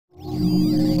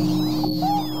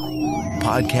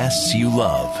podcasts you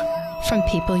love. From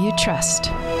people you trust.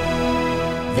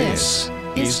 This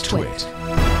is TWiT.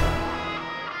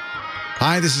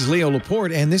 Hi, this is Leo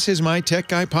Laporte, and this is my Tech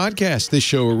Guy podcast. This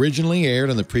show originally aired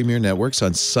on the Premier Networks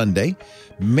on Sunday,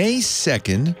 May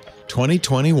 2nd,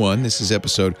 2021. This is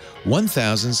episode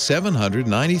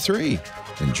 1793.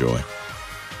 Enjoy.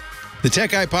 The Tech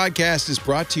Guy podcast is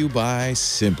brought to you by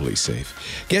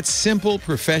SimpliSafe. Get simple,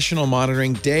 professional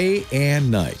monitoring day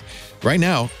and night. Right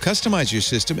now, customize your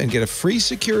system and get a free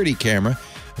security camera.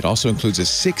 It also includes a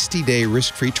 60-day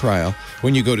risk-free trial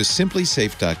when you go to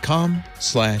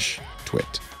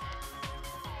simplisafe.com/twit.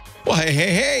 Well,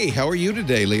 hey, how are you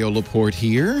today? Leo Laporte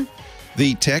here,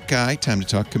 the Tech Guy. Time to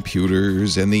talk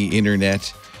computers and the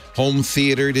internet, home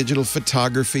theater, digital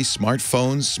photography,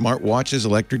 smartphones, smartwatches,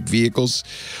 electric vehicles,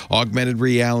 augmented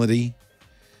reality,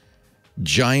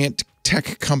 giant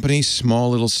tech companies, small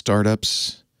little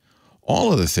startups,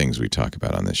 all of the things we talk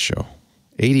about on this show.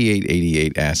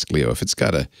 8888 Ask Leo. If it's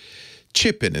got a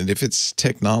chip in it, if it's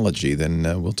technology, then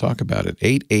we'll talk about it.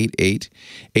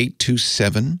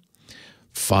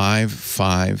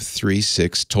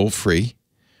 888-827-5536, toll free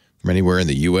from anywhere in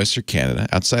the U.S. or Canada.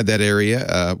 Outside that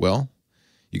area, well,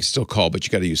 you can still call, but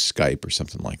you got to use Skype or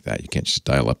something like that. You can't just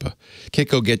dial up can't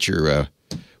go get your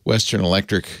Western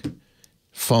Electric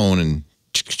phone and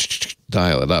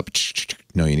dial it up.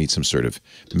 No, you need some sort of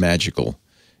magical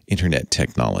internet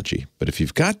technology. But if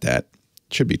you've got that,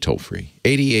 it should be toll-free.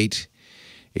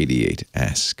 8888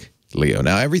 Ask Leo.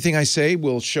 Now, everything I say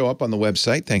will show up on the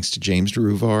website, thanks to James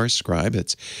DeRuva, our scribe.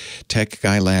 It's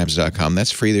techguylabs.com.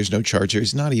 That's free. There's no charge.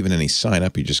 There's not even any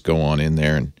sign-up. You just go on in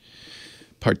there and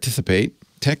participate.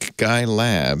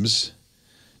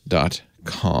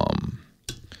 techguylabs.com.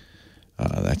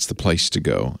 That's the place to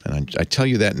go. And I tell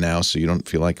you that now so you don't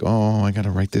feel like, oh, I got to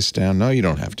write this down. No, you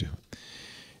don't have to.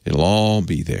 It'll all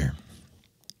be there.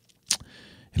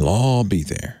 It'll all be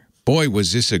there. Boy,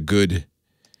 was this a good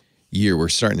year. We're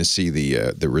starting to see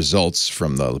the results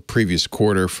from the previous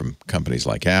quarter from companies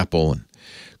like Apple and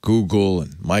Google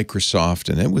and Microsoft,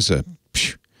 and it was a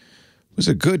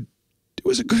good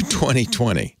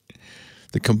 2020.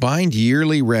 The combined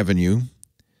yearly revenue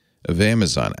of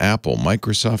Amazon, Apple,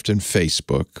 Microsoft, and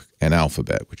Facebook, and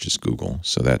Alphabet, which is Google.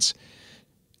 So that's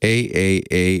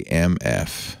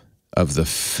AAAMF of the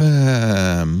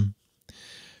FAM.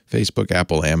 Facebook,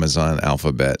 Apple, Amazon,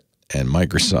 Alphabet, and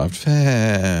Microsoft.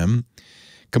 FAM.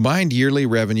 Combined yearly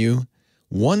revenue,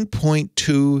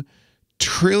 $1.2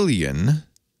 trillion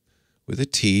with a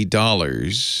T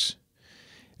dollars.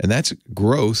 And that's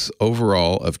growth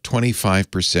overall of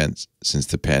 25% since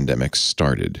the pandemic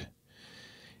started.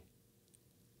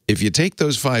 If you take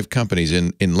those five companies,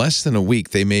 in less than a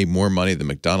week, they made more money than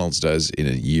McDonald's does in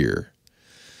a year.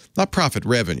 Not profit,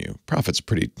 revenue. Profit's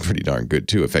pretty darn good,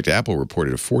 too. In fact, Apple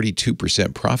reported a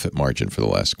 42% profit margin for the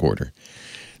last quarter.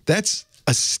 That's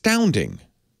astounding.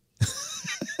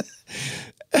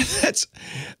 That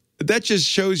just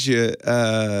shows you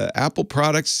Apple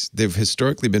products, they've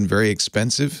historically been very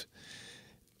expensive.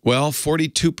 Well,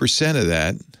 42% of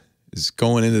that is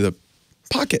going into the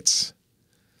pockets.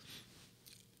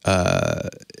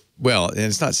 Well, and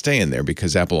it's not staying there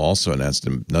because Apple also announced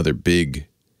another big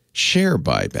share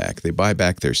buyback. They buy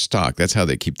back their stock. That's how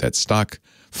they keep that stock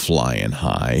flying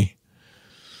high.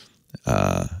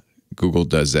 Google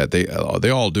does that. They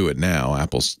all do it now.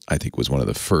 Apple, I think, was one of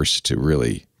the first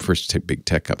big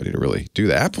tech company to really do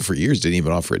that. Apple for years didn't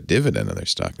even offer a dividend on their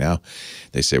stock. Now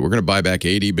they say we're going to buy back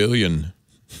 $80 billion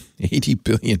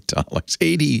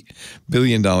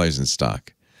in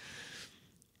stock.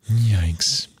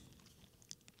 Yikes.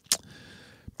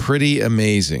 Pretty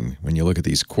amazing when you look at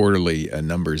these quarterly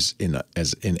numbers in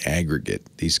aggregate.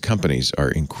 These companies are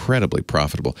incredibly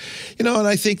profitable. You know, and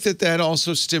I think that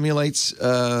also stimulates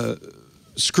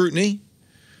scrutiny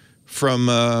from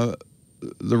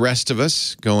the rest of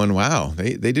us going, wow,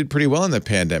 they did pretty well in the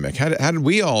pandemic. How did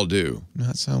we all do?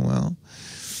 Not so well.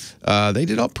 They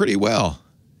did all pretty well.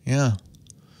 Yeah.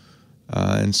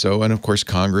 And of course,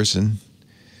 Congress and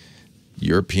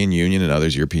European Union and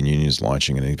others. European Union is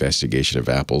launching an investigation of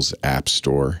Apple's App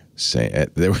Store.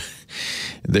 There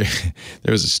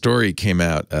was a story came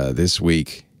out this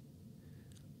week.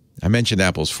 I mentioned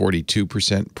Apple's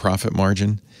 42% profit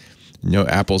margin. You know,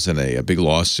 Apple's in a big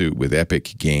lawsuit with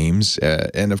Epic Games,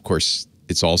 and of course,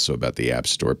 it's also about the App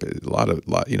Store. But a lot of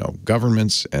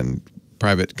governments and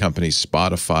private companies,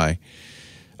 Spotify,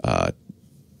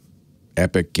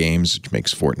 Epic Games, which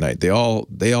makes Fortnite.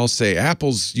 They all say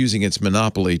Apple's using its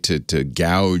monopoly to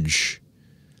gouge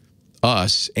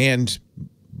us and,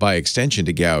 by extension,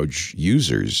 to gouge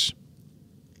users.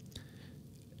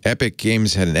 Epic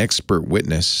Games had an expert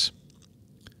witness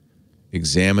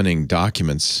examining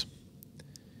documents,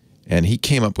 and he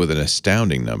came up with an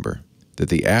astounding number that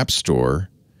the App Store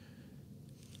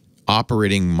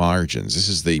operating margins, this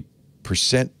is the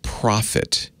percent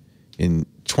profit in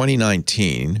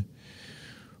 2019,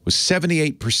 was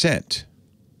 78%.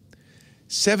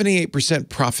 78%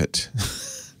 profit.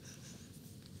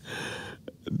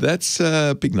 That's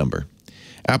a big number.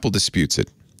 Apple disputes it.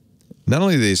 Not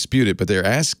only do they dispute it, but they're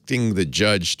asking the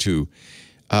judge to,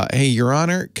 hey, Your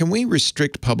Honor, can we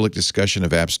restrict public discussion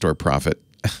of App Store profit?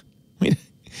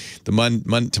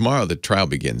 Tomorrow the trial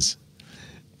begins.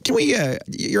 Can we,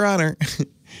 Your Honor,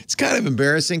 it's kind of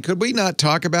embarrassing. Could we not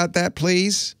talk about that,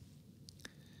 please?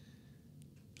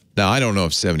 Now, I don't know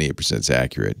if 78% is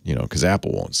accurate, you know, because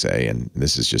Apple won't say, and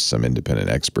this is just some independent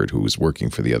expert who was working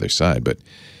for the other side. But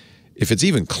if it's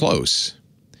even close,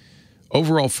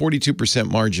 overall 42%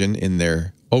 margin in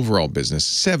their overall business,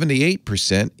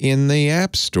 78% in the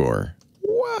App Store.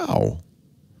 Wow.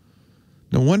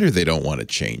 No wonder they don't want to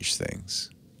change things.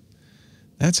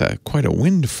 That's quite a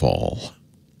windfall.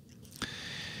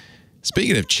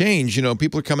 Speaking of change, you know,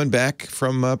 people are coming back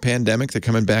from a pandemic. They're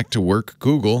coming back to work.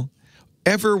 Google,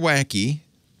 ever wacky,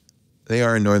 they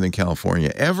are in Northern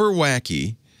California, ever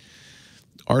wacky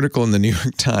article in the New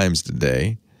York Times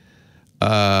today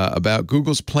about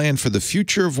Google's plan for the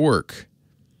future of work,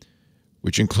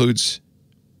 which includes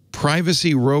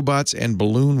privacy robots and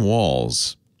balloon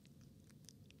walls.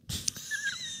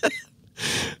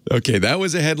 Okay, that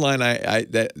was a headline.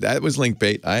 That was link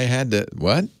bait. I had to,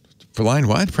 what? For line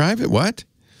what? Private what?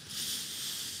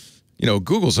 You know,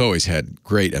 Google's always had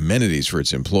great amenities for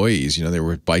its employees. You know, there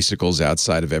were bicycles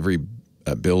outside of every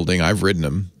building. I've ridden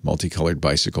them, multicolored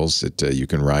bicycles that you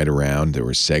can ride around. There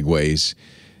were Segways.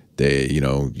 They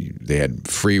had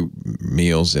free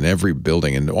meals in every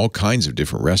building and all kinds of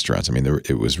different restaurants. I mean,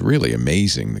 it was really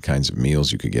amazing the kinds of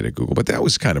meals you could get at Google. But that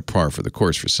was kind of par for the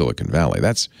course for Silicon Valley.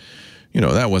 That's, you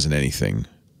know, that wasn't anything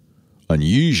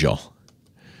unusual.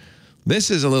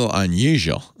 This is a little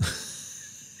unusual.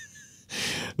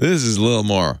 This is a little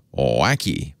more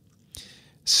wacky.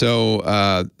 So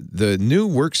the new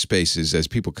workspaces, as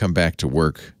people come back to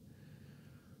work,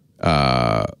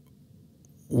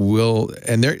 will,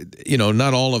 and they're, you know,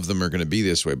 not all of them are going to be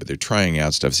this way, but they're trying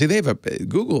out stuff. See, they have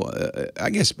Google, I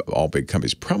guess all big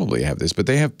companies probably have this, but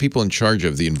they have people in charge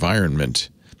of the environment,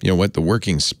 you know, what the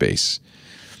working space.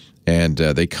 And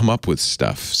they come up with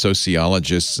stuff,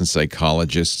 sociologists and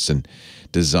psychologists and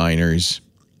designers.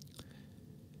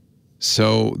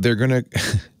 So they're going to,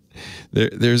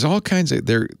 there's all kinds of,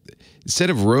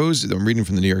 instead of rows, I'm reading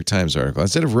from the New York Times article,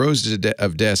 instead of rows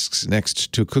of desks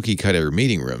next to cookie-cutter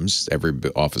meeting rooms, every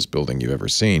office building you've ever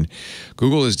seen,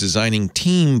 Google is designing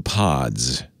team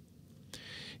pods.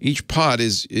 Each pod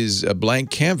is a blank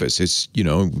canvas. It's, you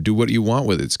know, do what you want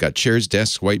with it. It's got chairs,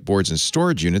 desks, whiteboards, and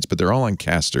storage units, but they're all on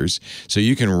casters, so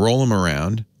you can roll them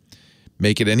around,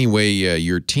 make it any way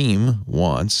your team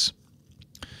wants.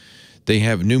 They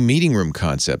have new meeting room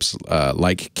concepts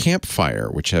like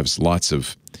Campfire, which has lots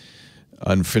of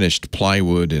unfinished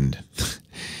plywood and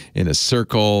in a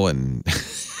circle, and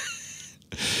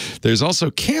there's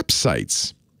also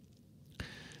campsites.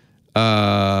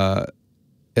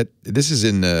 This is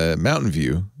in Mountain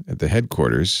View at the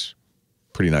headquarters.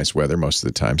 Pretty nice weather most of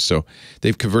the time. So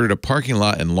they've converted a parking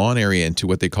lot and lawn area into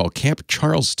what they call Camp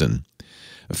Charleston,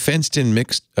 a fenced-in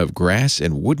mix of grass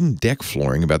and wooden deck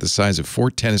flooring about the size of 4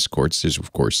 tennis courts. There's,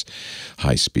 of course,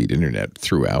 high-speed internet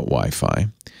throughout, Wi-Fi.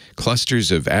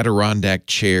 Clusters of Adirondack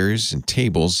chairs and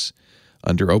tables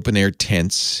under open-air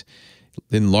tents.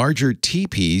 In larger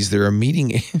teepees, there are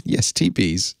meeting... yes,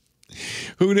 teepees.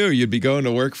 Who knew you'd be going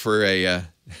to work for a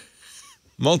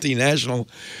multinational,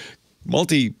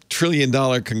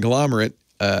 multi-trillion-dollar conglomerate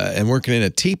and working in a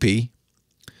teepee?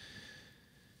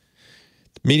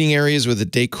 Meeting areas with the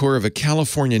decor of a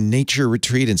California nature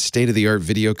retreat and state-of-the-art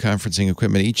video conferencing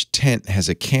equipment. Each tent has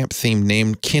a camp theme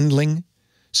named Kindling,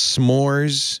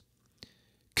 S'mores,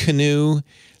 Canoe.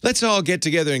 Let's all get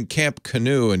together in Camp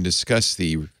Canoe and discuss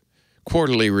the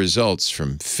quarterly results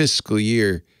from fiscal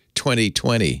year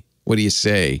 2020. What do you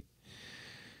say?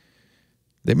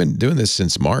 They've been doing this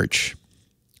since March.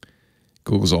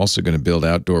 Google's also going to build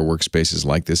outdoor workspaces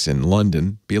like this in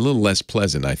London. Be a little less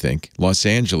pleasant, I think. Los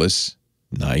Angeles,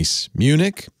 nice.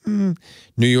 Munich, New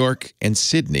York, and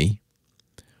Sydney.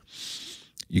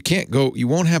 You can't go, you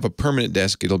won't have a permanent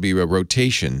desk. It'll be a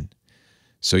rotation.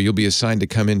 So you'll be assigned to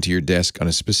come into your desk on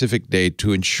a specific day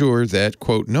to ensure that,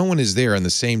 quote, no one is there on the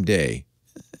same day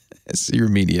as your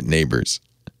immediate neighbors.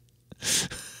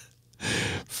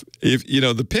 If you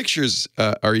know, the pictures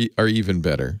are even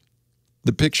better.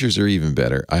 The pictures are even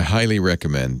better. I highly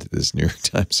recommend this New York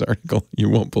Times article. You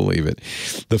won't believe it.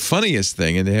 The funniest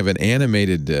thing, and they have an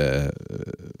animated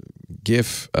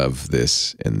GIF of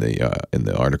this in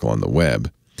the article on the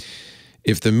web.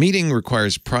 If the meeting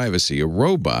requires privacy, a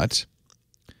robot,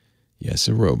 yes,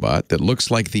 a robot, that looks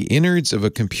like the innards of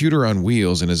a computer on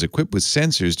wheels and is equipped with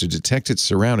sensors to detect its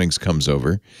surroundings comes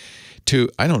over to,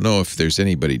 I don't know if there's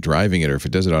anybody driving it or if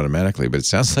it does it automatically, but it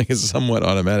sounds like it's somewhat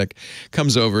automatic,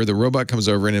 comes over, the robot comes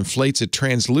over and inflates a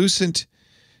translucent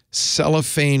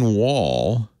cellophane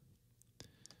wall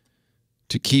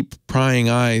to keep prying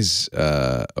eyes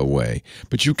away.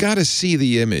 But you've got to see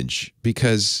the image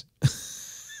because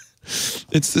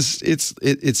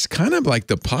it's kind of like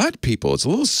the pod people. It's a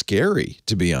little scary,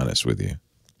 to be honest with you.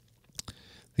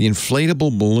 The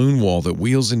inflatable balloon wall that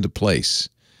wheels into place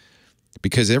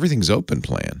because everything's open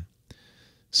plan.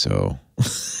 So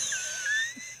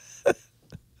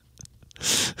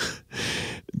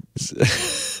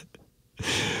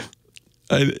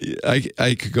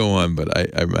I could go on, but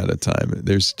I'm out of time.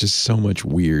 There's just so much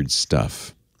weird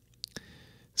stuff.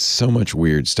 So much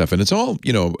weird stuff. And it's all,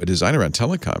 designed around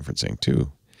teleconferencing,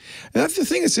 too. And that's the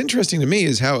thing that's interesting to me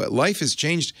is how life has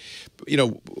changed.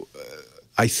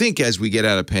 I think as we get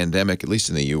out of pandemic, at least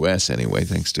in the U.S. anyway,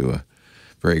 thanks to a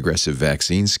very aggressive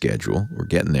vaccine schedule, we're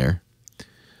getting there.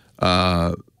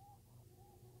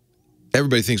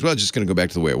 Everybody thinks, well, it's just going to go back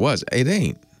to the way it was. It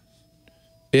ain't.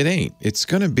 It ain't. It's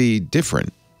going to be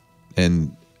different.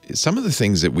 And some of the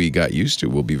things that we got used to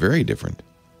will be very different.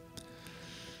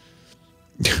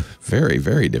 Very,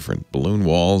 very different. Balloon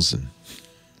walls and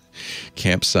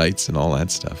campsites and all that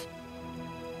stuff.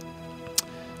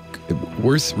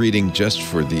 Worth reading just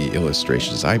for the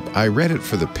illustrations. I read it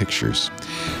for the pictures.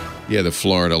 Yeah, the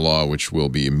Florida law, which will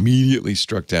be immediately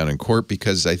struck down in court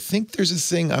because I think there's a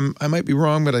thing, I might be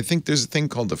wrong, but I think there's a thing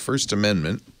called the First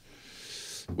Amendment,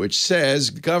 which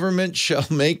says government shall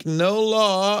make no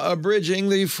law abridging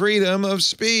the freedom of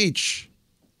speech.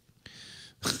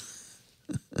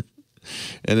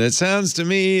 And it sounds to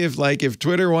me if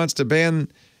Twitter wants to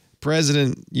ban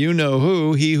President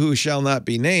you-know-who, he who shall not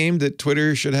be named, that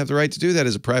Twitter should have the right to do that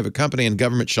as a private company and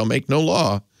government shall make no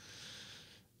law.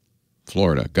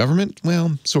 Florida. Government?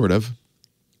 Well, sort of.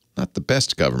 Not the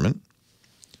best government,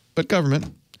 but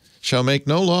government shall make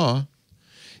no law.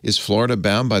 Is Florida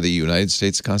bound by the United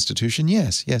States Constitution?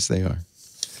 Yes. Yes, they are.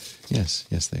 Yes,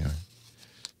 they are.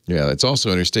 Yeah, it's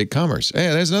also interstate commerce.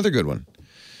 Yeah, there's another good one.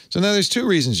 So now there's two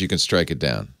reasons you can strike it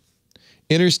down.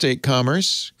 Interstate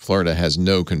commerce, Florida has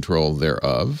no control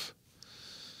thereof.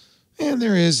 And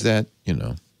there is that,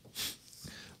 little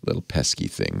pesky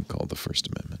thing called the First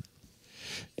Amendment.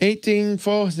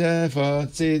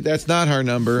 1847, that's not our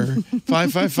number.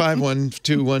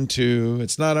 555-1212.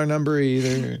 It's not our number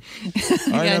either.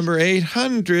 Our number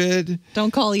 800.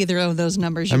 Don't call either of those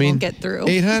numbers. You won't get through.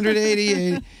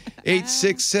 888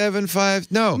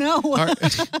 8675. No.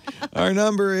 Our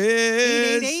number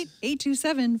is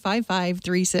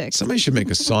 888-827-5536. Somebody should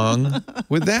make a song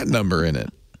with that number in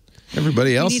it.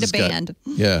 Everybody else need a band.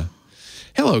 Yeah.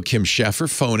 Hello, Kim Sheffer,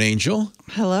 phone angel.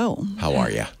 Hello. How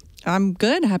are you? I'm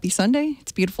good. Happy Sunday.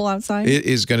 It's beautiful outside. It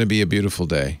is going to be a beautiful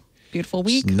day. Beautiful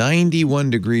week. It's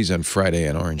 91 degrees on Friday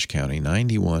in Orange County.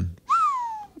 91.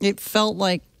 It felt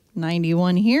like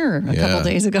 91 here a couple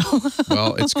days ago.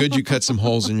 Well, it's good you cut some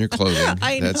holes in your clothing.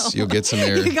 I know. You'll get some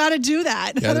air. You got to do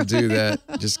that. Got to do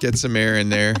that. Just get some air in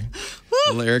there.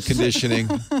 A little air conditioning.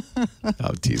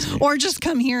 Oh, teasing me. Or just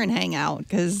come here and hang out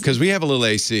because we have a little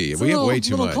AC. We have way too much. It's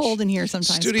a little cold in here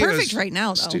sometimes. It's perfect right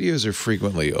now, though. Studios are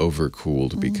frequently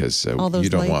overcooled because you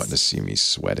don't want to see me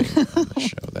sweating on the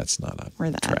show. That's not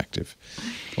attractive.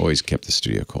 Always kept the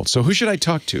studio cold. So who should I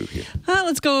talk to here?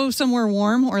 Let's go somewhere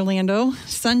warm. Orlando.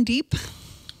 Sundeep.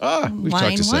 We've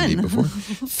talked to Sundeep before.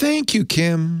 Thank you,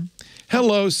 Kim.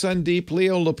 Hello, Sundeep.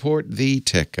 Leo Laporte, the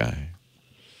tech guy.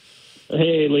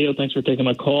 Hey, Leo. Thanks for taking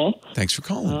my call. Thanks for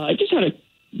calling. I just had a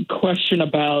question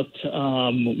about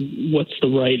what's the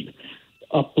right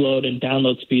upload and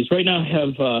download speeds. Right now I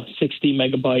have 60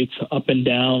 megabytes up and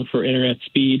down for internet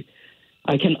speed.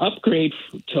 I can upgrade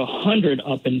to 100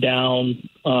 up and down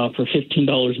for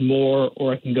 $15 more,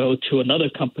 or I can go to another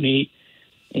company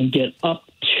and get up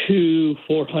to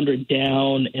 400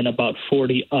 down and about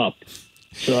 40 up.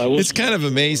 So it's kind of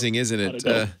amazing, isn't it?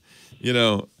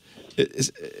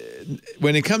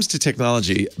 When it comes to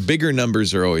technology, bigger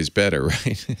numbers are always better,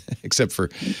 right? except for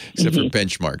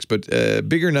benchmarks. But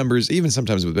bigger numbers, even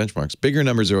sometimes with benchmarks, bigger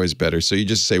numbers are always better. So you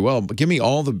just say, well, give me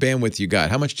all the bandwidth you got.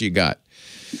 How much do you got?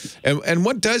 And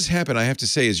what does happen, I have to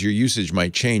say, is your usage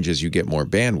might change as you get more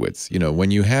bandwidth.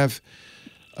 When you have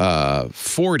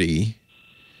 40,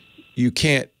 you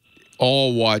can't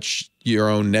all watch your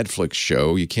own Netflix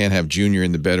show. You can't have Junior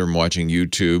in the bedroom watching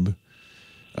YouTube.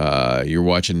 You're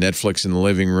watching Netflix in the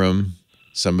living room.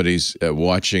 Somebody's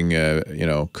watching,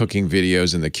 cooking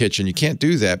videos in the kitchen. You can't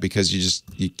do that because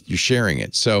you're sharing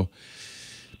it. So,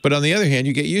 but on the other hand,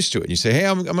 you get used to it. You say, "Hey,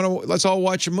 let's all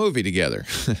watch a movie together."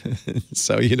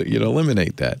 So you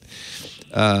eliminate that.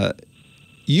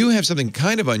 You have something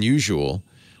kind of unusual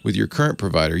with your current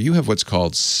provider. You have what's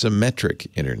called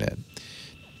symmetric internet.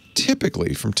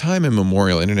 Typically, from time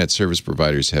immemorial, internet service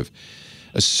providers have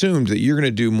assumed that you're going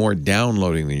to do more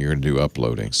downloading than you're going to do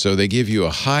uploading. So they give you a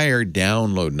higher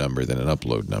download number than an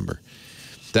upload number.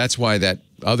 That's why that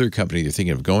other company you're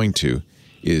thinking of going to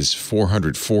is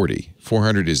 440.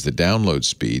 400 is the download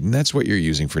speed, and that's what you're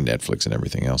using for Netflix and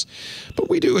everything else. But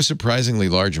we do a surprisingly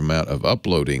large amount of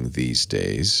uploading these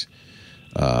days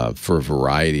for a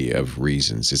variety of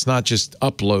reasons. It's not just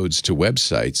uploads to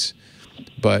websites,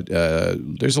 but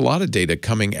there's a lot of data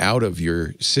coming out of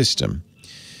your system.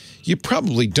 You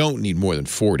probably don't need more than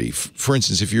 40. For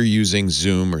instance, if you're using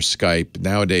Zoom or Skype,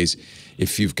 nowadays,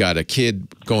 if you've got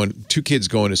two kids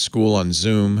going to school on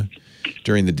Zoom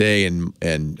during the day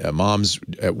and mom's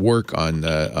at work on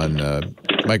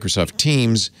Microsoft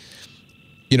Teams,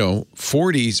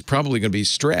 40 is probably going to be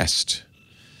stressed.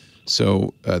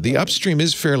 So the upstream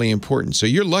is fairly important. So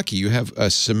you're lucky you have a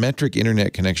symmetric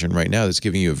internet connection right now that's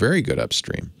giving you a very good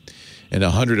upstream. And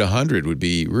 100 would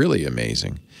be really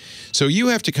amazing. So you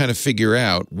have to kind of figure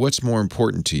out what's more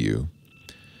important to you.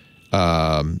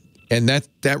 And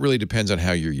that really depends on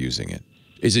how you're using it.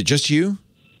 Is it just you?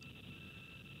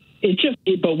 It's just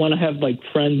me, but when I have like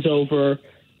friends over,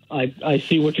 I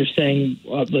see what you're saying.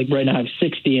 Like right now I have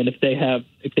 60, and if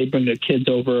they bring their kids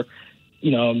over,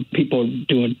 people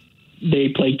they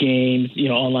play games,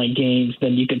 online games,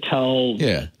 then you can tell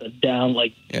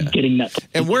getting that.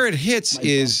 And where it hits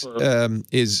is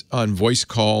on voice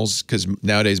calls, because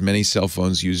nowadays many cell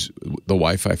phones use the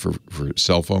Wi-Fi for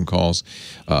cell phone calls,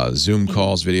 Zoom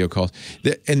calls, video calls.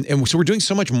 And so we're doing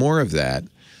so much more of that.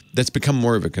 That's become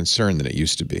more of a concern than it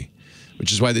used to be,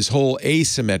 which is why this whole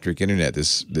asymmetric internet,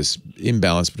 this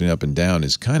imbalance between up and down,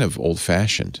 is kind of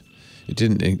old-fashioned. It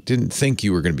didn't think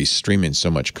you were going to be streaming so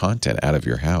much content out of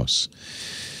your house.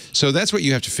 So that's what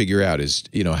you have to figure out is,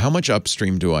 how much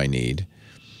upstream do I need?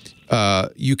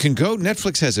 You can go,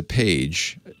 Netflix has a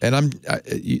page, and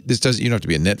you don't have to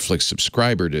be a Netflix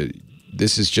subscriber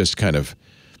this is just kind of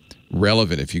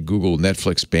relevant. If you Google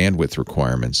Netflix bandwidth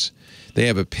requirements, they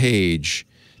have a page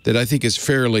that I think is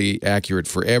fairly accurate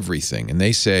for everything. And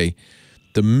they say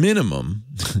the minimum,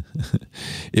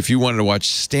 if you wanted to watch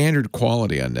standard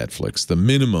quality on Netflix, the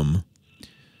minimum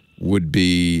would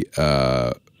be,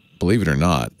 believe it or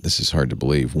not, this is hard to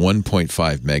believe,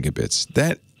 1.5 megabits.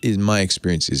 That, in my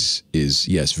experience, is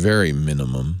yes, very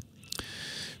minimum.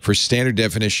 For standard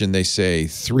definition, they say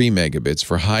 3 megabits.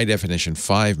 For high definition,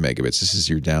 5 megabits. This is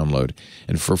your download.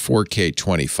 And for 4K,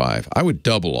 25. I would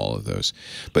double all of those.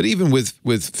 But even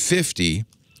with 50,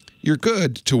 you're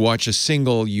good to watch a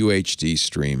single UHD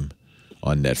stream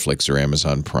on Netflix or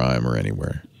Amazon Prime or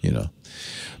anywhere,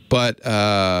 But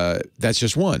that's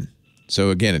just one.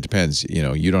 So again, it depends.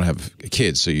 You don't have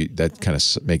kids, so that kind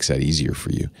of makes that easier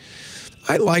for you.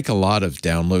 I like a lot of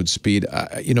download speed.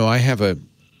 I have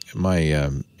my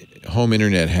home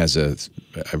internet has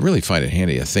I really find it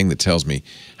handy, a thing that tells me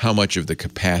how much of the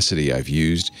capacity I've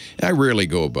used. And I rarely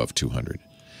go above 200.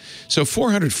 So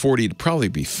 440 would probably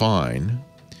be fine.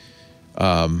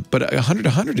 But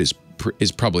 100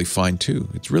 is probably fine too.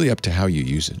 It's really up to how you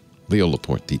use it. Leo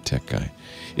Laporte, the tech guy.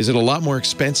 Is it a lot more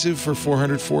expensive for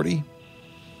 440?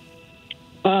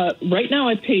 Right now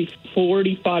I pay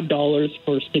 $45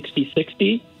 for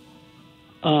 6060.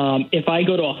 If I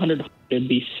go to 100, it'd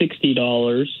be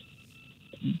 $60.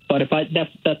 But if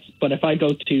I go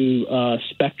to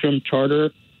Spectrum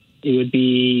Charter, it would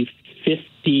be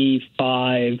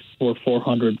 $55 for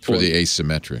 440 for the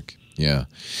asymmetric. Yeah.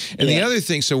 And the other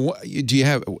thing, so what, do you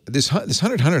have this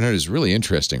 100 is really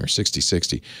interesting, or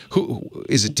 6060. Who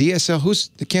is it? DSL?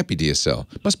 It can't be DSL.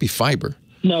 It must be fiber.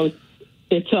 No,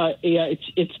 it's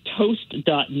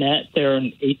toast.net. They're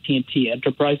an AT&T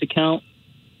enterprise account.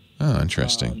 Oh,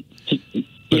 interesting.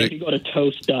 If you go to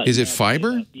toast.net. Is it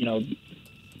fiber?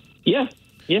 Yeah.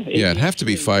 It'd have to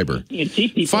be fiber.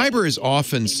 Fiber is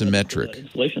often symmetric.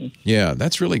 Yeah,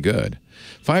 that's really good.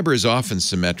 Fiber is often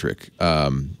symmetric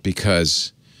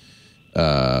because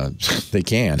they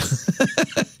can.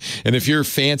 And if you're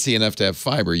fancy enough to have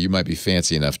fiber, you might be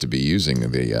fancy enough to be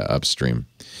using the upstream.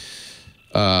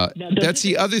 That's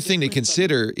the other thing to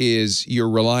consider is your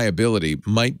reliability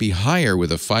might be higher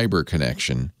with a fiber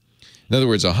connection. In other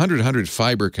words, a 100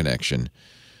 fiber connection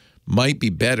might be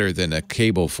better than a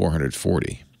cable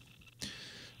 440.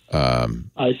 I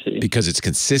see. Because it's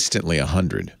consistently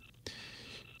 100.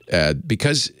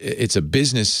 Because it's a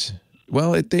business.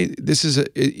 Well,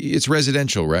 it's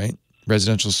residential, right?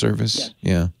 Residential service.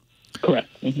 Yeah. Correct.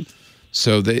 Mm-hmm.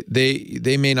 So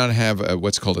they may not have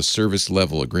what's called a service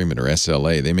level agreement, or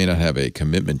SLA. They may not have a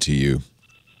commitment to you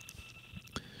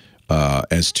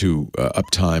as to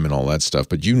uptime and all that stuff.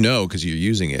 But you know, because you're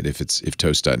using it, if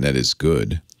Toast.net is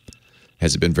good.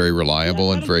 Has it been very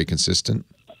reliable and very consistent?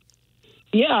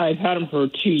 Yeah, I've had them for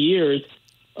 2 years.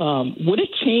 Would it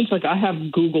change? Like, I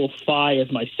have Google Fi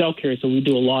as my cell carrier, so we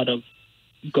do a lot of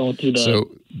going through the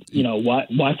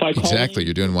Wi-Fi calling. Exactly,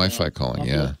 you're doing Wi-Fi calling.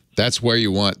 Yeah, that's where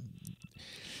you want.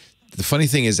 The funny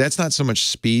thing is that's not so much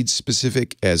speed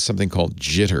specific as something called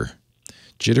jitter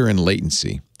and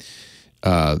latency.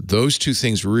 Those two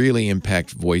things really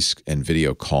impact voice and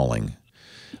video calling.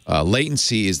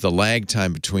 Latency is the lag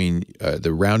time between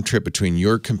the round trip between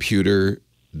your computer,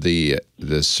 the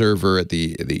server at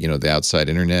the outside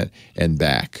internet, and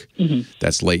back. Mm-hmm.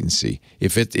 That's latency.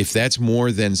 If that's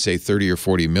more than, say, 30 or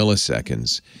 40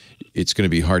 milliseconds, it's going to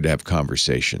be hard to have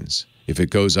conversations. If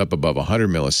it goes up above 100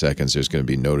 milliseconds, there's going to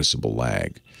be noticeable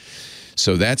lag.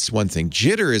 So that's one thing.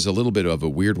 Jitter is a little bit of a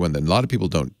weird one that a lot of people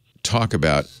don't talk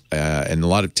about, and a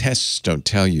lot of tests don't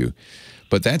tell you.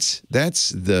 But that's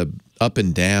the up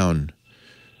and down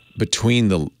between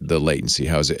the latency,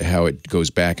 how it goes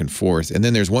back and forth. And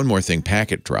then there's one more thing,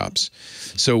 packet drops.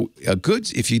 So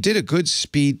if you did a good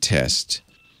speed test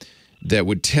that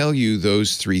would tell you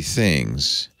those three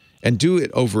things, and do it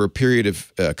over a period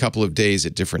of a couple of days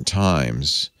at different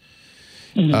times,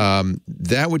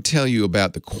 that would tell you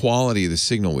about the quality of the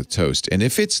signal with Toast. And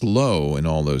if it's low in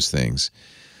all those things,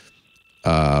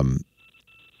 that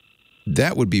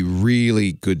would be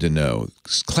really good to know.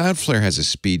 Cloudflare has a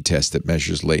speed test that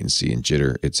measures latency and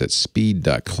jitter. It's at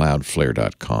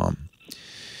speed.cloudflare.com.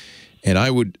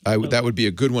 And that would be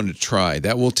a good one to try.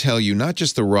 That will tell you not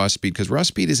just the raw speed, because raw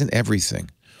speed isn't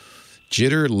everything.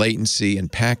 Jitter, latency,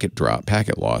 and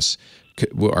packet loss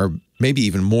are maybe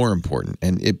even more important.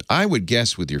 And I would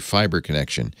guess with your fiber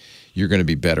connection, you're going to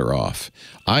be better off.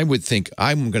 I'm going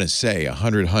to say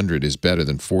 100 is better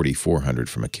than 400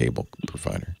 from a cable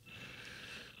provider.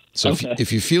 So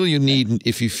if you feel you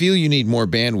need more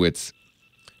bandwidth,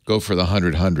 go for the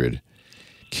 100.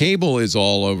 Cable is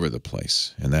all over the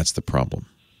place, and that's the problem.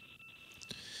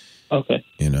 Okay.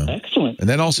 Excellent. And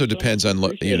that also depends on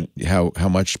how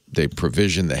much they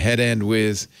provision the head end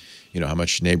with, how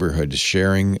much neighborhood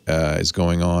sharing is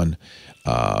going on,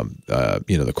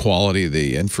 the quality of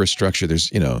the infrastructure.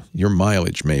 There's, your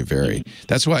mileage may vary.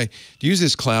 That's why use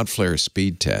this Cloudflare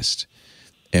speed test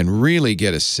and really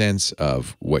get a sense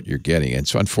of what you're getting. And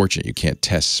it's unfortunate you can't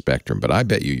test Spectrum, but I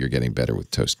bet you're getting better with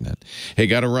ToastNet. Hey,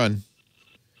 got to run.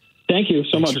 Thank you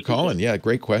so much for calling. Yeah,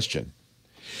 great question.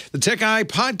 The Tech Eye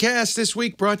podcast this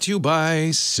week brought to you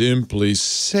by Simply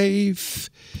Safe.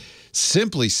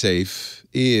 Simply Safe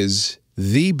is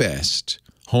the best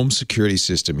home security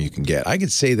system you can get. I can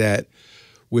say that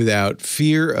without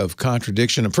fear of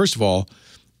contradiction. And first of all,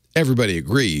 everybody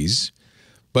agrees.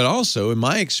 But also, in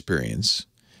my experience,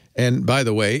 and by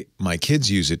the way, my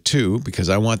kids use it too because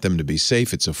I want them to be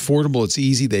safe. It's affordable. It's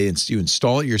easy. You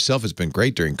install it yourself. It's been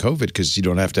great during COVID because you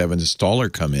don't have to have an installer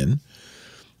come in.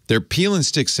 They're peel and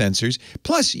stick sensors.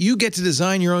 Plus, you get to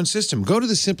design your own system. Go to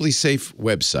the Simply Safe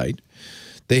website.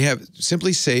 They have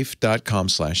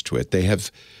simplysafe.com/twit. They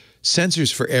have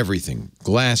sensors for everything.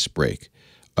 Glass break,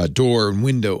 door and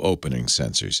window opening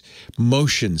sensors,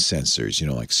 motion sensors,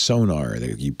 like sonar.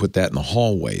 You put that in the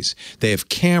hallways. They have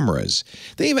cameras.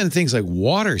 They even have things like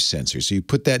water sensors. So you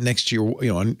put that next to your,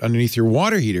 underneath your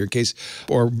water heater in case,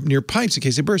 or near pipes in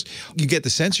case they burst. You get the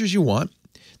sensors you want.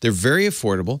 They're very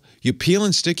affordable. You peel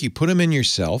and stick, you put them in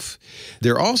yourself.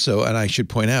 They're also, and I should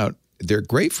point out, they're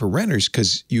great for renters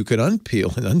because you could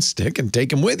unpeel and unstick and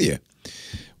take them with you,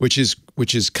 which is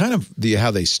kind of how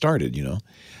they started,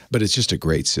 But it's just a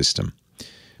great system.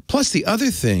 Plus, the other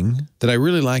thing that I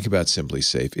really like about Simply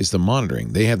Safe is the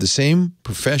monitoring. They have the same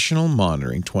professional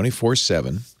monitoring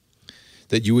 24/7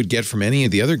 that you would get from any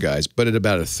of the other guys, but at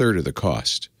about a third of the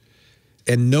cost.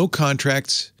 And no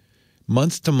contracts,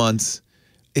 month to month.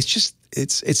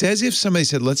 It's as if somebody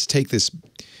said, let's take this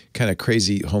kind of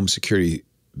crazy home security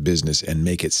business and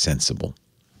make it sensible.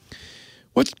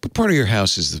 What part of your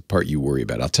house is the part you worry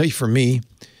about? I'll tell you, for me,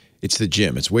 it's the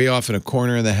gym. It's way off in a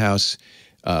corner of the house.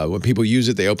 When people use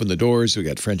it, they open the doors. We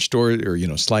got French doors or,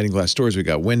 sliding glass doors. We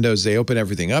got windows. They open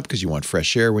everything up because you want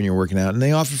fresh air when you're working out, and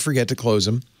they often forget to close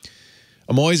them.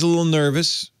 I'm always a little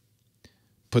nervous.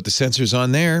 Put the sensors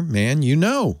on there, man. You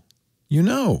know.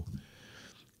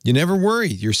 You never worry.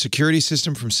 Your security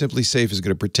system from Simply Safe is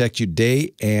going to protect you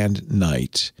day and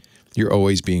night. You're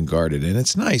always being guarded. And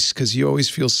it's nice because you always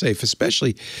feel safe,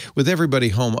 especially with everybody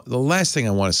home. The last thing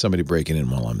I want is somebody breaking in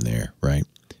while I'm there, right?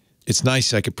 It's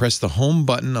nice. I could press the home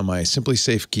button on my Simply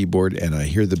Safe keyboard and I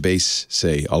hear the bass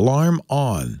say, alarm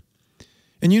on.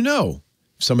 And you know,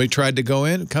 if somebody tried to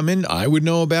come in, I would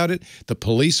know about it. The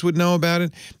police would know about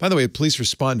it. By the way, police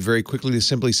respond very quickly to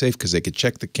Simply Safe because they could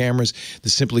check the cameras. The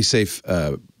Simply Safe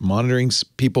monitoring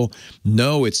people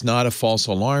know it's not a false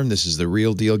alarm. This is the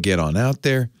real deal. Get on out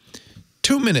there.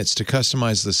 2 minutes to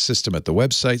customize the system at the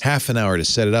website. Half an hour to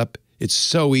set it up. It's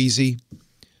so easy.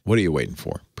 What are you waiting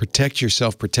for? Protect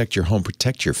yourself, protect your home,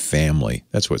 protect your family.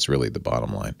 That's what's really the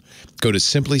bottom line. Go to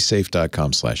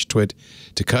simplysafe.com/twit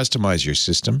to customize your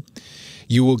system.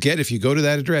 You will get, if you go to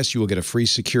that address, you will get a free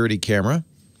security camera.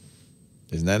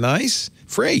 Isn't that nice?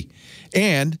 Free.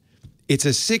 And it's a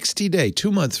 60-day,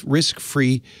 2-month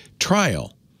risk-free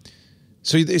trial.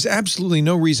 So there's absolutely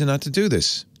no reason not to do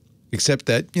this, except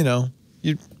that, you know,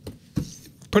 you're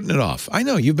putting it off. I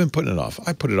know you've been putting it off.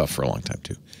 I put it off for a long time,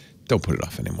 too. Don't put it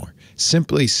off anymore.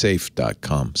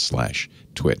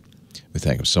 Simplysafe.com/twit. We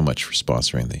thank him so much for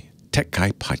sponsoring the Tech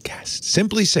Guy podcast.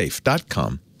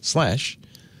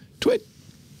 Simplysafe.com/twit.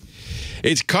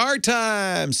 It's car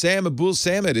time. Sam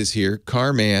Abuelsamid is here,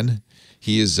 car man.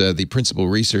 He is the principal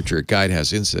researcher at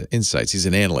Guidehouse Insights. He's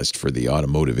an analyst for the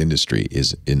automotive industry,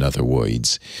 is in other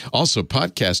words. Also,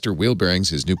 podcaster, Wheel Bearings,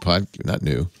 his new not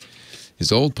new,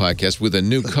 his old podcast with a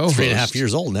new co-host. 3.5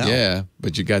 years old now. Yeah,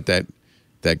 but you got that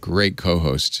great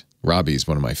co-host. Robbie is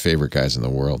one of my favorite guys in the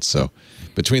world. So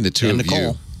between the two of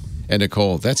you and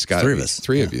Nicole, that's got to be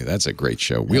three of you. That's a great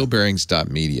show.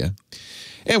 Wheelbearings.media.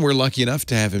 And we're lucky enough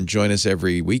to have him join us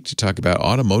every week to talk about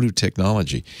automotive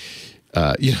technology.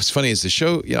 You know, it's funny is the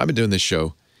show, you know, I've been doing this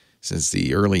show since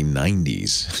the early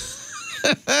 90s.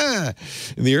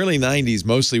 In the early 90s,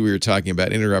 mostly we were talking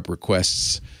about interrupt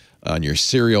requests on your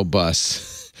serial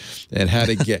bus and how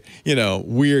to get, you know,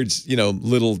 weird, you know,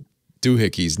 little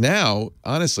doohickeys. Now,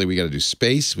 honestly, we got to do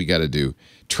space, we got to do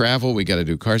travel, we got to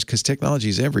do cars because technology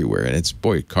is everywhere. And it's,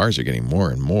 boy, cars are getting more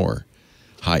and more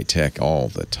high tech all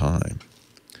the time.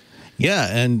 Yeah,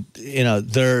 and you know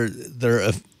they're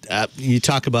you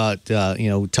talk about you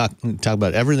know talk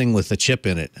about everything with a chip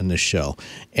in it in this show,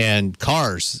 and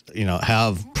cars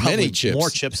have probably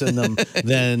more chips in them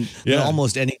than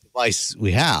almost any device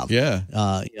we have. Yeah,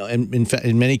 and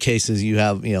in many cases you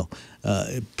have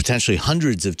potentially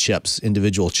hundreds of chips,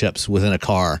 individual chips within a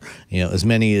car, as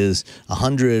many as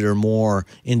 100 or more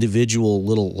individual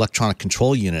little electronic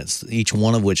control units, each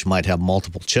one of which might have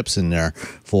multiple chips in there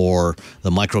for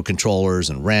the microcontrollers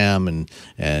and RAM and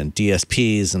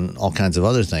DSPs and all kinds of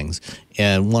other things.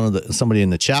 And somebody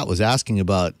in the chat was asking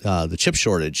about the chip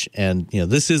shortage, and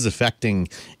this is affecting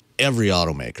every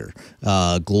automaker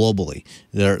globally.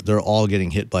 They're all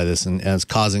getting hit by this, and it's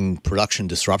causing production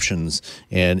disruptions.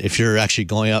 And if you're actually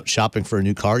going out shopping for a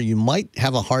new car, you might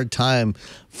have a hard time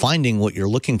finding what you're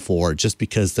looking for just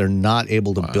because they're not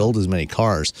able to build as many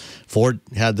cars. Ford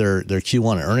had their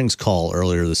Q1 earnings call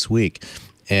earlier this week.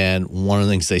 And one of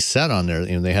the things they said on there,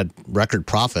 they had record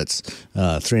profits,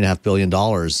 $3.5 billion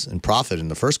in profit in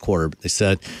the first quarter. But they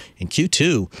said in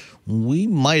Q2, we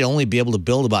might only be able to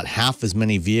build about half as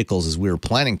many vehicles as we were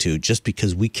planning to, just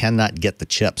because we cannot get the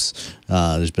chips.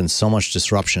 There's been so much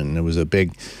disruption. There was a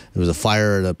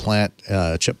fire at a plant,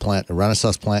 chip plant, a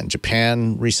Renesas plant in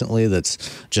Japan recently that's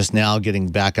just now getting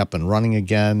back up and running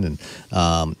again. And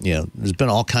there's been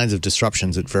all kinds of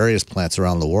disruptions at various plants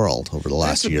around the world over the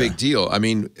last year. That's a big deal. I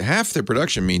mean, half their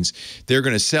production means they're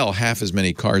going to sell half as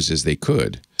many cars as they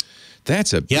could.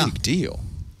 That's a big deal.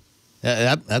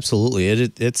 Absolutely,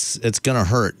 it's going to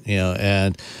hurt,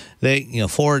 and they,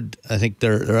 Ford, I think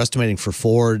they're estimating for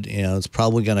Ford, it's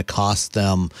probably going to cost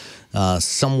them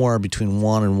somewhere between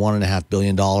 $1 and $1.5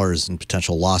 billion in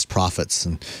potential lost profits,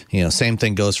 and same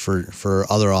thing goes for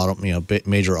other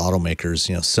major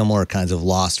automakers, similar kinds of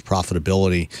lost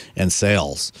profitability and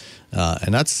sales,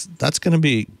 and that's going to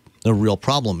be a real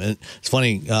problem. And it's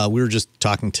funny, we were just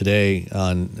talking today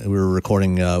we were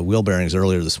recording Wheel Bearings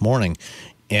earlier this morning.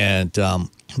 And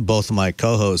both of my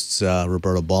co-hosts,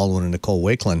 Roberto Baldwin and Nicole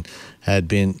Wakeland, had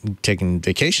been taking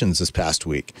vacations this past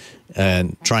week,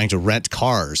 and trying to rent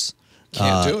cars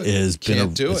has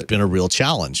been a real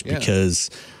challenge because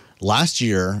last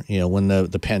year, when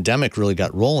the pandemic really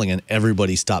got rolling and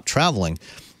everybody stopped traveling,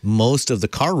 most of the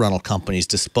car rental companies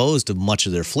disposed of much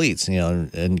of their fleets.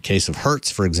 In the case of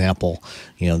Hertz, for example,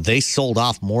 they sold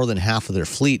off more than half of their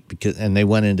fleet and they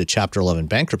went into Chapter 11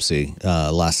 bankruptcy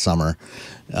last summer,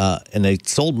 and they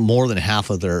sold more than half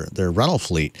of their rental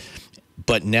fleet.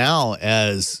 But now,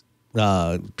 as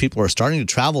people are starting to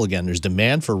travel again, there's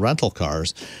demand for rental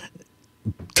cars.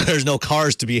 There's no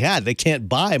cars to be had. They can't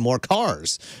buy more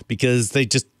cars because they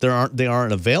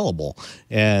aren't available,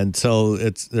 and so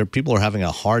people are having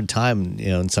a hard time.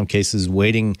 In some cases,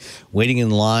 waiting in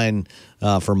line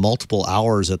for multiple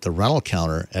hours at the rental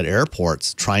counter at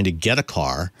airports trying to get a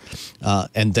car,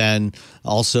 and then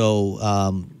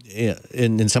also.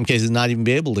 In some cases, not even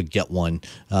be able to get one.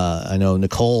 I know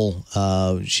Nicole,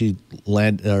 Nicole,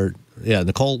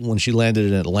 when she landed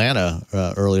in Atlanta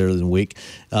earlier in the week,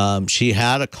 she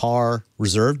had a car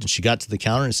reserved, and she got to the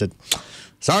counter and said,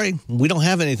 "Sorry, we don't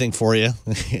have anything for you."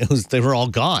 They were all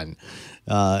gone.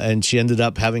 And she ended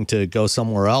up having to go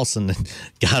somewhere else and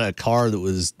got a car that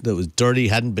was dirty,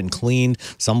 hadn't been cleaned.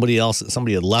 Somebody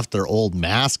had left their old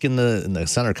mask in the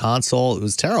center console. It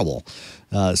was terrible.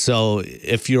 So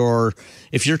if you're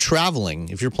traveling,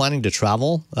 if you're planning to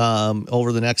travel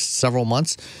over the next several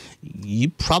months, you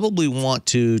probably want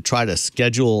to try to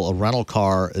schedule a rental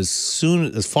car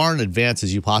as far in advance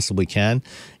as you possibly can,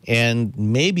 and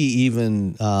maybe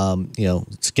even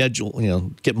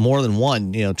schedule get more than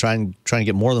one. Try and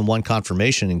get more than one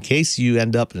confirmation in case you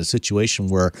end up in a situation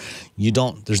where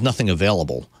there's nothing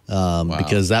available,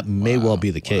 because that may well be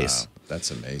the case. Wow. That's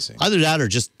amazing. Either that or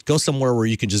just go somewhere where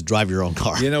you can just drive your own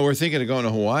car. We're thinking of going to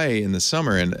Hawaii in the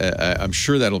summer, and I'm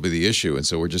sure that'll be the issue. And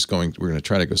so we're going to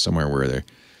try to go somewhere where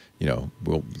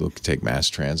we'll take mass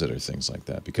transit or things like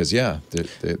that. Because, there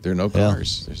are no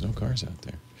cars. Yeah. There's no cars out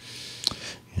there.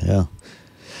 Yeah.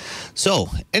 So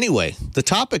anyway, the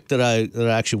topic that I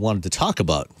actually wanted to talk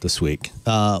about this week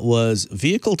was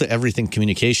vehicle-to-everything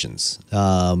communications.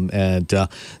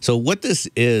 So what this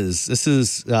is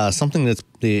something that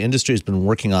the industry has been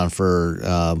working on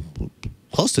for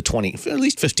close to at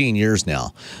least 15 years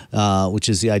now, which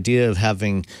is the idea of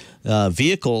having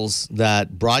vehicles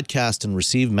that broadcast and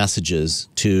receive messages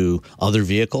to other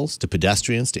vehicles, to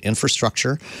pedestrians, to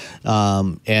infrastructure.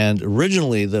 And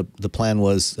originally, the plan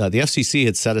was the FCC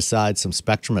had set aside some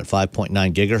spectrum at 5.9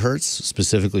 gigahertz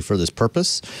specifically for this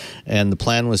purpose. And the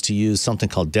plan was to use something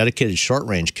called dedicated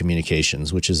short-range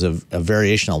communications, which is a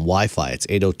variation on Wi-Fi. It's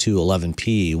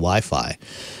 802.11p Wi-Fi.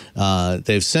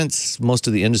 They've since, most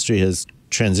of the industry has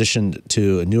transitioned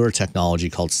to a newer technology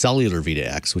called cellular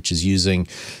V2X, which is using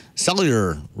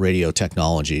cellular radio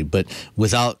technology, but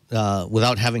without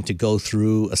having to go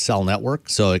through a cell network.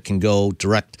 So it can go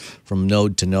direct from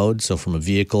node to node, so from a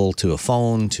vehicle to a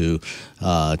phone to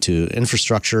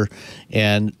infrastructure.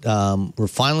 And we're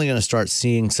finally going to start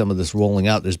seeing some of this rolling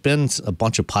out. There's been a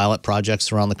bunch of pilot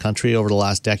projects around the country over the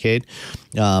last decade,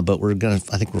 but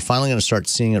I think we're finally going to start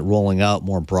seeing it rolling out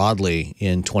more broadly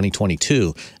in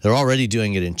 2022. They're already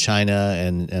doing it in China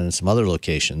and some other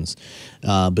locations.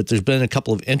 But there's been a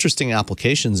couple of interesting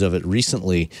applications of it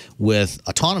recently with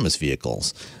autonomous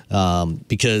vehicles,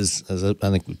 because as I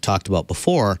think we talked about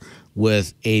before,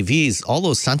 with AVs, all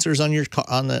those sensors on your car,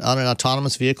 on an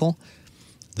autonomous vehicle,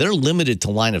 they're limited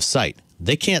to line of sight.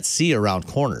 They can't see around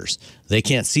corners. They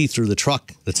can't see through the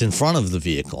truck that's in front of the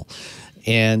vehicle.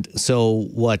 And so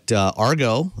what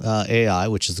Argo AI,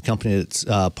 which is the company that's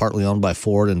partly owned by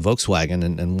Ford and Volkswagen,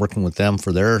 and working with them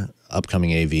for their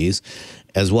upcoming AVs,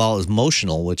 as well as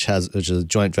Motional, which is a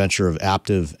joint venture of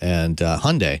Aptiv and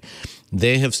Hyundai,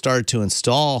 they have started to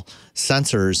install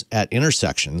sensors at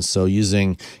intersections. So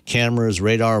using cameras,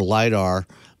 radar, LiDAR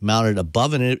mounted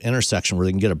above an intersection where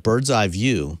they can get a bird's eye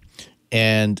view,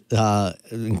 and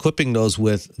equipping those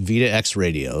with V2X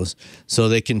radios so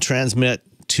they can transmit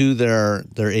to their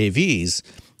AVs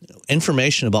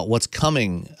information about what's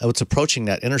approaching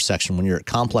that intersection when you're at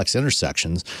complex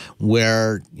intersections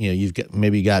where you've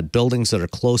got buildings that are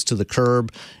close to the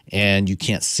curb and you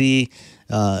can't see.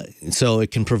 So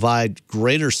it can provide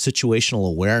greater situational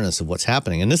awareness of what's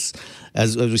happening. And this,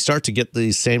 as we start to get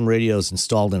these same radios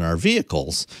installed in our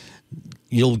vehicles,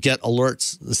 you'll get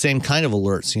alerts, the same kind of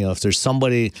alerts. If there's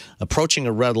somebody approaching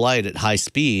a red light at high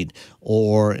speed,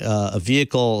 or a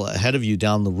vehicle ahead of you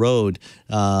down the road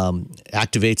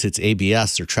activates its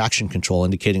ABS or traction control,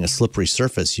 indicating a slippery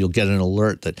surface, you'll get an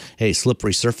alert that, hey,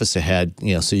 slippery surface ahead,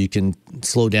 so you can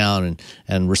slow down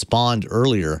and respond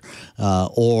earlier.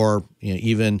 Or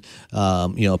even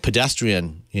a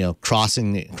pedestrian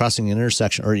crossing the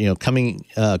intersection, or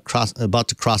about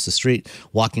to cross the street,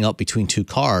 walking up between two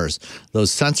cars.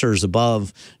 Those sensors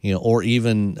above, or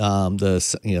even the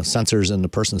sensors in the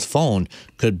person's phone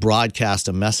could broadcast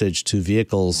a message to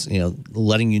vehicles,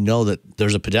 letting you know that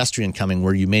there's a pedestrian coming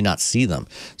where you may not see them.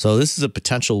 So this is a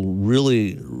potential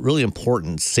really, really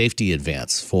important safety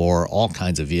advance for all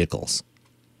kinds of vehicles.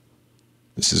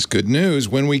 This is good news.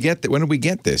 When did we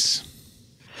get this?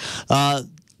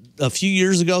 a few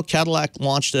years ago, Cadillac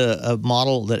launched a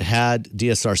model that had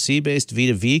DSRC-based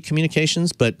V2V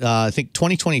communications, but I think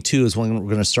 2022 is when we're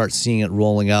going to start seeing it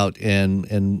rolling out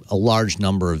in a large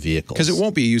number of vehicles. Because it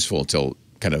won't be useful until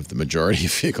kind of the majority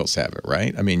of vehicles have it,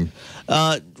 right? I mean,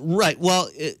 right. Well,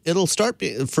 it'll start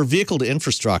for vehicle to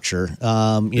infrastructure,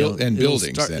 and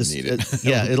buildings that need it.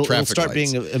 Yeah, it'll start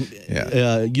being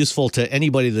useful to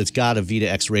anybody that's got a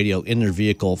V2X radio in their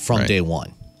vehicle from day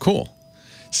one. Cool.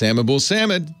 Sam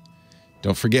Abuelsamid.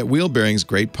 Don't forget Wheel Bearings,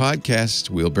 great podcast,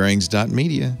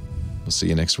 wheelbearings.media. We'll see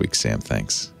you next week, Sam.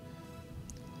 Thanks.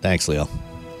 Thanks, Leo.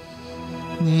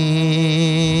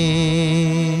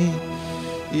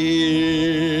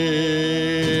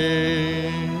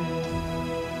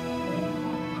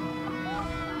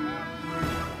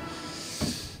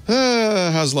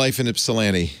 How's life in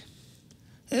Ypsilanti?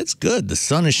 It's good. The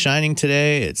sun is shining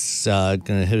today. It's going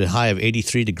to hit a high of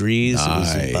 83 degrees.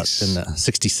 Nice. It was about in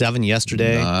 67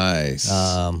 yesterday. Nice.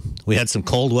 We had some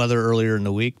cold weather earlier in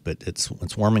the week, but it's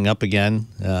warming up again.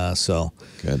 So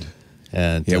good.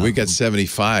 And yeah, we got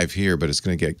 75 here, but it's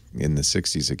going to get in the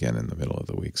 60s again in the middle of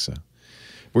the week. So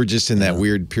we're just in that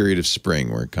weird period of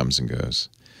spring where it comes and goes.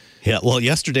 Yeah, well,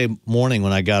 yesterday morning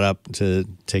when I got up to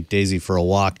take Daisy for a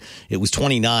walk, it was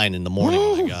 29 in the morning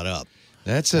when I got up.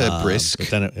 That's a brisk. But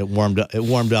then it warmed up. It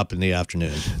warmed up in the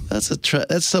afternoon.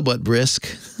 That's somewhat brisk.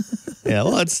 Yeah,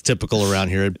 well, it's typical around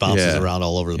here. It bounces around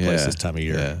all over the place this time of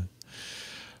year. Yeah.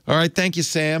 All right, thank you,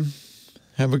 Sam.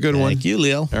 Have a good one. Thank you,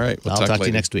 Leo. All right, I'll talk to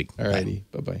you next week. All righty,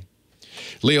 bye-bye.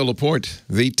 Leo Laporte,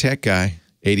 the tech guy,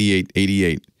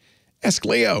 8888. Ask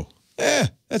Leo.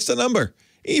 That's the number.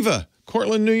 Eva,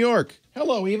 Cortland, New York.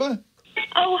 Hello, Eva.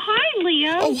 Oh, hi,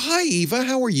 Leo. Oh, hi, Eva.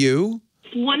 How are you?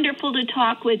 Wonderful to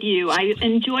talk with you. I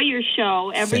enjoy your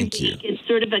show every Thank week. you. It's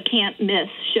sort of a can't-miss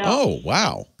show. Oh,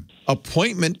 wow.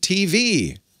 Appointment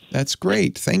TV. That's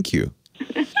great. Thank you.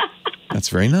 That's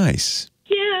very nice.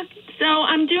 Yeah. So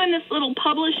I'm doing this little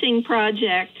publishing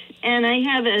project, and I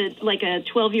have a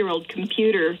 12-year-old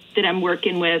computer that I'm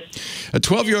working with. A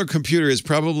 12-year-old computer is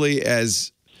probably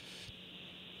as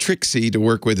tricksy to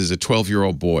work with as a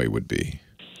 12-year-old boy would be.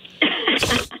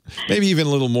 Maybe even a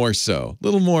little more so. A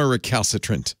little more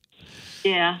recalcitrant.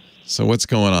 Yeah. So what's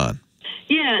going on?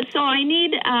 Yeah, so I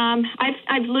need,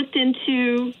 I've looked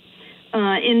into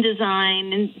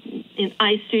InDesign and in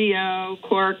iStudio,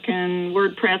 Quark, and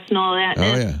WordPress and all that. Oh,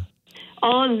 and yeah.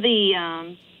 all of the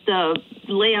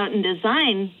layout and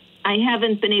design, I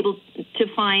haven't been able to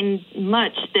find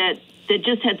much that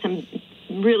just had some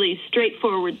really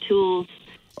straightforward tools.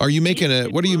 Are you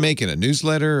making what are you making? A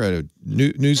newsletter, a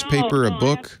newspaper, a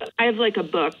book? I have like a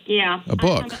book, yeah. A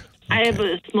book? I have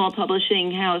a small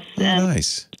publishing house. Oh,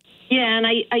 nice. Yeah, and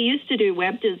I used to do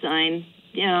web design,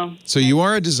 you know. So you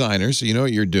are a designer, so you know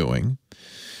what you're doing.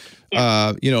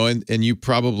 Yeah. And you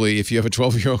probably, if you have a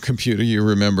 12-year-old computer, you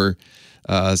remember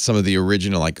some of the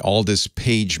original, like Aldus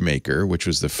PageMaker, which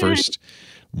was the first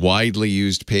widely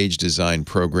used page design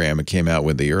program. It came out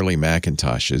with the early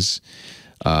Macintoshes.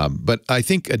 But I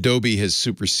think Adobe has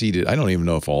superseded. I don't even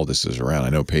know if Aldus is around. I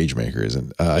know PageMaker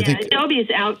isn't. I think Adobe's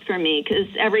out for me because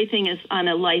everything is on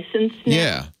a license now.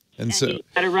 Yeah, and so you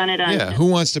got to run it on. Yeah, who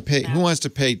wants to pay? Who wants to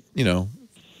pay?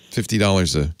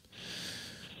 $50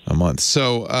 a month.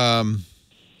 So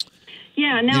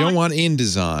yeah, now you don't want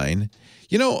InDesign.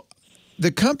 You know,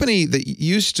 the company that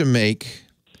used to make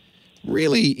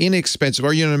really inexpensive.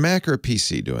 Are you on a Mac or a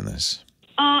PC doing this?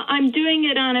 I'm doing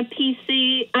it on a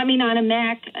PC. I mean, on a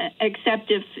Mac.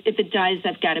 Except if it dies,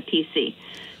 I've got a PC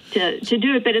to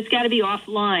do it. But it's got to be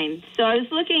offline. So I was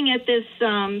looking at this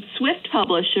Swift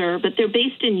publisher, but they're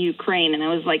based in Ukraine, and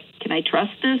I was like, can I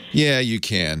trust this? Yeah, you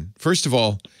can. First of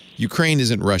all, Ukraine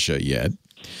isn't Russia yet.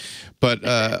 But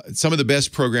some of the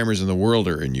best programmers in the world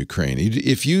are in Ukraine.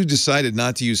 If you decided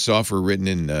not to use software written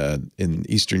in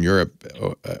Eastern Europe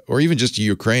or even just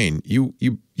Ukraine, you'd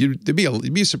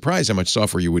be surprised how much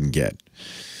software you wouldn't get.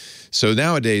 So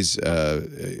nowadays, a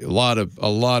lot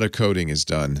of coding is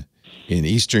done in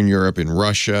Eastern Europe, in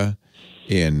Russia,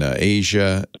 in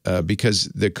Asia, because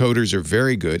the coders are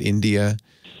very good. India,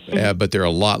 but they're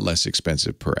a lot less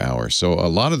expensive per hour. So a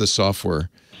lot of the software.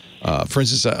 For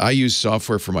instance, I use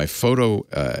software for my photo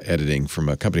editing from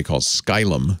a company called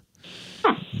Skylum.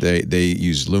 They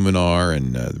use Luminar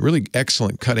and really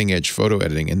excellent cutting-edge photo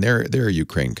editing, and they're a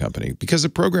Ukraine company because the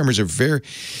programmers are very.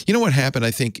 You know what happened?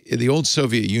 I think the old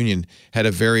Soviet Union had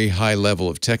a very high level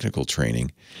of technical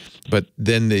training, but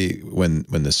then when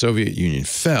the Soviet Union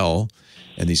fell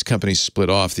and these companies split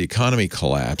off, the economy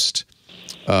collapsed.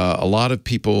 a lot of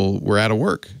people were out of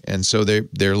work, and so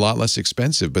they're a lot less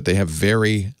expensive, but they have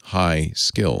very high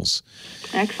skills.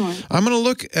 Excellent. I'm going to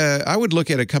look. I would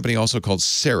look at a company also called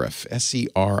Serif,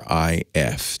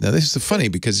 S-E-R-I-F. Now, this is funny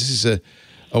because this is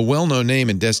a well-known name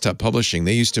in desktop publishing.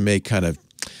 They used to make kind of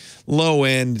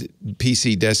low-end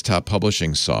PC desktop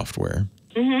publishing software.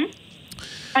 Mm-hmm.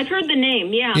 I've heard the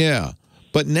name. Yeah. Yeah,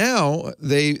 but now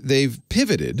they've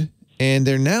pivoted, and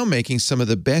they're now making some of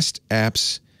the best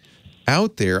apps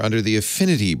out there under the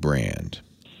Affinity brand.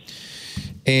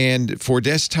 And for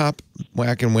desktop,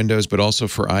 Mac and Windows, but also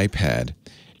for iPad.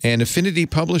 And Affinity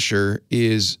Publisher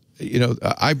is,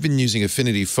 I've been using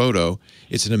Affinity Photo.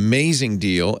 It's an amazing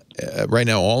deal. Right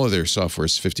now, all of their software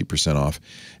is 50% off.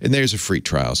 And there's a free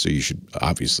trial, so you should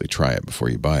obviously try it before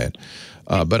you buy it.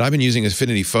 But I've been using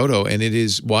Affinity Photo, and it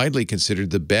is widely considered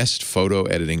the best photo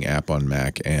editing app on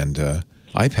Mac and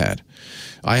iPad.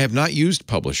 I have not used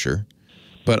Publisher,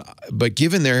 but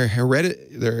given their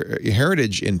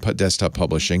heritage in desktop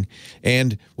publishing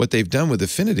and what they've done with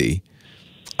Affinity,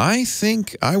 I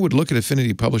think I would look at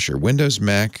Affinity Publisher, Windows,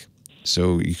 Mac,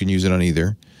 so you can use it on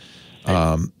either.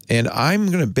 And I'm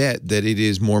going to bet that it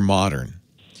is more modern.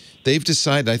 They've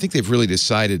decided, I think they've really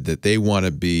decided that they want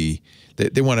to be,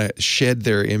 that they want to shed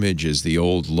their image as the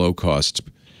old low-cost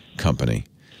company.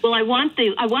 Well, I want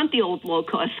the old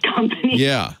low-cost company.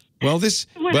 Yeah. Well, this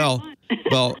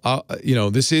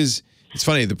is, it's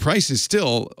funny, the price is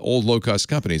still old low-cost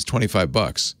company. It's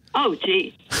 $25. Oh,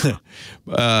 gee.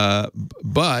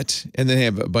 But, and then they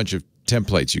have a bunch of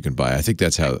templates you can buy. I think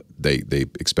that's how they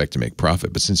expect to make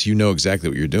profit. But since you know exactly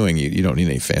what you're doing, you don't need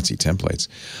any fancy templates.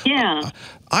 Yeah.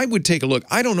 I would take a look.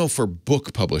 I don't know for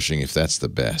book publishing if that's the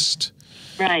best.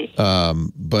 Right.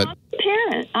 But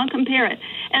I'll compare it.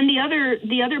 And the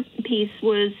other piece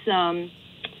was,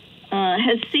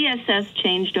 has CSS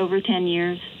changed over 10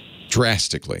 years?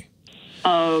 Drastically.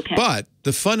 Oh, okay. But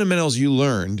the fundamentals you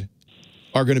learned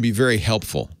are going to be very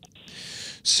helpful.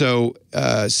 So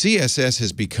CSS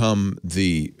has become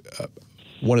the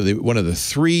one of the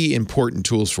three important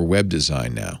tools for web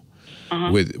design now.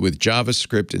 With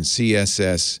JavaScript and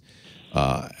CSS.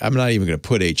 I'm not even going to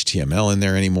put HTML in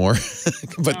there anymore.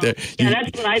 But that's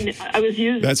what I was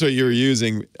using. That's what you were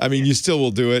using. I mean, you still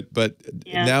will do it, but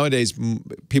nowadays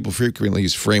people frequently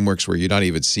use frameworks where you're not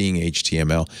even seeing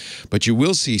HTML, but you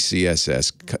will see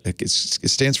CSS. It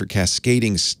stands for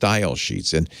Cascading Style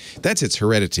Sheets, and that's its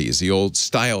heredity, is the old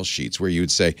style sheets where you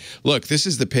would say, look, this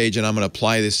is the page, and I'm going to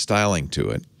apply this styling to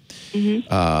it. And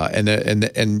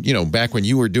back when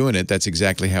you were doing it, that's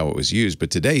exactly how it was used. But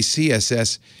today,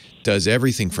 CSS does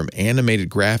everything from animated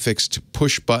graphics to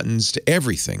push buttons to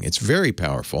everything. It's very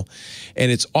powerful,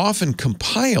 and it's often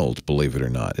compiled, believe it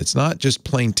or not. It's not just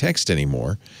plain text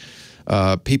anymore.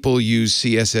 People use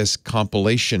CSS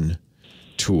compilation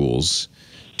tools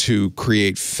to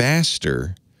create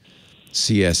faster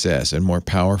CSS and more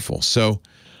powerful. So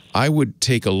I would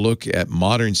take a look at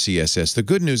modern CSS. The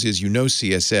good news is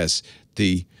CSS,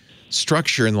 the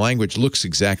structure and language looks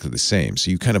exactly the same,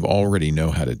 so you kind of already know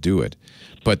how to do it.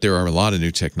 But there are a lot of new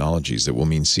technologies that will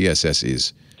mean CSS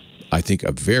is, I think,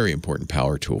 a very important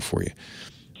power tool for you.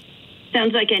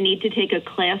 Sounds like I need to take a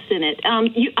class in it.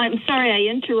 I'm sorry I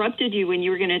interrupted you when you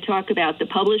were going to talk about the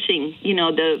publishing.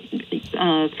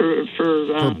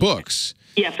 For books.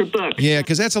 Yeah, for books. Yeah,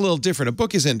 because that's a little different. A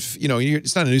book isn't,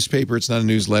 it's not a newspaper, it's not a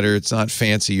newsletter, it's not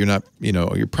fancy. You're not,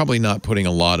 you're probably not putting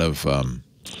a lot of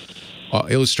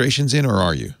illustrations in, or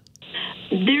are you?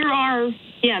 There are.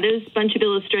 Yeah, there's a bunch of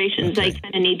illustrations. Okay. I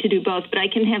kind of need to do both, but I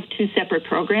can have two separate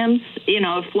programs.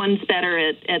 If one's better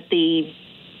at the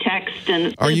text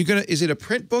and. Are you gonna? Is it a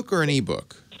print book or an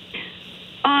ebook?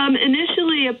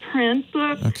 Initially a print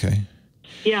book. Okay.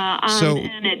 Yeah.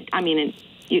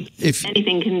 If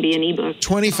anything can be an ebook.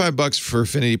 $25 for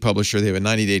Affinity Publisher. They have a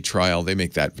 90-day trial. They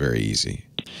make that very easy.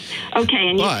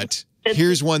 Okay. But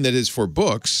here's one that is for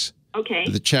books. Okay.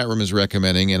 The chat room is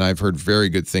recommending, and I've heard very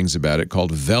good things about it,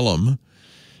 called Vellum.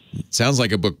 It sounds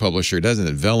like a book publisher, doesn't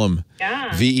it? Vellum,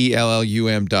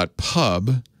 VELLUM.pub.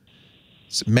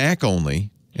 It's Mac only,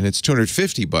 and it's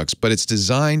 $250, but it's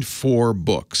designed for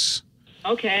books.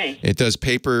 Okay. It does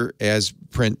paper as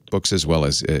print books as well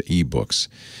as e-books.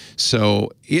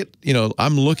 So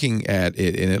I'm looking at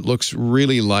it, and it looks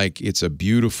really like it's a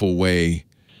beautiful way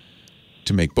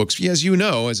to make books. As you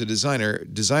know, as a designer,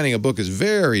 designing a book is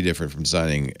very different from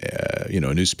designing, a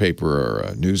newspaper or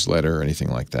a newsletter or anything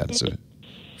like that.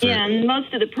 And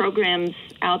most of the programs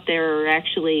out there are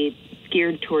actually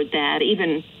geared toward that.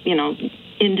 Even,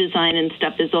 InDesign and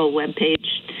stuff is all web page.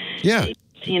 Yeah.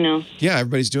 Yeah,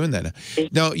 everybody's doing that now.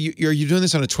 Now, are you doing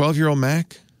this on a 12-year-old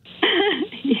Mac?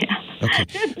 Yeah. Okay.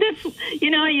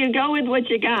 you go with what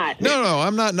you got. No,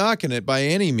 I'm not knocking it by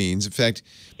any means. In fact,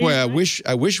 boy, I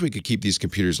wish we could keep these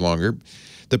computers longer.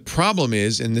 The problem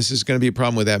is, and this is going to be a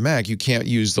problem with that Mac, you can't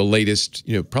use the latest,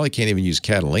 probably can't even use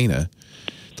Catalina,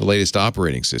 the latest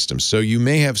operating system. So you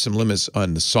may have some limits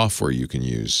on the software you can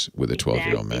use with a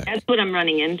 12-year-old Mac. That's what I'm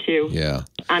running into. Yeah.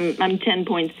 I'm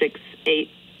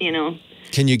 10.68,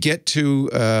 Can you get to,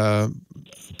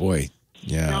 boy,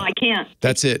 yeah. No, I can't.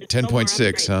 That's it,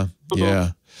 10.6, huh?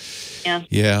 Yeah. Yeah.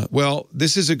 Yeah. Well,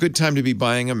 this is a good time to be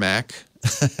buying a Mac.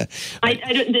 I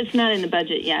don't. It's not in the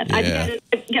budget yet. Yeah.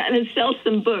 I've got to sell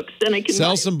some books, then I can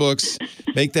Sell some books.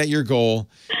 Make that your goal,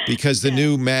 because the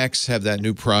new Macs have that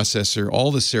new processor.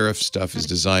 All the Serif stuff is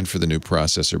designed for the new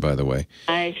processor, by the way.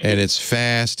 And it's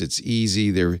fast. It's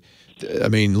easy. They're,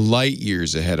 light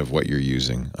years ahead of what you're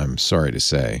using, I'm sorry to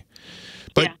say.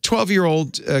 But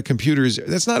 12-year-old computers,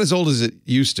 that's not as old as it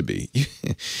used to be,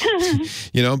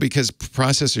 because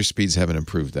processor speeds haven't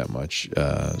improved that much.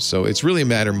 So it's really a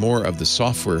matter more of the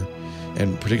software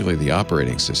and particularly the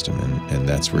operating system, and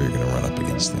that's where you're going to run up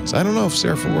against things. I don't know if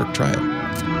Serif will work. Try it.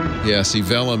 Yeah, see,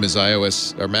 Vellum is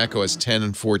iOS or macOS 10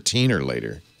 and 14 or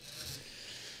later.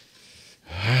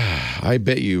 I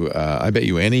bet you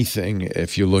anything.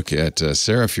 If you look at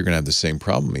Serif, you're going to have the same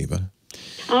problem, Eva.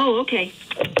 Oh, okay.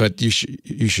 But you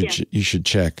should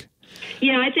check.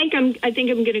 Yeah, I think I'm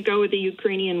going to go with the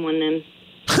Ukrainian one then.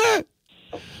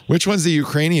 Which one's the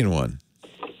Ukrainian one?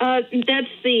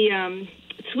 That's the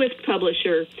Swift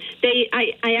publisher.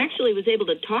 I actually was able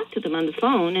to talk to them on the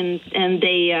phone, and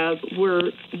they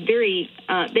were very.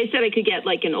 They said I could get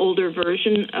like an older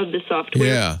version of the software.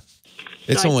 Yeah,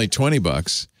 it's only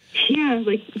 $20. Yeah,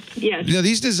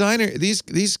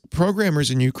 these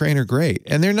programmers in Ukraine are great,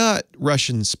 and they're not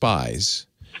Russian spies.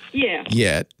 Yeah.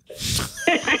 Yet.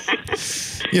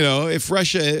 If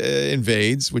Russia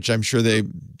invades, which I'm sure they're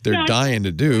dying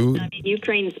to do.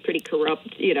 Ukraine's pretty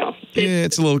corrupt, Yeah,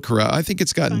 it's a little corrupt. I think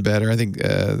it's gotten better. I think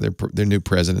their new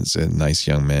president's a nice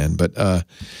young man, but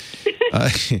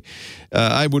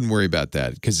I wouldn't worry about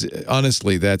that, because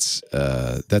honestly, that's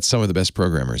some of the best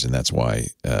programmers, and that's why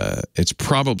it's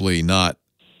probably not.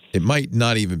 It might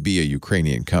not even be a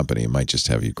Ukrainian company. It might just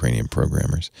have Ukrainian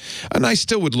programmers. And I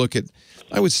still would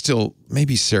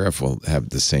maybe Serif will have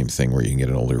the same thing where you can get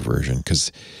an older version,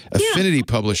 because Affinity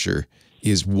Publisher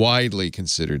is widely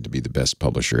considered to be the best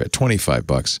publisher at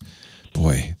 $25.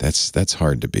 Boy, that's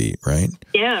hard to beat, right?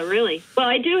 Yeah, really. Well,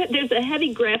 I do. There's a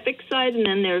heavy graphic side, and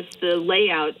then there's the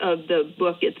layout of the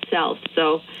book itself.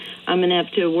 So I'm going to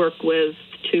have to work with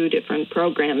two different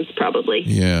programs, probably.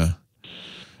 Yeah.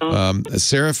 A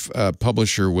Serif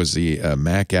publisher was the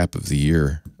Mac App of the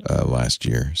Year last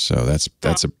year, so that's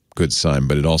a good sign.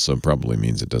 But it also probably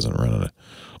means it doesn't run on an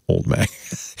old Mac.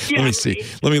 Let me see.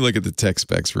 Let me look at the tech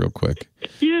specs real quick.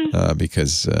 Yeah.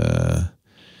 Because.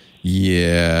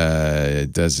 Yeah,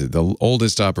 it does. The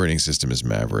oldest operating system is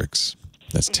Mavericks.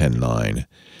 That's 10.9.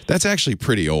 That's actually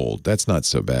pretty old. That's not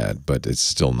so bad, but it's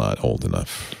still not old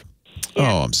enough.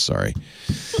 Yeah. Oh, I'm sorry.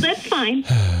 Well, that's fine.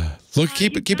 Look,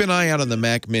 keep an eye out on the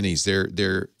Mac Minis.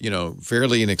 They're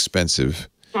fairly inexpensive.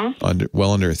 Huh?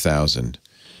 Well under $1,000.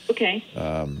 Okay.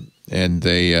 And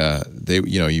they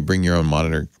you bring your own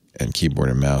monitor and keyboard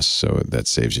and mouse, so that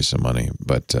saves you some money.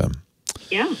 But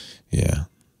yeah.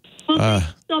 Well, thank you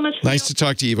so much. Nice to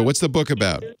talk to you, Eva. What's the book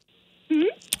about?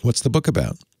 What's the book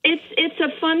about? It's a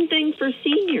fun thing for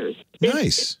seniors.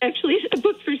 Nice. It's actually a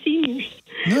book for seniors.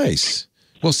 Nice.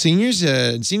 Well, seniors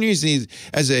need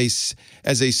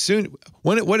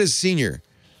what is senior?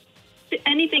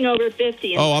 Anything over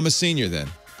 50. Oh, I'm a senior then.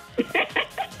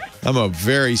 I'm a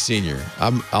very senior.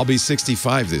 I'll be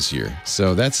 65 this year,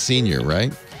 so that's senior,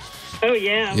 right? Oh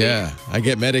yeah. Yeah, I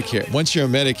get Medicare. Once you're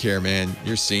on Medicare, man,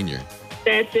 you're senior.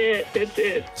 That's it.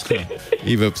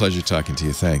 Eva, pleasure talking to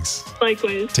you. Thanks.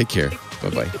 Likewise. Take care.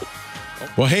 Bye-bye.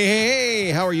 Well,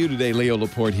 hey, how are you today? Leo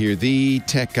Laporte here, the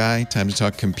tech guy. Time to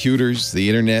talk computers, the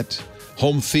internet,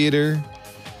 home theater,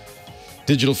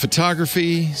 digital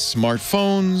photography,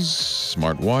 smartphones,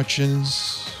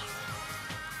 smartwatches.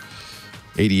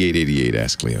 8888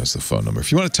 Ask Leo is the phone number.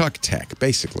 If you want to talk tech,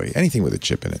 basically, anything with a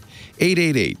chip in it,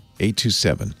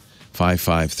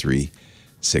 888-827-5536.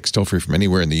 Toll free from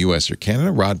anywhere in the U.S. or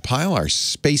Canada. Rod Pyle, our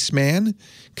spaceman,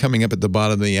 coming up at the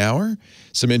bottom of the hour.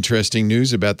 Some interesting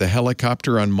news about the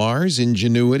helicopter on Mars,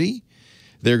 Ingenuity.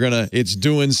 It's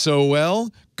doing so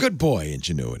well. Good boy,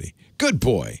 Ingenuity. Good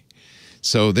boy.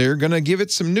 So they're going to give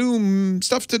it some new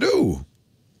stuff to do.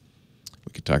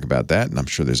 We could talk about that, and I'm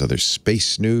sure there's other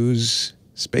space news.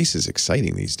 Space is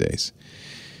exciting these days.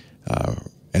 And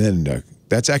then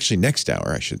that's actually next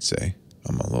hour, I should say.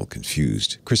 I'm a little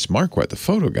confused. Chris Marquardt, the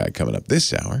photo guy, coming up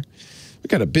this hour. We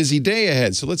got a busy day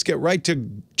ahead, so let's get right to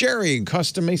Jerry in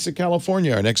Costa Mesa,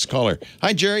 California, our next caller.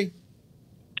 Hi, Jerry.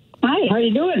 Hi, how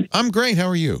you doing? I'm great. How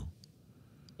are you?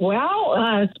 Well,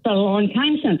 it's been a long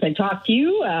time since I talked to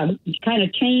you. Kind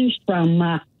of changed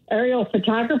from aerial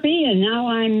photography, and now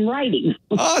I'm writing.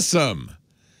 Awesome.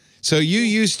 So you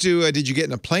used to, did you get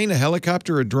in a plane, a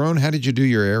helicopter, a drone? How did you do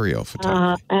your aerial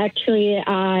photography? Actually,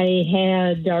 I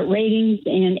had ratings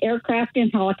in aircraft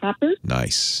and helicopters.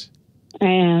 Nice.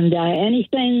 And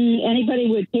anything anybody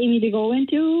would pay me to go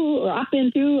into or up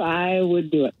into, I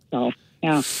would do it. So,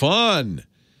 yeah. Fun.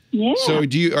 Yeah. So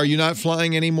are you not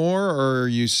flying anymore, or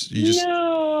you just...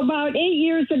 No, about 8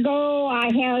 years ago,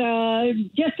 I had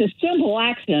just a simple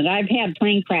accident. I've had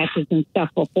plane crashes and stuff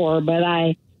before, but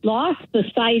I lost the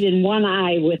sight in one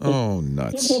eye with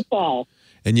a simple fall.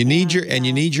 And you need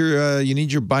you need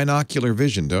your binocular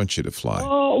vision, don't you, to fly?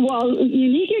 Oh, well,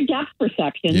 you need your depth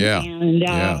perception. Yeah.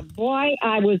 And boy,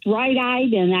 I was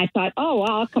right-eyed, and I thought, oh,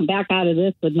 well, I'll come back out of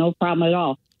this with no problem at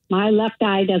all. My left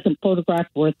eye doesn't photograph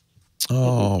worth.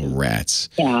 Oh, rats.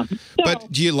 Yeah. So,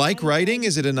 but do you like writing?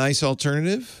 Is it a nice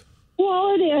alternative?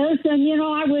 Well, it is. And,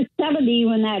 I was 70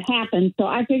 when that happened. So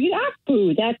I figured,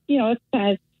 that's,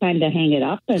 it's time to hang it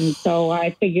up. And so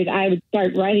I figured I would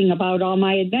start writing about all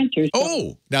my adventures.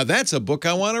 Oh, now that's a book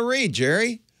I want to read,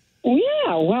 Jerry.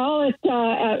 Yeah, well, it's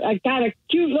I got a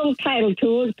cute little title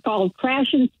to it. It's called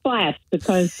Crash and Splash,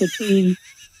 because between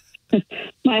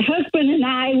my husband and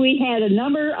I, we had a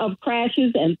number of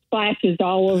crashes and splashes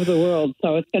all over the world.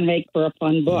 So it's going to make for a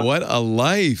fun book. What a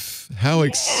life. How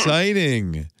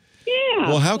exciting. Yeah.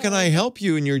 Well, how can I help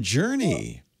you in your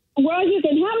journey? Well, you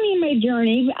can help me in my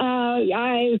journey.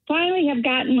 I finally have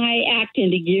gotten my act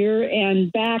into gear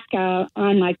and back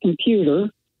on my computer.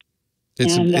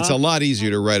 It's a lot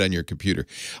easier to write on your computer.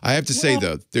 I have to say,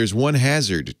 though, there's one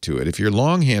hazard to it. If you're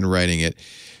longhand writing it,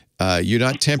 you're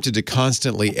not tempted to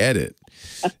constantly edit.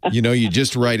 You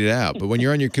just write it out. But when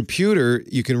you're on your computer,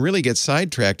 you can really get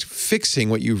sidetracked fixing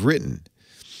what you've written.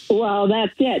 Well,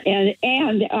 that's it.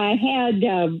 And I had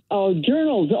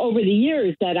journals over the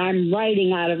years that I'm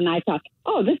writing out of, and I thought,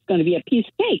 this is going to be a piece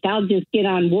of cake. I'll just get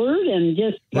on Word and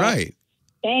just bang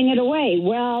it away.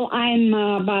 Well, I'm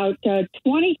about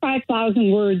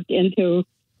 25,000 words into.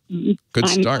 Good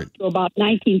start. To about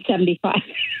 1975.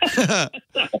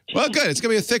 Well, good. It's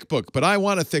going to be a thick book, but I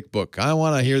want a thick book. I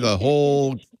want to hear the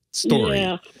whole story.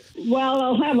 Yeah. Well,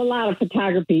 I'll have a lot of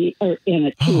photography in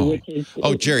it too, which is.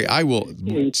 Oh, Jerry, I will.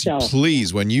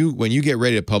 Please, when you get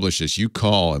ready to publish this, you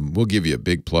call and we'll give you a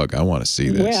big plug. I want to see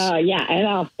this. Well, yeah, and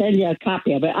I'll send you a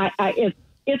copy of it.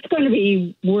 It's going to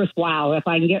be worthwhile if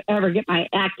I can ever get my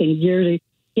acting gear to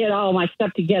get all my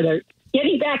stuff together.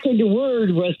 Getting back into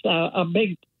Word was a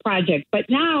big project, but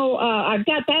now I've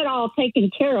got that all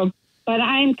taken care of. But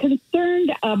I'm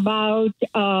concerned about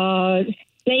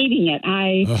saving it.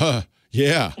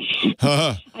 Yeah.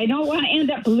 I don't want to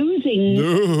end up losing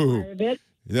part of it.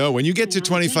 No, when you get to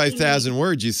 25,000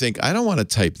 words, you think, I don't want to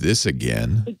type this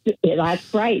again.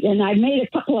 That's right. And I made a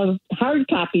couple of hard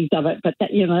copies of it, but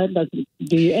that doesn't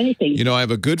do you anything. I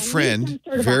have a good friend.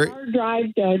 Sort of a hard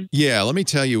drive. Yeah, let me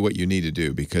tell you what you need to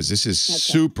do, because this is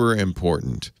super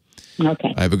important.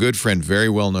 Okay. I have a good friend, very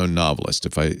well-known novelist.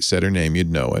 If I said her name, you'd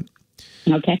know it.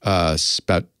 Okay.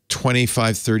 About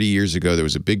 25, 30 years ago, there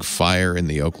was a big fire in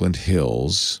the Oakland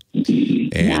Hills.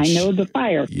 And I know the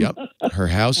fire. Yep. Her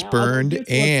house burned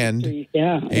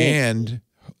and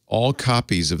all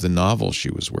copies of the novel she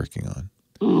was working on.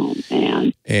 Oh,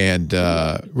 man. And,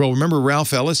 remember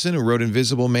Ralph Ellison, who wrote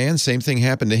Invisible Man? Same thing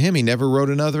happened to him. He never wrote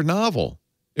another novel.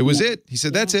 It was it. He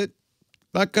said, that's it.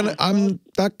 I'm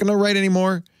not gonna write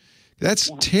anymore.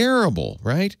 That's terrible,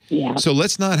 right? Yeah. So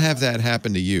let's not have that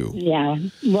happen to you. Yeah.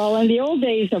 Well, in the old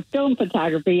days of film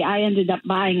photography, I ended up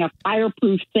buying a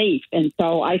fireproof safe. And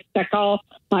so I stuck all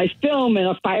my film in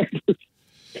a fireproof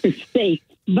safe.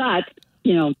 But,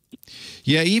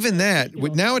 Yeah, even that.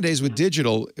 Nowadays with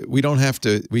digital, we don't have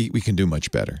to, we can do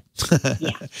much better.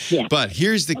 Yeah. But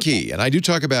here's the key, and I do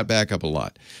talk about backup a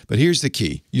lot, but here's the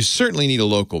key. You certainly need a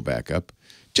local backup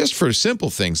just for simple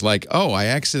things like, I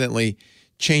accidentally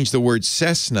changed the word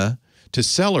Cessna to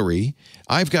celery.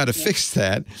 I've got to fix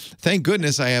that. Thank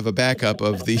goodness I have a backup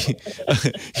of the,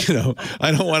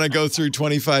 I don't want to go through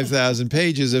 25,000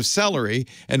 pages of celery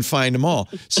and find them all.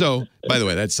 So, by the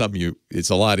way, that's something it's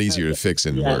a lot easier to fix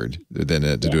in Word than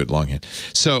to do it longhand.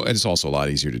 So, and it's also a lot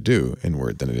easier to do in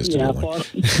Word than it is to do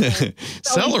longhand.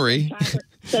 Celery.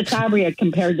 That's Celery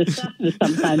compared to Cessna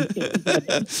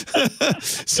sometimes.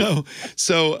 So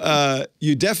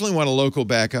you definitely want a local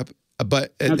backup.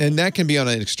 But and that can be on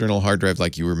an external hard drive,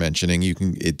 like you were mentioning.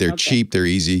 They're cheap, they're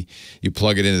easy. You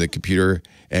plug it into the computer,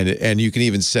 And you can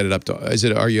even set it up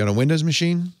to, are you on a Windows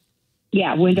machine?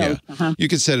 Yeah, Windows. Yeah. You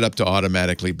can set it up to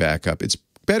automatically back up. It's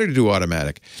better to do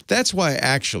automatic. That's why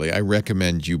actually I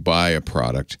recommend you buy a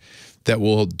product that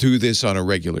will do this on a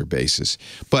regular basis.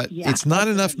 But it's not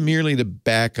enough merely to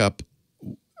back up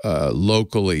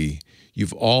locally.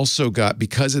 You've also got,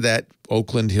 because of that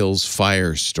Oakland Hills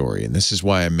fire story, and this is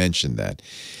why I mentioned that,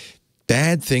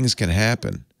 bad things can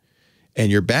happen,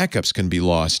 and your backups can be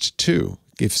lost too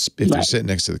if they're sitting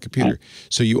next to the computer.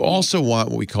 So you also want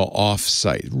what we call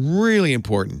off-site, really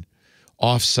important,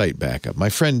 off-site backup. My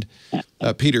friend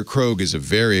Peter Krogh is a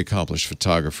very accomplished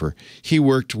photographer. He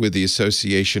worked with the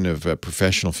Association of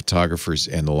Professional Photographers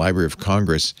and the Library of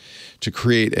Congress to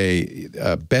create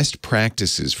a best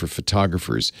practices for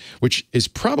photographers, which is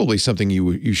probably something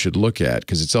you should look at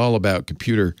because it's all about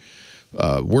computer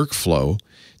workflow.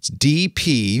 It's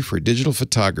DP for digital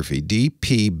photography,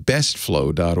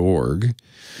 dpbestflow.org.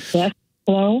 Best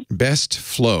flow? Best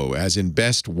flow, as in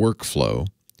best workflow.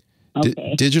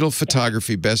 Okay. Digital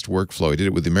photography best workflow. He did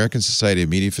it with the American Society of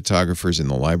Media Photographers and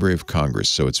the Library of Congress.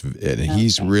 So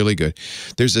he's really good.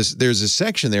 There's a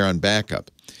section there on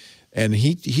backup, and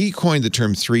he coined the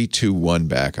term 3-2-1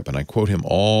 backup, and I quote him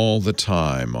all the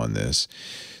time on this.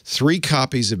 3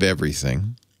 copies of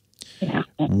everything. Yeah.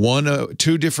 2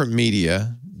 different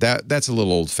media. That's a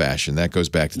little old-fashioned. That goes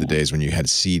back to the days when you had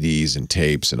CDs and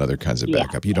tapes and other kinds of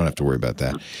backup. You don't have to worry about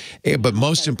that. But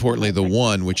most importantly, the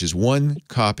one, which is 1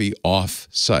 copy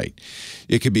off-site.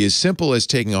 It could be as simple as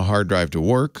taking a hard drive to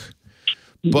work,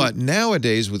 but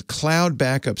nowadays with cloud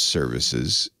backup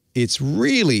services, it's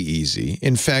really easy.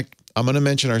 In fact, I'm going to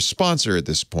mention our sponsor at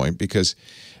this point because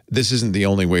this isn't the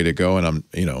only way to go, and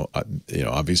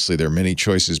obviously there are many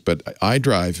choices, but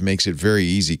iDrive makes it very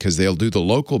easy because they'll do the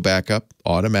local backup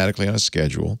automatically on a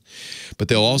schedule, but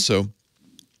they'll also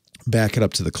back it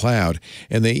up to the cloud,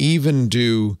 and they even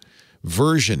do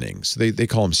versioning. So they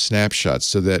call them snapshots,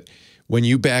 so that when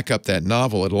you back up that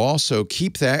novel, it'll also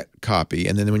keep that copy,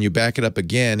 and then when you back it up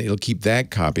again, it'll keep that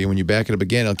copy, and when you back it up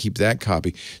again, it'll keep that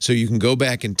copy, so you can go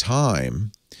back in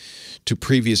time to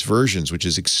previous versions, which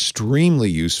is extremely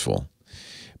useful.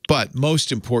 But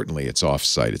most importantly, it's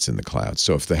off-site. It's in the cloud.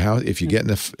 So if you get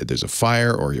there's a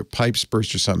fire or your pipes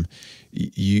burst or something,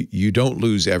 you don't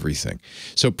lose everything.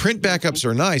 So print backups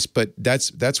are nice, but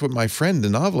that's what my friend, the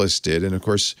novelist, did, and of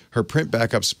course her print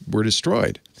backups were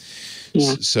destroyed.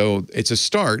 Yeah. So it's a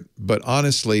start, but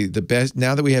honestly, the best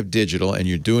now that we have digital and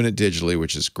you're doing it digitally,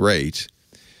 which is great,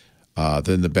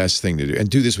 then the best thing to do, and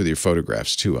do this with your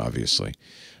photographs too, obviously.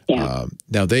 Yeah.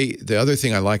 Now, the other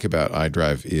thing I like about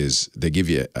iDrive is they give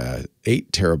you 8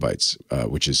 terabytes,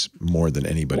 which is more than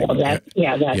anybody. Well,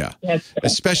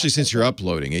 especially since you're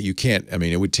uploading it. You can't. I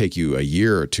mean, it would take you a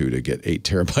year or 2 to get 8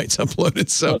 terabytes uploaded.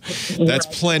 So that's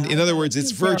plenty. In other words,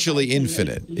 it's virtually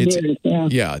infinite.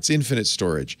 It's infinite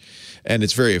storage, and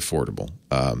it's very affordable.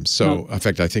 In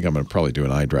fact, I think I'm going to probably do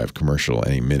an iDrive commercial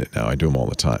any minute now. I do them all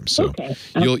the time. So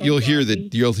you'll hear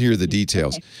the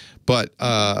details, but.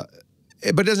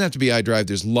 But it doesn't have to be iDrive.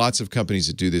 There's lots of companies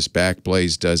that do this.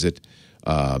 Backblaze does it.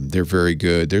 They're very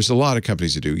good. There's a lot of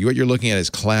companies that do. What you're looking at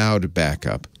is cloud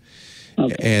backup.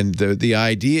 Okay. And the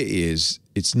idea is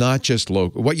it's not just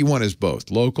local. What you want is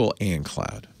both local and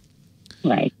cloud.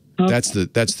 Right. Okay. That's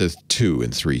the 2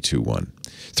 in 3-2-1.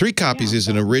 3 copies is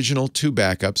an original, 2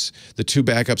 backups. The 2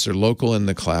 backups are local in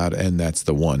the cloud, and that's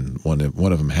the one. One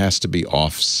of them has to be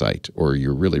off-site, or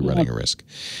you're really running a risk.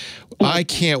 I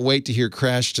can't wait to hear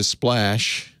Crash to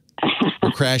Splash,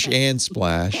 or Crash and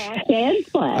Splash. Crash and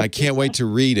Splash. I can't wait to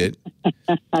read it.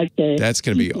 Okay. That's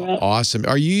going to be awesome.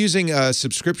 Are you using a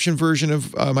subscription version of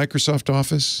Microsoft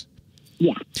Office?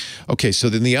 Yeah. Okay, so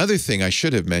then the other thing I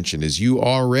should have mentioned is you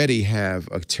already have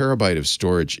a terabyte of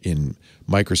storage in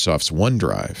Microsoft's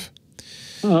OneDrive.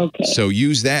 Okay. So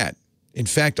use that. In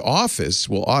fact, Office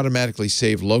will automatically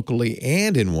save locally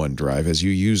and in OneDrive as you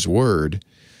use Word,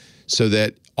 so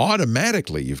that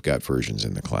automatically you've got versions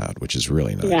in the cloud, which is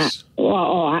really nice. Yeah.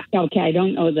 Well, okay. I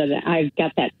don't know that I've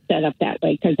got that set up that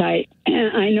way because I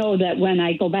know that when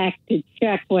I go back to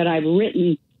check what I've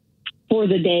written for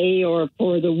the day or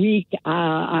for the week,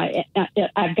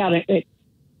 I've got it. It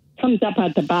comes up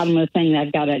at the bottom of the thing.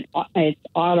 I've got it's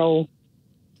auto.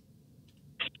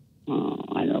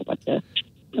 I don't know what the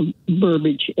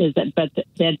verbiage is, but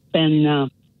that's been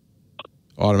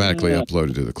automatically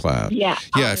uploaded to the cloud. Yeah.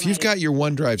 Yeah. If you've got your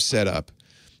OneDrive set up,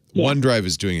 OneDrive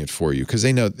is doing it for you because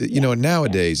they know.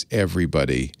 Nowadays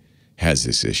everybody has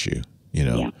this issue.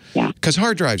 Because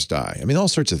hard drives die. I mean, all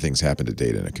sorts of things happen to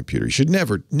data in a computer. You should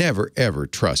never, ever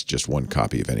trust just one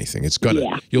copy of anything.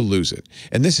 You'll lose it.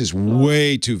 And this is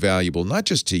way too valuable, not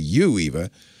just to you,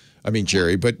 Eva, I mean,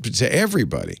 Jerry, but to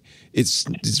everybody.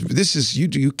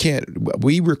 You can't.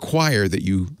 We require that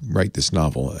you write this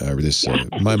novel or this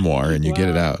memoir, and you get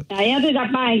it out. I ended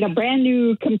up buying a brand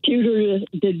new computer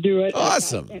to do it.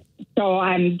 Awesome. So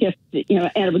I'm just,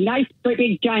 at a nice, great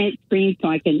big giant screen, so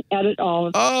I can edit all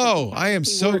of it. Oh, I am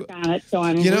so work on it. So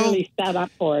I'm really set up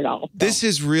for it all. So. This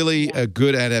is really a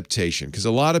good adaptation because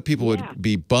a lot of people would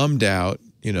be bummed out.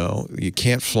 You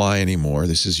can't fly anymore.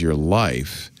 This is your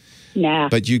life. Nah.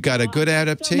 But you got a good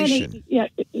adaptation.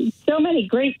 So many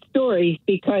great stories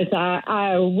because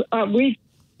we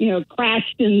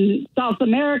crashed in South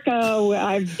America.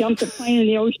 I've dumped a plane in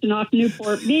the ocean off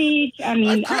Newport Beach. I mean,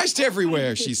 I've crashed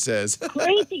everywhere, she says.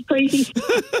 Crazy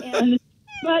stuff.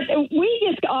 But we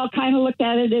just all kind of looked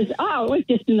at it as, it was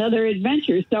just another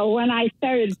adventure. So when I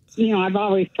started, I've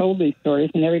always told these stories,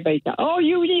 and everybody said,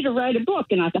 you need to write a book.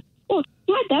 And I thought, well,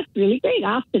 God, that's really great.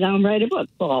 I'll sit down and write a book.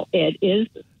 Well, it is.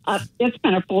 It's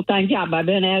been a full-time job. I've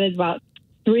been at it about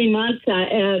 3 months,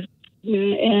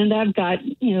 and I've got,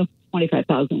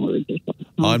 25,000 words or something.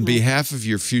 On behalf of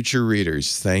your future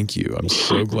readers, thank you. I'm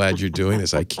so glad you're doing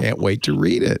this. I can't wait to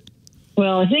read it.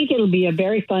 Well, I think it'll be a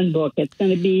very fun book. It's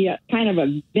going to be kind of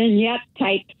a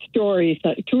vignette-type stories,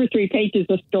 2 or 3 pages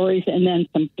of stories, and then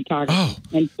some photography.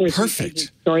 Oh,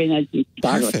 perfect. Story and then some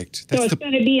photography. Perfect. So it's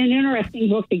going to be an interesting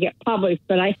book to get published,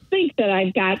 but I think that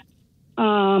I've got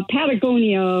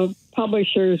Patagonia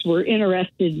publishers were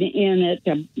interested in it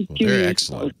a few they're years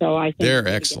excellent. ago, so I think they're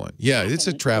excellent. Yeah, it's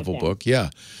a travel book. Yeah.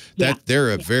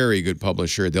 They're a very good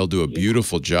publisher. They'll do a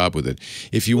beautiful job with it.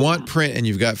 If you want print and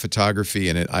you've got photography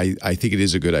in it, I think it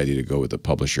is a good idea to go with the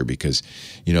publisher because,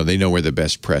 they know where the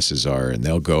best presses are and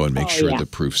they'll go and make sure the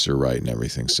proofs are right and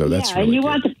everything. So that's really and you good.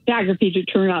 want the photography to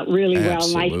turn out really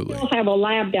Absolutely. well. And I still have a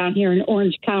lab down here in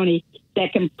Orange County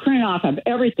that can print off of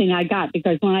everything I got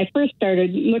because when I first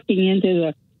started looking into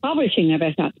the publishing of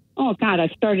it, I thought, oh, God, I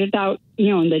started out,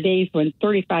 in the days when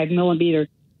 35 millimeter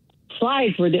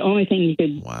slides were the only thing you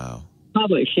could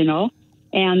publish,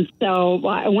 And so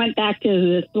I went back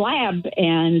to this lab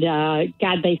and,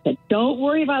 they said, don't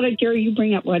worry about it, Jerry. You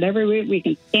bring up whatever we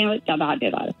can scan it.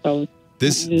 So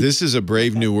This is a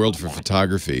brave new world for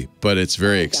photography, but it's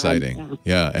very exciting.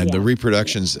 Yeah, and the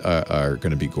reproductions are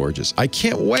going to be gorgeous. I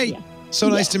can't wait. So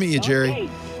nice to meet you, Jerry.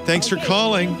 Thanks for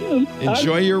calling.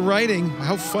 Enjoy your writing.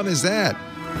 How fun is that?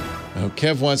 Oh,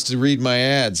 Kev wants to read my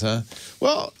ads, huh?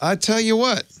 Well, I tell you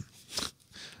what.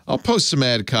 I'll post some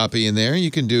ad copy in there. You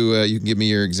can give me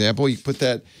your example. You put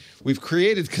that. We've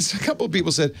created, because a couple of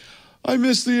people said, I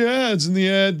missed the ads in the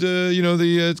ad,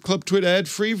 the Club Twit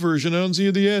ad-free version. I don't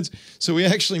see the ads. So we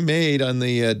actually made on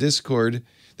the Discord,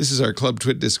 this is our Club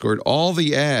Twit Discord, all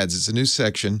the ads. It's a new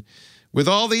section with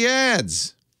all the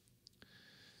ads.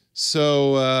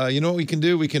 So you know what we can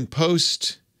do? We can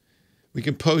post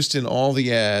in all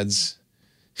the ads.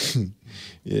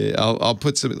 I'll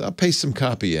paste some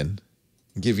copy in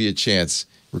and give you a chance.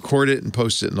 Record it and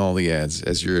post it in all the ads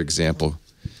as your example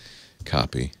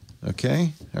copy.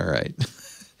 Okay? All right.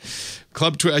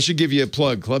 Club Twit, I should give you a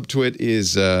plug. Club Twit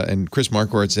is, and Chris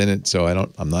Marquardt's in it, so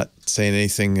I'm not saying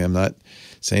anything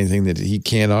that he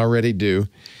can't already do.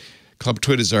 Club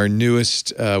Twit is our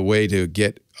newest way to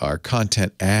get our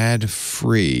content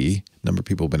ad-free. A number of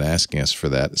people have been asking us for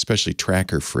that, especially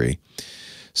tracker-free.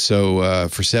 So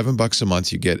for $7 a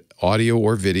month, you get audio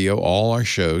or video, all our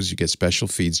shows. You get special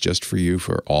feeds just for you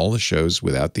for all the shows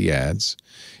without the ads,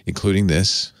 including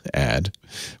this ad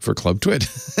for Club Twit.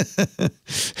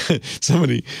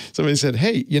 Somebody said,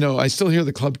 hey, I still hear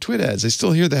the Club Twit ads. I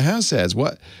still hear the house ads.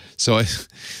 What? So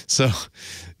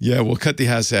yeah, we'll cut the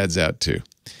house ads out too.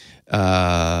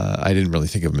 I didn't really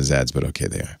think of them as ads, but okay,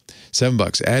 they are.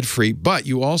 $7 ad-free, but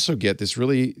you also get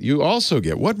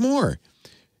what more?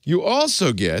 You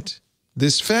also get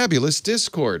this fabulous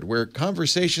Discord where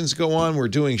conversations go on. We're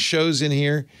doing shows in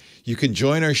here. You can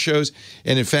join our shows.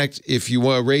 And in fact, if you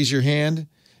want to raise your hand,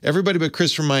 everybody but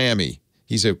Chris from Miami,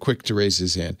 he's quick to raise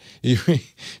his hand.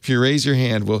 If you raise your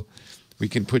hand, we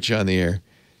can put you on the air.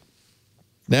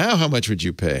 Now, how much would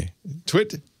you pay?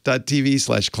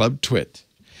 twit.tv/clubtwit.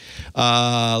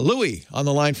 Louis on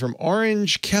the line from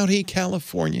Orange County,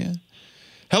 California.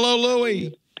 Hello,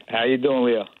 Louis. How you doing,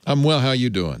 Leo? I'm well. How are you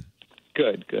doing?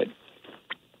 Good.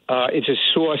 It's a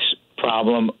source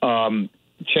problem.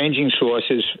 Changing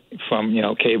sources from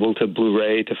cable to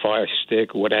Blu-ray to Fire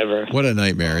Stick, whatever. What a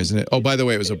nightmare, isn't it? Oh, by the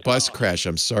way, it was a bus crash.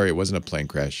 I'm sorry, it wasn't a plane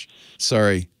crash.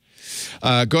 Sorry.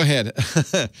 Go ahead.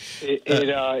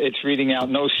 It's reading out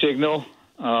no signal.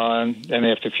 And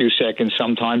after a few seconds,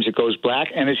 sometimes it goes black,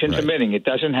 and it's intermitting. Right. It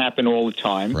doesn't happen all the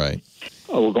time. Right.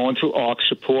 We're going through ARC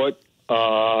support,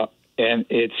 and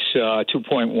it's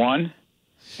 2.1.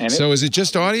 And So is it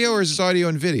just audio, or is it audio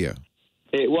and video?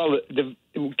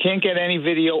 We can't get any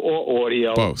video or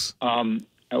audio. Both.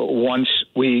 Once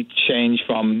we change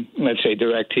from, let's say,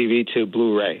 DirecTV to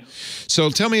Blu-ray. So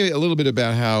tell me a little bit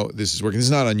about how this is working. This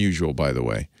is not unusual, by the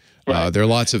way. Right. There are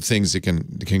lots of things that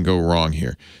can go wrong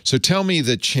here. So tell me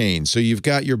the chain. So you've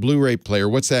got your Blu-ray player.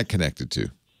 What's that connected to?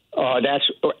 That's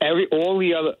all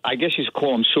the other, I guess you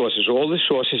call them sources. All the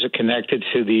sources are connected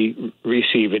to the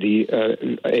receiver, the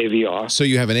AVR. So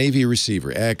you have an AV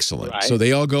receiver. Excellent. Right. So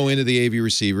they all go into the AV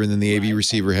receiver, and then the AV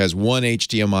receiver has one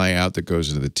HDMI out that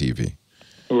goes into the TV.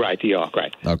 Right, the ARC,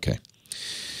 right. Okay.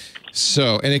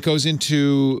 So, and it goes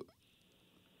into,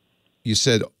 you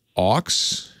said aux?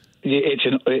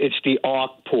 It's the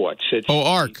ARC ports.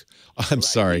 ARC. I'm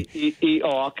sorry.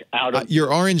 ARC out of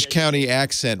your Orange County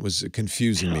accent was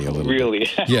confusing me a little. Really?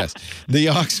 Bit. Yes. The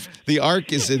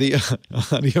ARC is the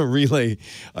audio relay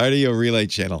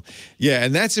channel. Yeah,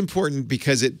 and that's important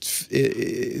because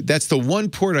that's the one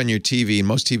port on your TV, and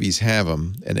most TVs have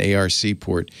them, an ARC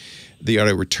port, the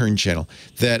audio return channel,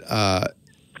 that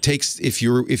takes, if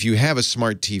you have a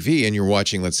smart TV and you're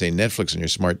watching, let's say, Netflix on your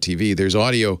smart TV, there's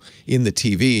audio in the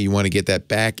TV. You want to get that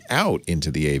back out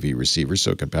into the AV receiver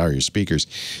so it can power your speakers.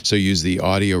 So use the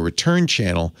audio return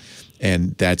channel,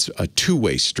 and that's a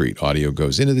two-way street. Audio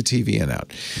goes into the TV and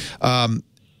out.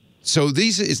 So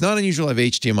it's not unusual to have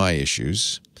HDMI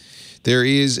issues. There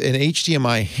is an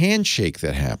HDMI handshake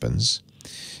that happens.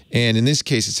 And in this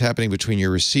case, it's happening between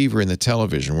your receiver and the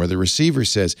television, where the receiver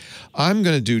says, I'm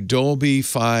going to do Dolby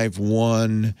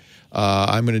 5.1,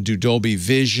 I'm going to do Dolby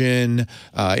Vision,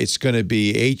 it's going to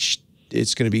be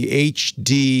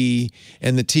HD,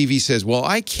 and the TV says, well,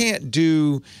 I can't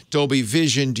do Dolby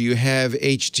Vision. Do you have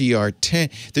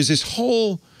HDR10? There's this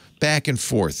whole back and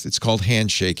forth. It's called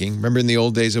handshaking. Remember in the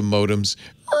old days of modems?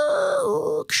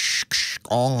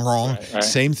 Right.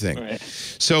 Same thing. Right.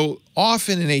 So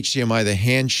often in HDMI, the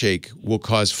handshake will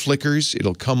cause flickers.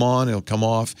 It'll come on, it'll come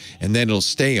off, and then it'll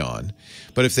stay on.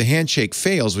 But if the handshake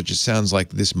fails, which it sounds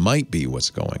like this might be what's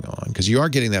going on, because you are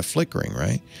getting that flickering,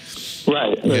 right?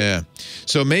 Right. Yeah.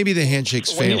 So maybe the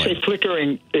handshake's failing. When you say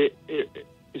flickering, does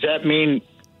that mean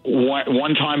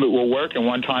one time it will work and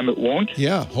one time it won't?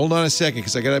 Yeah. Hold on a second,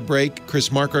 because I got a break. Chris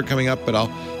Marquardt coming up, but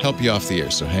I'll help you off the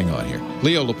air, so hang on here.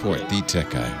 Leo Laporte, the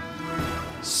tech guy.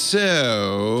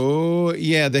 So,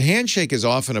 yeah, the handshake is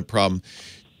often a problem.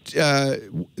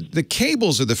 The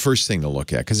cables are the first thing to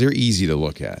look at because they're easy to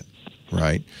look at,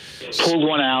 right? Pull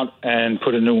one out and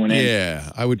put a new one in.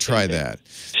 Yeah, I would try that.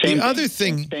 Same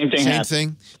thing.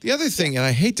 The other thing, and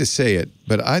I hate to say it,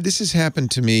 but this has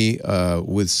happened to me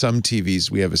with some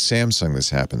TVs. We have a Samsung this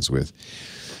happens with.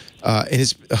 And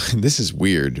this is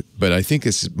weird, but I think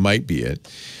this might be it.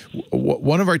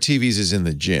 One of our TVs is in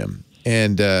the gym.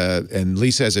 And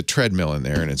Lisa has a treadmill in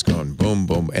there, and it's going boom,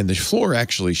 boom. And the floor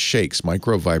actually shakes,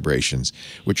 micro vibrations,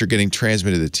 which are getting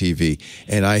transmitted to the TV.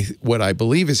 And what I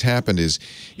believe has happened is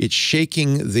it's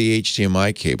shaking the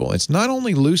HDMI cable. It's not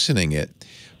only loosening it,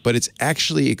 but it's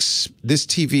actually, this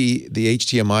TV, the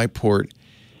HDMI port,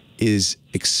 is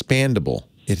expandable.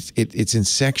 It's in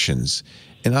sections.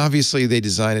 And obviously, they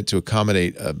design it to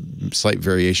accommodate slight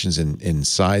variations in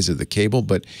size of the cable,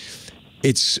 but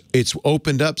it's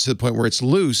opened up to the point where it's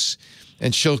loose,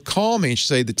 and she'll call me and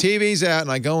she'll say the TV's out,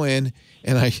 and I go in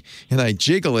and I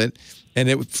jiggle it, and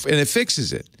it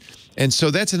fixes it. And so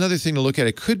that's another thing to look at.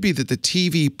 It could be that the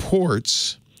TV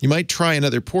ports, you might try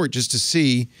another port just to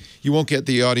see. You won't get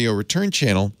the audio return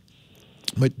channel,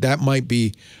 but that might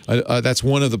be that's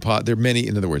one of the there are many.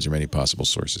 In other words, there are many possible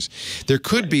sources. There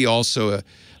could be also a.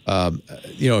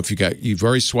 If you've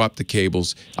already swapped the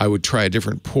cables, I would try a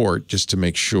different port just to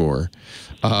make sure.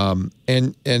 And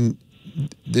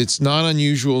it's not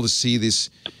unusual to see this.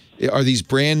 Are these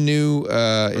brand new?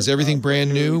 Is everything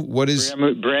brand new? What is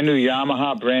brand new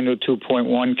Yamaha, brand new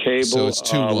 2.1 cable? So it's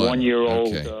 2.1.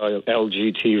 1-year-old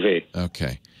LG TV.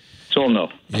 Okay, it's all new.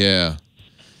 Yeah.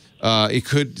 It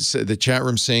could. The chat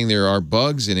room saying there are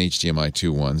bugs in HDMI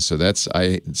 2.1, so that's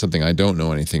something I don't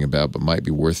know anything about, but might be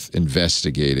worth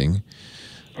investigating.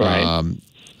 Right.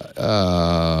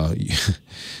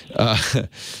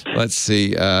 Let's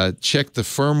see. Check the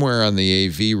firmware on the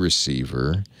AV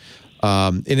receiver,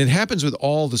 and it happens with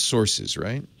all the sources,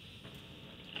 right?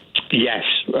 Yes,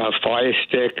 Fire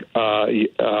Stick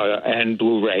and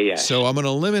Blu-ray. Yes. So I'm going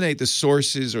to eliminate the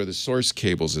sources or the source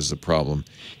cables as the problem.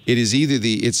 It is either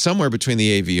it's somewhere between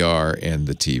the AVR and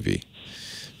the TV,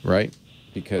 right?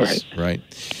 Because right.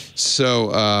 So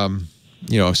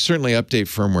certainly update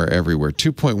firmware everywhere.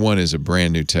 2.1 is a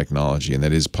brand new technology, and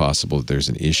that is possible that there's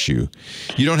an issue.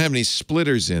 You don't have any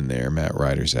splitters in there, Matt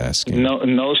Ryder's asking.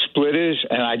 No splitters,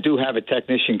 and I do have a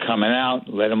technician coming out.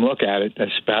 Let him look at it.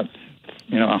 That's about,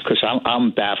 because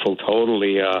I'm baffled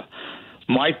totally.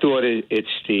 My thought is it's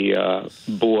the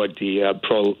board, the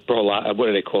what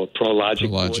do they call it?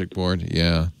 ProLogic board,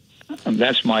 yeah.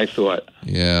 That's my thought.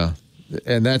 Yeah,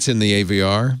 and that's in the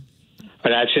AVR. But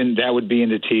that would be in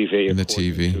the TV. In the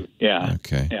TV. Yeah.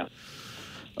 Okay. Yeah.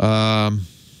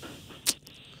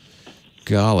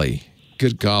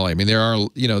 Good golly. I mean, there are,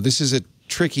 this is a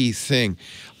tricky thing.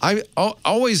 I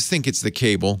always think it's the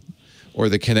cable or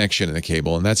the connection in the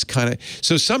cable, and that's kind of,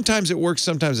 so sometimes it works,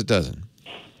 sometimes it doesn't.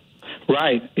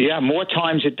 Right. Yeah. More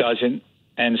times it doesn't,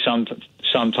 and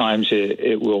sometimes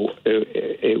it will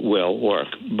work,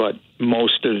 but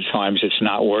most of the times it's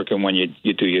not working when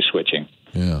you do your switching.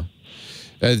 Yeah.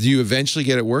 Do you eventually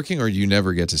get it working, or do you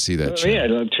never get to see that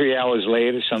channel? Yeah, 3 hours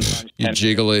later, sometimes. You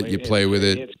jiggle it, you play with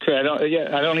it.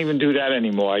 I don't even do that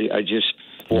anymore. I just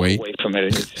walk away from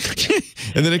it.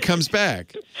 And then it comes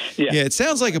back. Yeah, it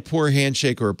sounds like a poor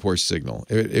handshake or a poor signal.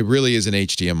 It really is an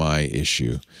HDMI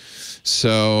issue.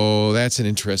 So that's an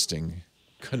interesting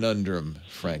conundrum,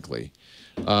 frankly.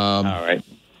 All right.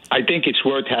 I think it's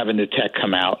worth having the tech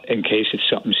come out in case it's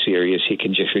something serious. He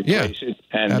can just replace it.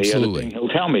 And the other thing, he'll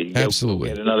tell me. Absolutely.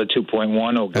 Get another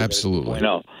 2.1 or go Absolutely. Get a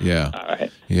 2.0. Yeah. All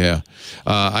right. Yeah.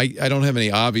 I don't have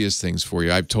any obvious things for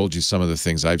you. I've told you some of the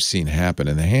things I've seen happen,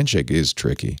 and the handshake is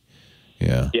tricky.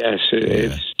 Yeah. Yes,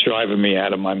 it's driving me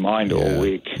out of my mind all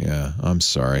week. Yeah, I'm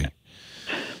sorry.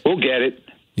 We'll get it.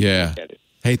 Yeah. We'll get it.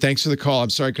 Hey, thanks for the call. I'm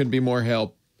sorry I couldn't be more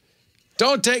help.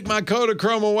 Don't take my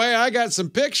Kodachrome away. I got some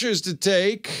pictures to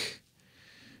take.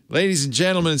 Ladies and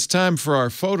gentlemen, it's time for our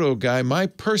photo guy, my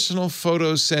personal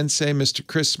photo sensei, Mr.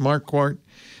 Chris Marquardt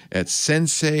at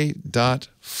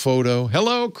sensei.photo.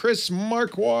 Hello, Chris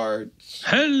Marquardt.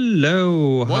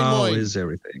 Hello. How is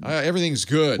everything? Everything's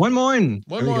good. Moin moin.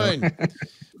 Moin moin.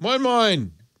 Moin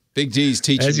moin. Big D's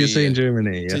teaching me. As you say in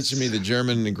Germany. Teaching me the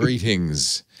German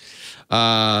greetings.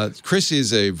 Chris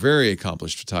is a very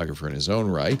accomplished photographer in his own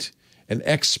right. An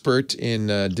expert in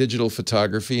digital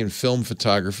photography and film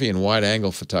photography and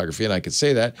wide-angle photography, and I could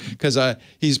say that because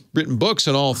he's written books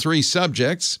on all three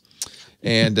subjects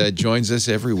and joins us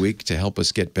every week to help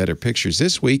us get better pictures.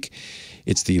 This week,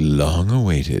 it's the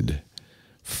long-awaited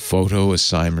photo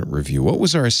assignment review. What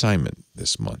was our assignment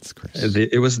this month, Chris?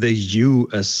 It was the U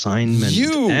assignment.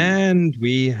 And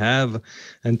we have an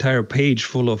entire page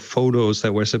full of photos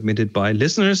that were submitted by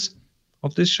listeners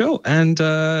of this show, and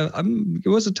it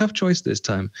was a tough choice this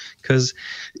time because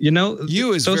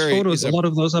those photos, a lot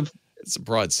of those have. It's a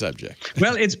broad subject.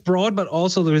 Well, it's broad, but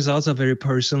also the results are very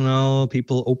personal.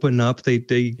 People open up; they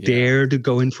dare to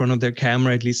go in front of their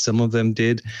camera. At least some of them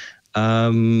did,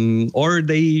 or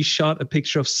they shot a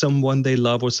picture of someone they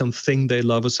love, or something they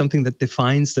love, or something that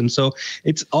defines them. So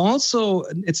it's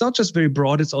not just very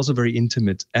broad; it's also very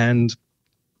intimate, and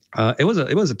it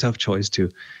was a tough choice to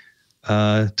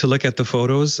look at the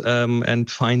photos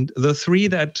and find the three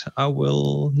that I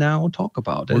will now talk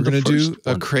about. We're going to do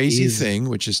a crazy thing,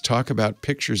 which is talk about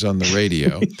pictures on the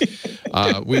radio.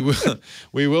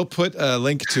 We will put a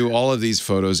link to all of these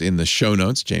photos in the show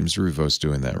notes. James Ruvo's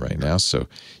doing that right now, so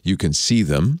you can see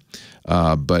them.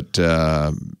 But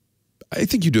I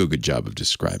think you do a good job of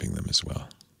describing them as well.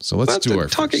 So let's do our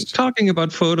talking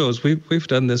about photos. We've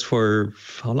done this for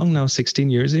how long now?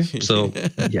 16 years here. So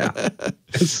yeah,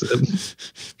 it's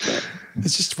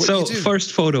just what you do.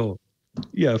 First photo.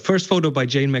 Yeah, first photo by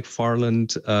Jane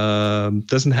McFarland.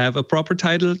 Doesn't have a proper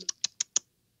title.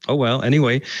 Oh well.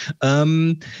 Anyway,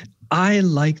 I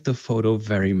like the photo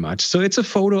very much. So it's a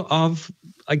photo of,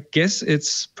 I guess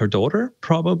it's her daughter,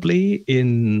 probably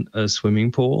in a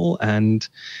swimming pool, and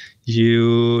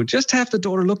you just have the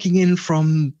daughter looking in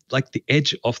from like the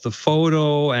edge of the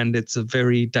photo, and it's a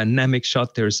very dynamic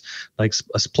shot. There's like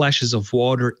splashes of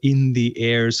water in the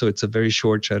air, so it's a very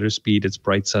short shutter speed. It's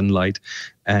bright sunlight,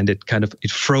 and it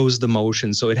froze the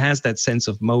motion. So it has that sense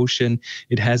of motion.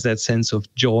 It has that sense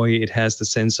of joy. It has the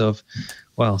sense of,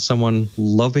 well, someone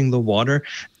loving the water.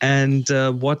 And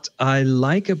what I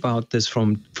like about this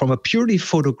from a purely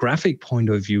photographic point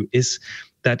of view is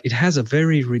that it has a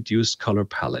very reduced color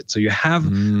palette. So you have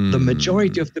the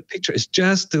majority of the picture is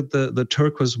just the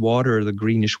turquoise water, the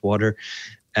greenish water,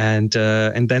 and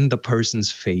then the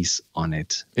person's face on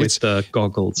it with the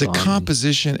goggles on. The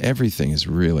composition, everything is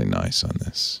really nice on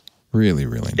this. Really,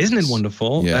 really nice. Isn't it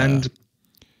wonderful? Yeah. And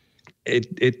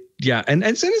yeah, and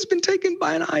then it's been taken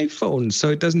by an iPhone, so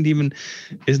it doesn't even,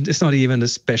 it's not even a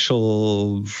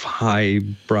special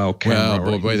highbrow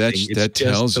camera. Well, boy, that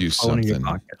tells you something.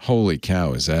 Holy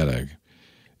cow, is that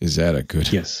a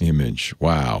good image?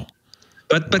 Wow.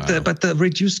 But the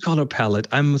reduced color palette,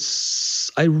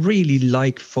 I really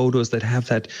like photos that have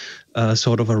that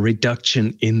sort of a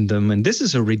reduction in them, and this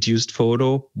is a reduced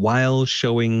photo while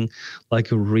showing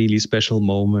like a really special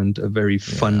moment, a very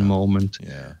fun moment.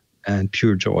 Yeah. And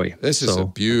pure joy. This is a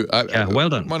beautiful. Yeah, well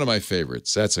done. One of my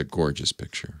favorites. That's a gorgeous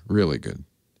picture. Really good.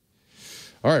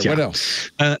 All right, what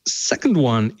else? Second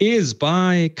one is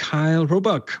by Kyle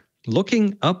Roebuck,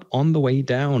 Looking Up on the Way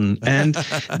Down. And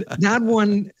that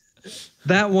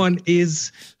one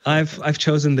is, I've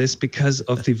chosen this because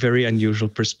of the very unusual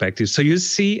perspective. So you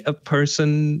see a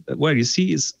person, what you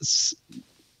see is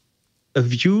a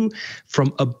view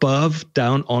from above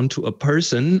down onto a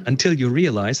person until you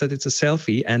realize that it's a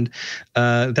selfie. And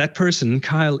that person,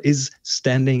 Kyle, is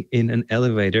standing in an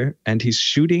elevator and he's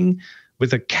shooting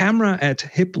with a camera at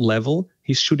hip level.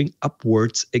 He's shooting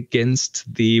upwards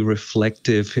against the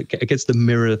against the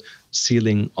mirror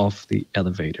ceiling of the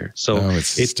elevator. So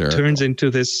it turns into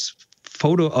this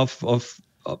photo of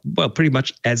well, pretty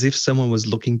much as if someone was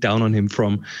looking down on him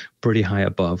from pretty high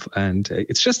above. And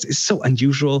it's so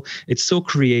unusual. It's so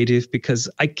creative because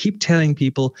I keep telling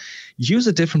people, use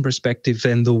a different perspective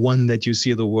than the one that you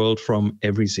see the world from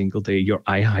every single day. Your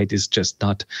eye height is just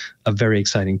not a very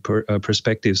exciting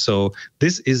perspective. So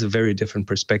this is a very different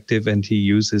perspective, and he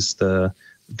uses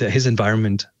his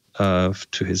environment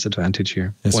to his advantage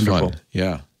here. It's wonderful.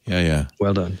 Fun. Yeah.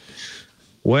 Well done.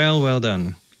 Well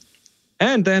done.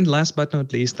 And then last but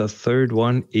not least, the third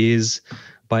one is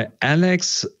by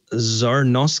Alex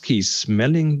Zarnowski,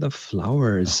 Smelling the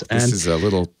Flowers. This is a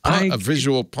little a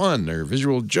visual pun or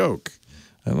visual joke.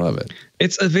 I love it.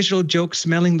 It's a visual joke,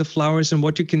 smelling the flowers. And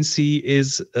what you can see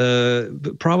is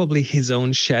probably his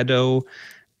own shadow.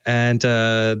 And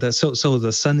so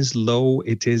the sun is low.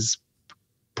 It is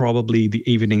probably the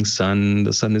evening sun.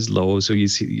 The sun is low. So you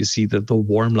see the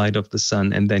warm light of the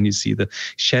sun. And then you see the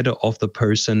shadow of the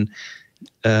person,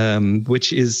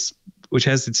 which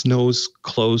has its nose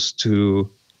close to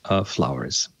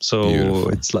flowers. So Beautiful.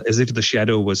 It's like as if the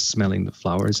shadow was smelling the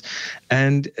flowers.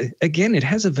 And again, it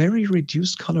has a very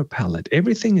reduced color palette.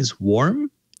 Everything is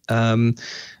warm.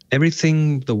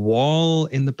 Everything, the wall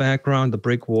in the background, the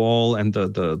brick wall, and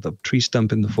the tree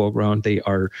stump in the foreground, they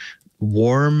are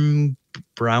warm,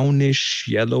 brownish,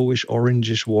 yellowish,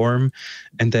 orangish warm.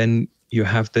 And then you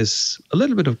have this a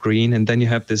little bit of green, and then you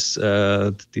have this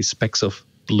these specks of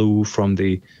blue from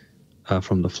the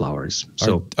flowers.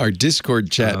 So our Discord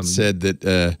chat said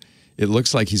that it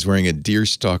looks like he's wearing a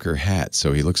deerstalker hat,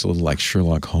 so he looks a little like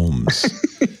Sherlock Holmes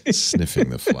sniffing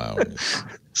the flowers.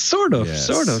 Sort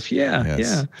of,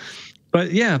 yeah.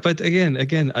 But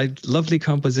again, lovely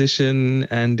composition,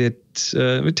 and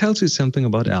it tells you something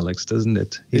about Alex, doesn't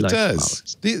it? He likes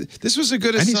flowers. This was a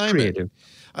good assignment. And he's creative.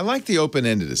 I like the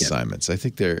open-ended assignments. I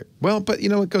think they're, but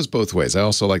it goes both ways. I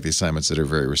also like the assignments that are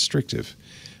very restrictive.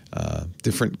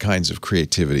 Different kinds of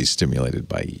creativity stimulated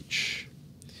by each.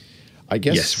 I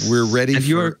guess we're ready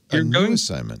for a new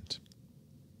assignment.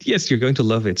 Yes, you're going to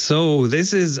love it. So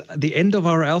this is the end of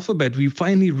our alphabet. We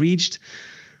finally reached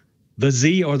the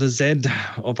Z or the Z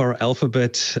of our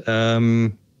alphabet.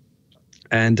 And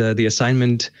the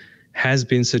assignment has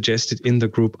been suggested in the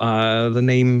group. The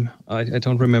name, I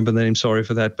don't remember the name, sorry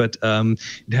for that, but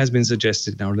it has been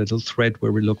suggested in our little thread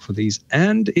where we look for these,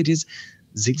 and it is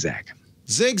zigzag.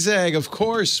 Zigzag, of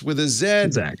course, with a Z.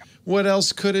 Zigzag. What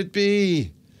else could it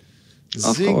be?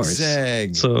 Of Zigzag.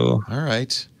 Course. So, all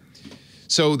right.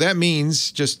 So that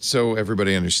means, just so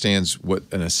everybody understands what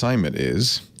an assignment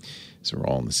is, so we're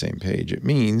all on the same page, it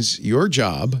means your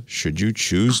job, should you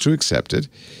choose to accept it,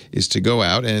 is to go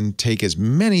out and take as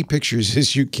many pictures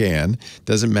as you can.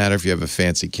 Doesn't matter if you have a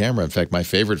fancy camera. In fact, my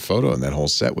favorite photo in that whole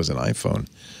set was an iPhone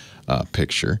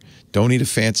picture. Don't need a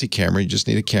fancy camera. You just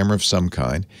need a camera of some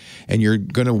kind. And you're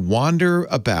going to wander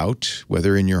about,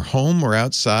 whether in your home or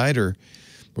outside or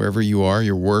wherever you are,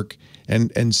 your work,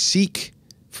 and seek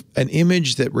an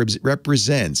image that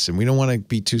represents, and we don't want to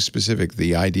be too specific,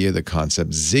 the idea, the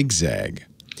concept, zigzag.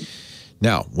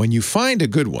 Now, when you find a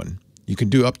good one, you can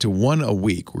do up to one a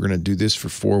week. We're going to do this for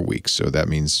 4 weeks, so that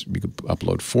means you could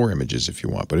upload 4 images if you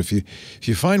want. But if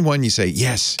you find one, you say,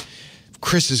 yes,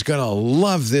 Chris is going to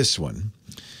love this one.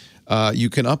 You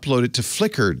can upload it to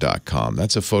flickr.com.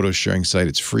 That's a photo sharing site.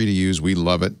 It's free to use. We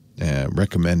love it.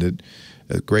 Recommend it.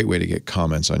 A great way to get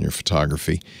comments on your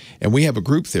photography. And we have a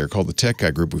group there called the Tech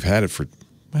Guy Group. We've had it for,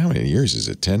 how many years is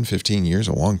it? 10, 15 years?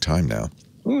 A long time now.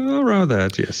 Well, around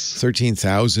that, yes.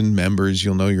 13,000 members.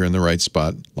 You'll know you're in the right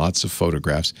spot. Lots of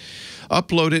photographs.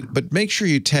 Upload it, but make sure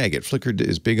you tag it. Flickr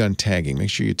is big on tagging. Make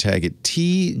sure you tag it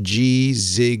TG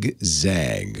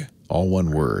Zigzag. All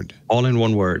one word. All in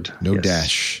one word. No yes.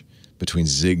 dash between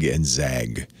zig and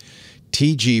zag.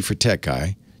 TG for Tech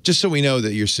Guy. Just so we know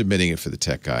that you're submitting it for the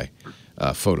Tech Guy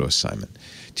photo assignment.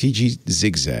 TG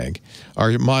Zigzag.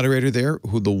 Our moderator there,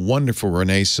 the wonderful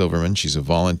Renee Silverman. She's a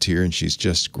volunteer, and she's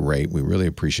just great. We really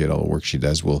appreciate all the work she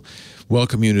does. We'll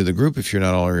welcome you to the group if you're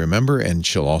not already a member, and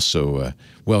she'll also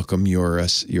welcome your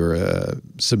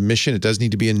submission. It does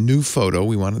need to be a new photo.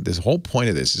 We want this whole point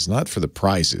of this is not for the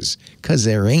prizes, because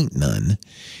there ain't none.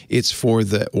 It's for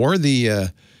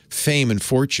the fame and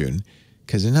fortune,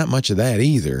 because there's not much of that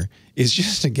either. It's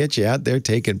just to get you out there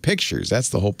taking pictures. That's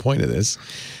the whole point of this.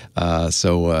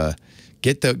 So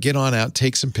get on out,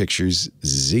 take some pictures,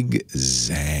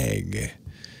 zigzag.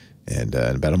 And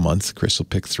in about a month, Chris will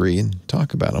pick 3 and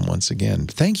talk about them once again.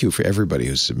 Thank you for everybody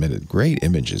who submitted great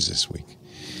images this week.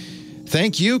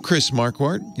 Thank you, Chris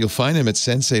Marquardt. You'll find him at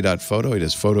sensei.photo. He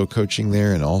does photo coaching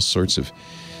there and all sorts of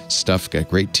stuff. Got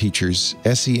great teachers,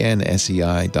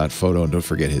 sensei.photo. And don't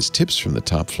forget his Tips from the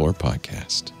Top Floor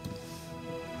podcast.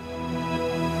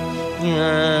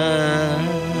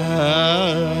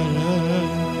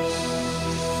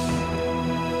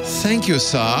 Thank you,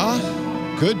 Sa.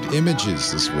 Good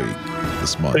images this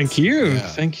month. Thank you, yeah.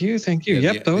 thank you.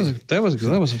 Yeah, Yep, that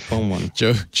was a fun one.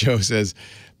 Joe says,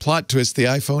 plot twist: the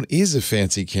iPhone is a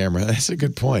fancy camera. That's a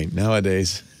good point.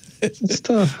 Nowadays, it's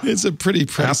a pretty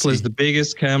pricey. Apple is the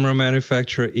biggest camera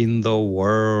manufacturer in the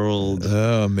world.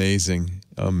 Oh, amazing!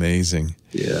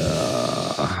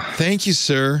 Yeah. Thank you,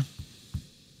 sir.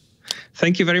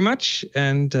 Thank you very much,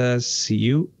 and see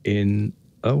you in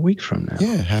a week from now.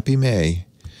 Yeah, happy May.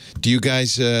 Do you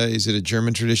guys, is it a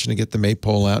German tradition to get the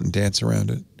maypole out and dance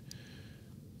around it?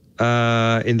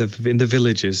 In the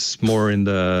villages, more in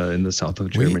the south of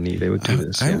Germany, they would do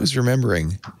this. I was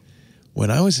remembering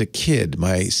when I was a kid,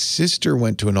 my sister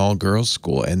went to an all-girls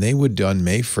school, and they would, on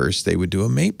May 1st, they would do a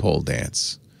maypole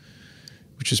dance,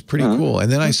 which is pretty cool.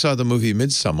 And then I saw the movie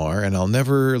Midsommar, and I'll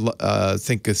never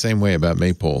think the same way about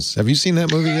maypoles. Have you seen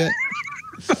that movie yet?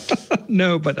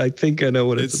 No, but I think I know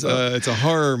what it's about. It's a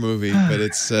horror movie, but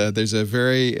there's a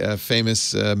very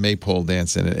famous maypole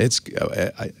dance in it.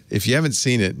 If you haven't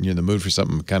seen it and you're in the mood for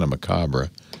something kind of macabre,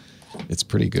 it's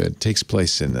pretty good. It takes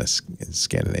place in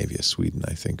Scandinavia, Sweden,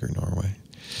 I think, or Norway.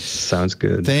 Sounds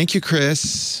good. Thank you,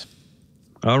 Chris.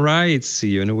 All right. See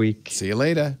you in a week. See you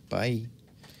later. Bye.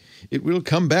 It will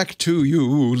come back to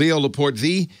you. Leo Laporte,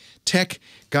 the Tech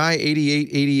Guy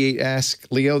 8888 asks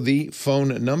Leo the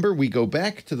phone number. We go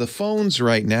back to the phones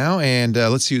right now, and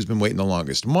let's see who's been waiting the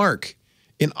longest. Mark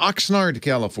in Oxnard,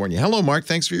 California. Hello, Mark.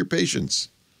 Thanks for your patience.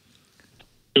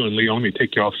 Doing, Leo. Let me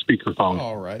take you off speakerphone.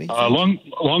 All righty.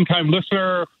 Long time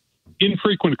listener,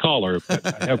 infrequent caller.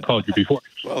 But I have called you before.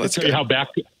 Well, let's tell you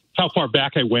how far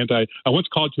back I went. I once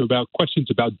called you about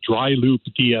questions about dry loop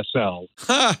DSL.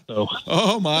 So.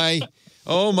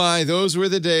 Oh my, those were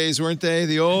the days, weren't they?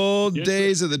 The old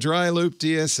days of the dry loop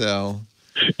DSL.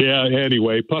 Yeah,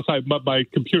 anyway, plus my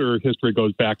computer history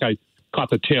goes back. I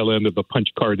caught the tail end of the punch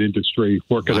card industry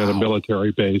working at a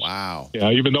military base. Wow.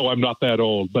 Yeah, even though I'm not that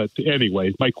old. But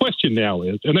anyway, my question now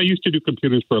is, and I used to do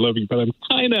computers for a living, but I'm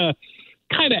kind of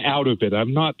out of it.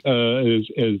 I'm not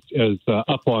as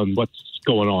up on what's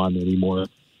going on anymore,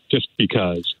 just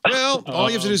because. Well, all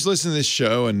you have to do is listen to this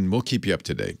show, and we'll keep you up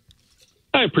to date.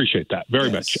 I appreciate that very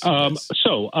much.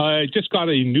 So I just got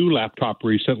a new laptop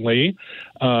recently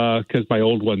because my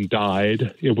old one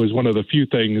died. It was one of the few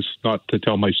things, not to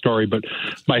tell my story, but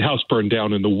my house burned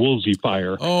down in the Woolsey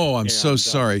fire. Oh, I'm so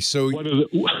sorry. So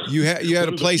you had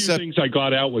a place up. Things I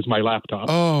got out was my laptop.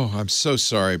 Oh, I'm so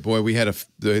sorry, boy. We had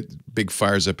the big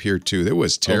fires up here too. It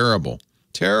was terrible.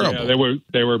 Terrible. Yeah,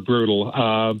 they were brutal.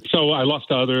 So I lost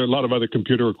a lot of other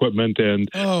computer equipment and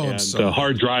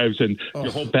hard drives, and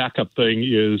your whole backup thing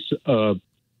is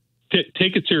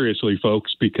take it seriously,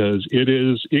 folks, because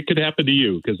it could happen to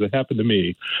you because it happened to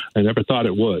me. I never thought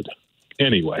it would.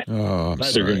 Anyway, I'm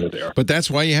sorry. But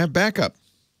that's why you have backup.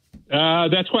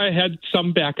 That's why I had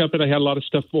some backup, and I had a lot of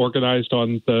stuff organized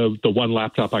on the one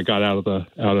laptop I got out of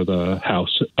the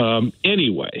house.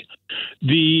 Anyway,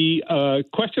 the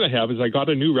question I have is I got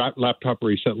a new laptop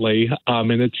recently,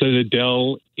 and it's a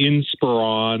Dell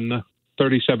Inspiron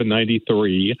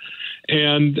 3793,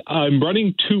 and I'm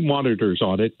running 2 monitors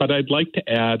on it, but I'd like to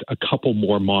add a couple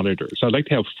more monitors. I'd like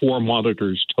to have 4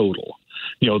 monitors total.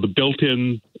 The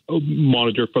built-in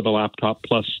monitor for the laptop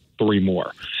plus 3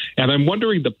 more. And I'm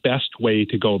wondering the best way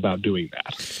to go about doing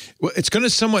that. Well, it's going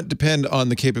to somewhat depend on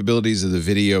the capabilities of the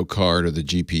video card or the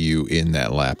GPU in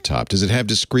that laptop. Does it have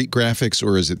discrete graphics,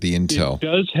 or is it the Intel? It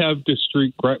does have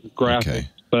discrete graphics,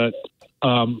 but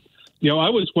I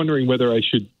was wondering whether I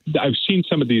should. I've seen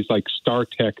some of these, like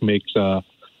StarTech makes a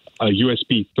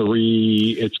USB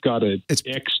 3. It's got a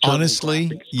external.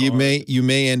 Honestly, you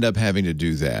may end up having to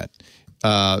do that.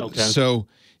 So.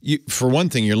 For one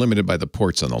thing, you're limited by the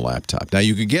ports on the laptop. Now,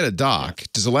 you could get a dock.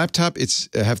 Does the laptop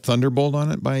have Thunderbolt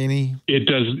on it by any? It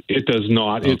does. It does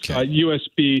not. Okay. It's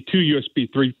two USB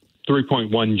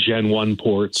 3.1 Gen 1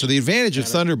 ports. So the advantage of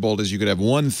Thunderbolt is you could have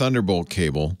one Thunderbolt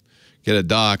cable, get a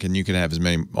dock, and you can have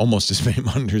almost as many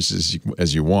monitors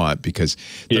as you want, because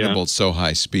Thunderbolt's so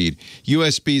high speed.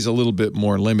 USB is a little bit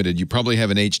more limited. You probably have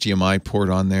an HDMI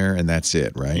port on there, and that's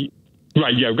it, right?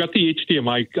 Right, yeah, I've got the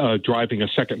HDMI driving a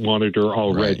second monitor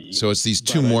already. Right. So it's these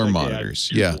two more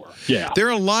monitors. Yeah. There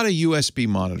are a lot of USB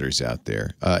monitors out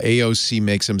there. AOC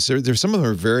makes them. There's some of them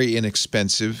are very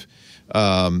inexpensive.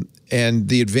 And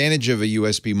the advantage of a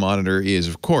USB monitor is,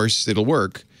 of course, it'll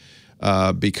work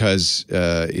because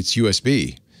it's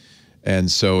USB. And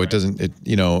so it doesn't,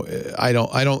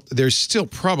 there's still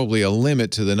probably a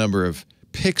limit to the number of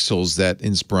pixels that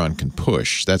Inspiron can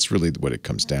push. That's really what it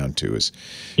comes down to.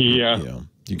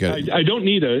 You got. I don't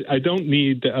need.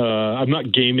 I'm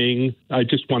not gaming. I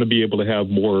just want to be able to have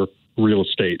more real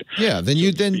estate. Yeah. Then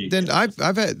I've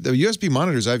had the USB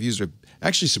monitors I've used are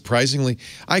actually surprisingly.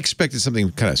 I expected something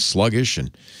kind of sluggish,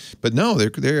 but no,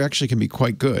 they actually can be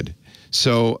quite good.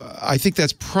 So I think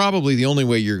that's probably the only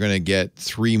way you're going to get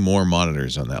 3 more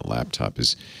monitors on that laptop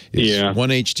is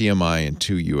one HDMI and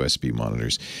 2 USB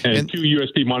monitors. And 2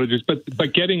 USB monitors,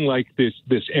 but getting like this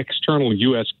external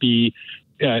USB,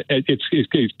 it's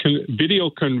video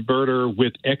converter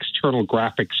with external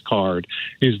graphics card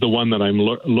is the one that I'm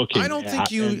looking at. I don't think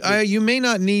you may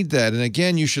not need that. And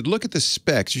again, you should look at the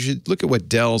specs. You should look at what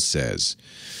Dell says.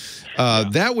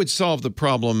 That would solve the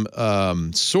problem,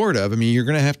 sort of. I mean, you're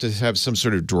going to have some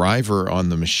sort of driver on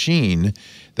the machine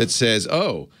that says,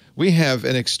 oh, we have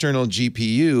an external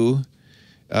GPU.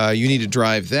 You need to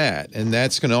drive that. And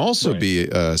that's going to also be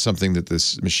something that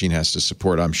this machine has to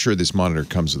support. I'm sure this monitor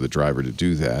comes with a driver to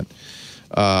do that.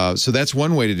 So that's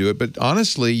one way to do it. But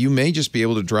honestly, you may just be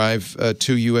able to drive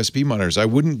 2 USB monitors. I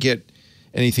wouldn't get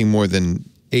anything more than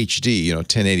HD,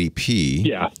 1080p.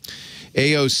 Yeah.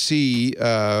 AOC,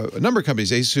 a number of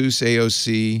companies, ASUS,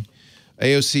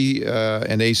 AOC,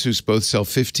 and ASUS both sell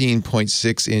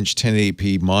 15.6-inch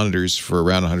 1080p monitors for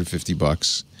around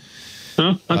 $150.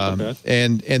 Huh? That's not bad.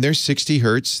 And they're 60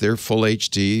 hertz. They're full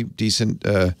HD, decent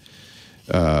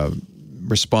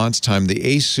response time. The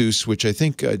Asus, which I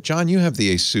think, John, you have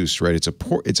the Asus, right? It's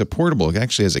a portable. It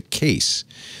actually has a case,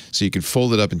 so you can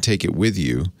fold it up and take it with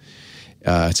you.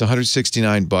 It's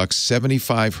 $169,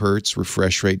 75 hertz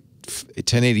refresh rate,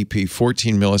 1080p,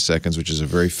 14 milliseconds, which is a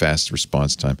very fast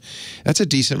response time. That's a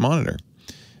decent monitor.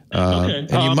 And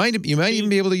you might even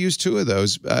be able to use 2 of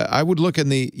those. I would look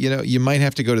in you might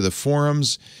have to go to the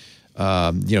forums.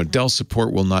 Dell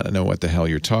support will not know what the hell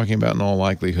you're talking about in all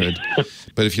likelihood.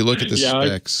 But if you look at the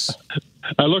specs.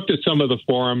 I looked at some of the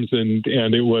forums and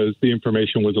the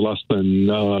information was less than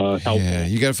helpful. Yeah,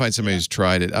 you got to find somebody who's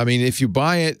tried it. I mean, if you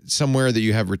buy it somewhere that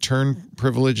you have return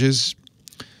privileges,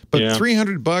 but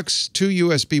 $300, 2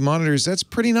 USB monitors, that's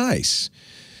pretty nice.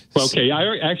 Well, okay,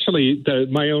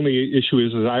 my only issue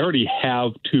is I already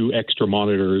have 2 extra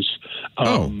monitors,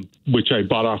 which I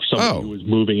bought off someone who was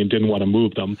moving and didn't want to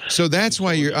move them. So that's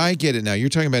why I get it now. You're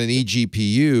talking about an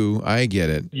eGPU. I get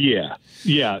it. Yeah,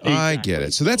 exactly. I get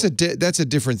it. So that's a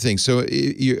different thing. So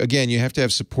again, you have to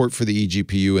have support for the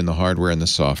eGPU and the hardware and the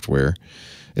software.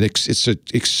 It's an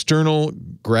external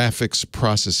graphics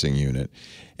processing unit,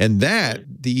 and the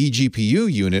eGPU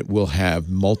unit will have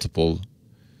multiple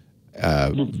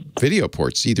video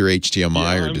ports, either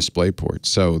HDMI or display ports.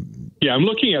 So I'm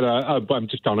looking at I'm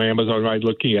just on Amazon, right?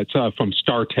 Looking at from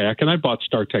StarTech, and I bought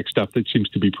StarTech stuff that seems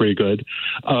to be pretty good.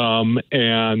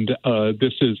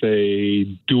 This is a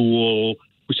dual,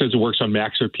 which says it works on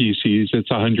Macs or PCs. It's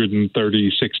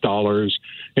 $136.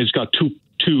 It's got two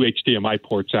HDMI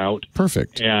ports out.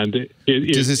 Perfect. And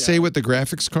does it say what the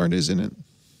graphics card is in it?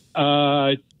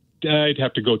 I'd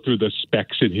have to go through the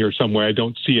specs in here somewhere. I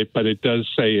don't see it, but it does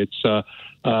say it's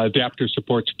adapter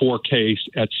supports 4K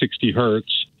at 60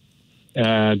 hertz,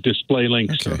 display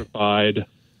link certified.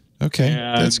 Okay,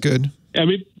 that's good. I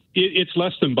mean, it's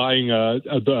less than buying a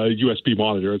USB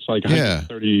monitor. It's like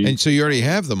 $130. And so you already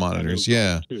have the monitors.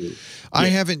 I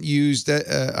haven't used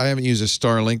that. I haven't used a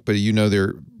Starlink, but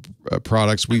their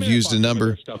products. We've used a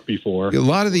number of stuff before. A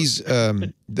lot of these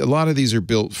are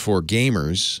built for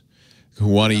gamers. who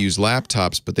want to use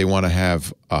laptops, but they want to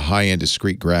have a high-end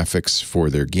discrete graphics for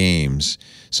their games.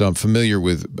 So I'm familiar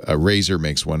with Razer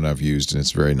makes one I've used, and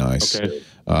it's very nice. Okay.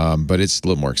 But it's a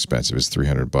little more expensive. It's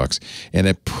 $300, and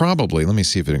it probably, let me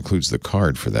see if it includes the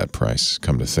card for that price.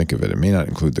 Come to think of it, it may not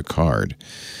include the card.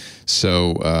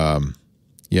 So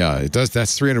yeah, it does.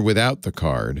 That's $300 without the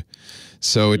card.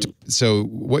 So so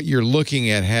what you're looking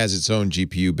at has its own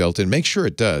GPU built in. Make sure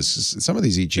it does. Some of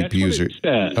these eGPUs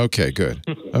are okay. Good.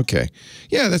 Okay.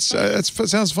 Yeah, that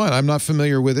sounds fine. I'm not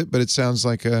familiar with it, but it sounds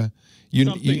like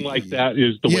something like that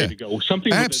is the way to go.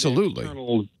 Something absolutely. With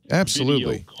an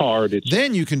Absolutely. video card.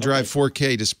 Then you can drive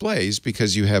 4K displays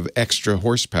because you have extra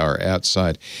horsepower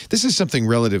outside. This is something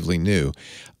relatively new.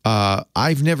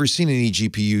 I've never seen an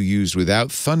eGPU used without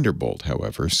Thunderbolt,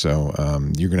 however. So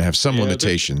you're going to have some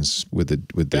limitations with the.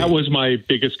 That was my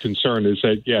biggest concern. Is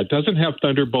that it doesn't have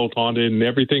Thunderbolt on it, and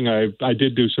everything. I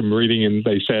did do some reading, and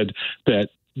they said that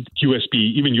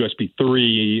even USB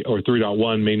 3 or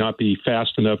 3.1 may not be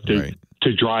fast enough to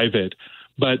drive it.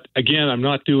 But again, I'm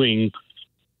not doing.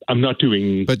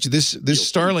 But this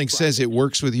Starlink says it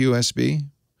works with USB.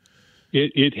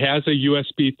 It has a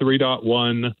USB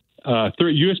 3.1,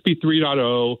 USB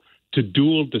 3.0 to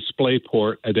dual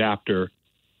DisplayPort adapter,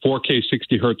 4K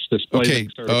 60 hertz display. Okay.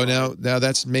 Oh, now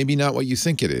that's maybe not what you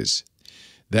think it is.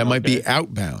 That might be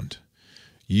outbound.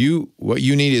 What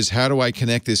you need is, how do I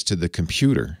connect this to the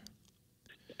computer?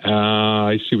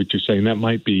 I see what you're saying. That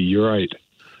might be. You're right.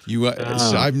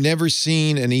 So I've never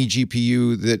seen an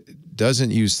eGPU that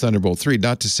doesn't use Thunderbolt 3.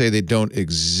 Not to say they don't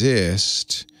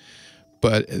exist,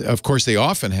 but of course they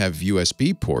often have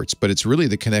USB ports. But it's really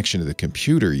the connection to the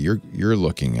computer you're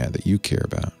looking at that you care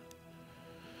about.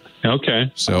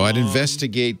 Okay. So I'd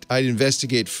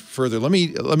investigate further. Let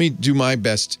me do my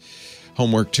best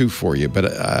homework too for you. But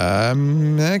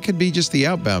that could be just the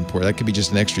outbound port. That could be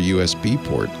just an extra USB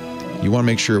port. You want to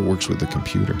make sure it works with the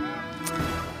computer.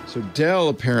 So Dell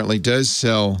apparently does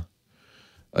sell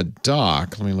a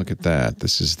dock. Let me look at that.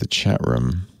 This is the chat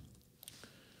room.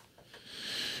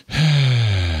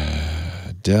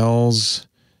 Dell's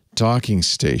docking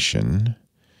station,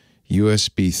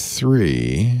 USB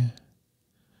 3.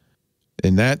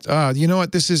 And that, you know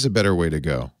what? This is a better way to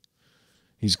go.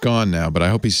 He's gone now, but I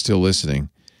hope he's still listening.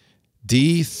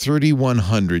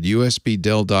 D3100 USB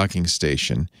Dell docking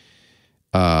station.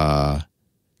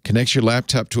 Connects your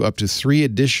laptop to up to 3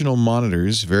 additional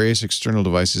monitors, various external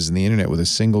devices, and the internet with a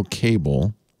single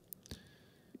cable.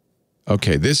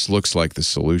 Okay, this looks like the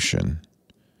solution.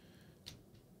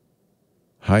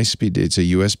 High speed, it's a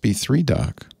USB 3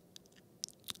 dock.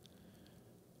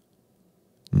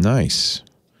 Nice.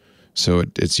 So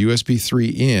it's USB 3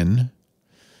 in,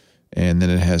 and then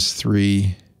it has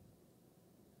 3.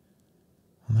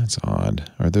 Well, that's odd.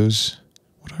 What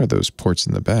are those ports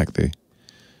in the back?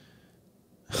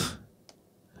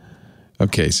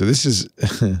 Okay, so this is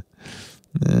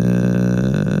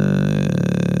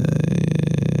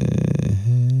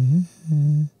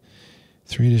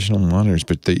 3 additional monitors,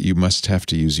 but you must have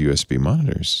to use USB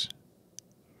monitors.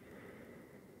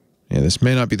 Yeah, this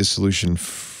may not be the solution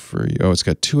for you. Oh, it's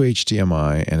got 2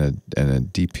 HDMI and a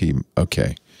DP.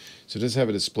 Okay, so it does have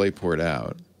a display port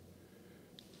out.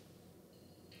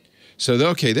 So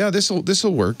okay, now this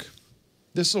will work.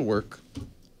 This will work.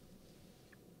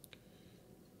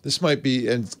 This might be,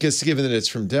 and given that it's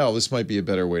from Dell, this might be a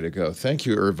better way to go. Thank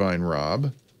you, Irvine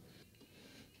Rob.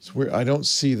 So I don't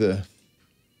see the.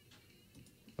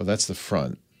 Oh, that's the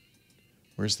front.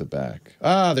 Where's the back?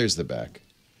 Ah, there's the back.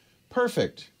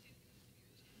 Perfect.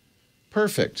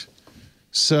 Perfect.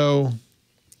 So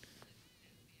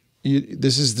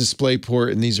this is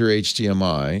DisplayPort, and these are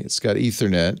HDMI. It's got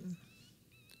Ethernet,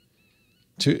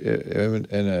 and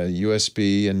a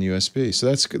USB and USB. So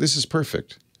this is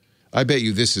perfect. I bet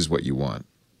you this is what you want.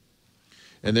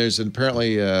 And there's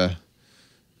apparently,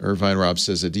 Irvine Rob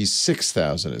says, a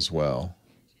D6000 as well.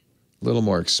 A little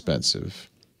more expensive.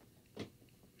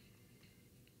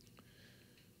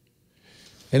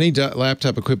 Any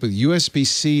laptop equipped with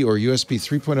USB-C or USB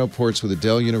 3.0 ports with a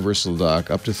Dell Universal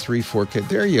Dock, up to 3 4K.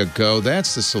 There you go.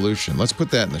 That's the solution. Let's put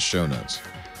that in the show notes.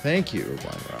 Thank you,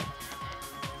 Irvine Rob.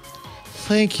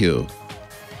 Thank you.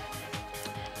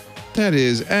 That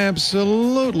is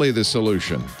absolutely the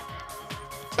solution.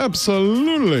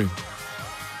 Absolutely.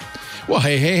 Well,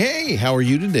 hey, how are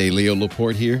you today? Leo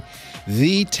Laporte here,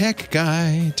 the tech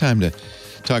guy. Time to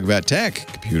talk about tech.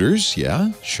 Computers,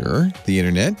 yeah, sure. The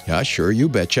internet, yeah, sure, you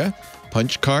betcha.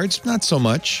 Punch cards, not so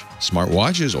much.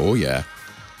 Smartwatches, oh yeah.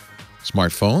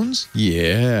 Smartphones,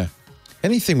 yeah.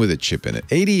 Anything with a chip in it.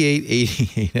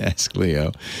 8888, ask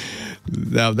Leo.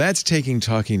 Now, that's taking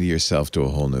talking to yourself to a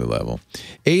whole new level.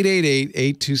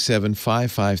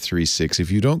 888-827-5536.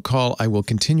 If you don't call, I will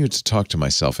continue to talk to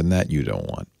myself, and that you don't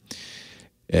want.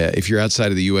 If you're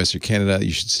outside of the U.S. or Canada,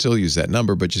 you should still use that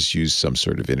number, but just use some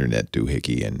sort of internet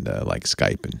doohickey and like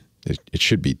Skype, and it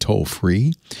should be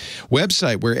toll-free.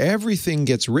 Website where everything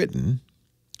gets written.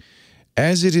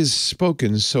 As it is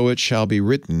spoken, so it shall be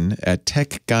written at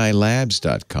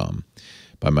techguylabs.com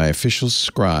by my official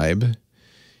scribe.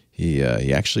 He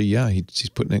actually, he's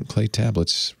putting it in clay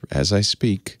tablets as I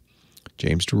speak.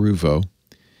 James DeRuvo.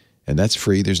 And that's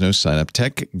free. There's no sign up.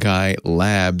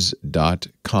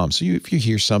 techguylabs.com. So if you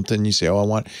hear something, you say, oh, I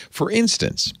want, for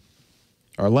instance,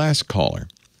 our last caller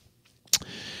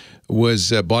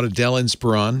was bought a Dell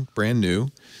Inspiron, brand new.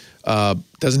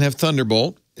 Doesn't have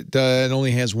Thunderbolt. It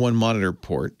only has one monitor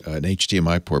port, an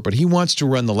HDMI port, but he wants to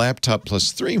run the laptop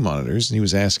plus 3 monitors, and he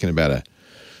was asking about a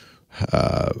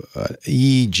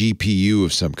eGPU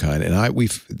of some kind. And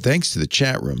we've thanks to the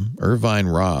chat room, Irvine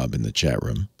Rob in the chat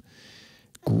room,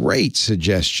 great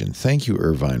suggestion. Thank you,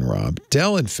 Irvine Rob.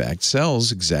 Dell, in fact,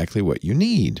 sells exactly what you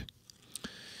need.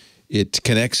 It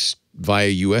connects via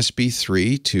USB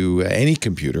 3 to any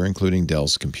computer, including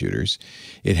Dell's computers.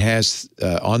 It has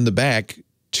on the back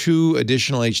 2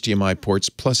 additional HDMI ports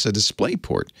plus a display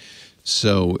port.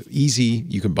 So easy,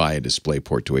 you can buy a display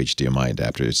port to HDMI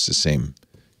adapter. It's the same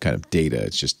kind of data.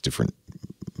 It's just different,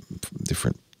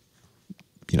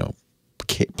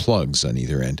 plugs on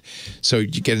either end. So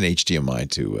you get an HDMI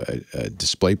to a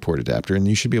display port adapter, and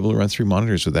you should be able to run 3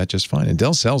 monitors with that just fine. And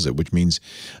Dell sells it, which means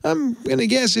I'm going to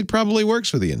guess it probably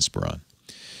works with the Inspiron.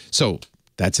 So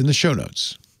that's in the show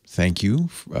notes. Thank you,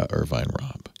 Irvine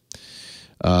Rob.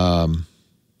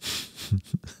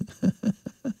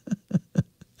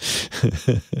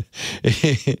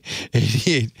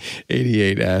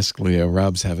 88 ask Leo.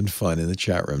 Rob's having fun in the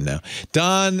chat room now.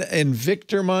 Don in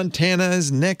Victor, Montana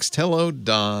is next. Hello,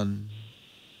 Don.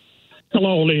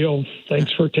 Hello, Leo.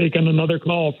 Thanks for taking another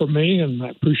call from me, and I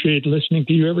appreciate listening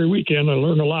to you every weekend. I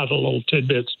learn a lot of little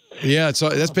tidbits. Yeah, so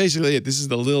that's basically it. This is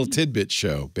the little tidbit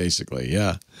show, basically.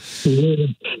 Yeah.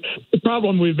 The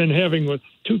problem we've been having with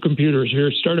 2 computers here,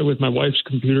 it started with my wife's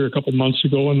computer a couple months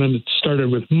ago, and then it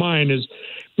started with mine, is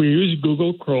we use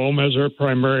Google Chrome as our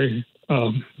primary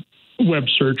web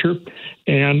searcher.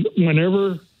 And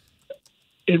whenever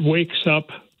it wakes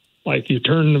up, like you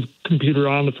turn the computer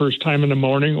on the first time in the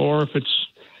morning, or if it's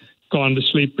gone to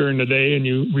sleep during the day and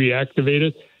you reactivate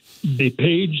it, the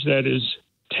page that is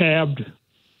tabbed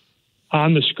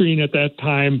on the screen at that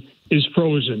time is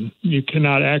frozen. You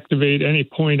cannot activate any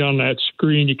point on that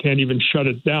screen. You can't even shut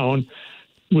it down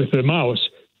with the mouse.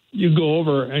 You go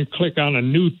over and click on a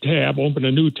new tab, open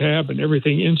a new tab, and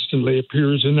everything instantly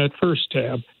appears in that first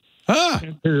tab.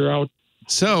 Can't figure out.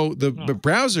 So the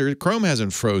browser, Chrome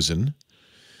hasn't frozen,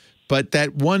 but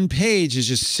that one page is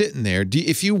just sitting there.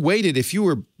 If you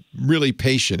were really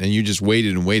patient and you just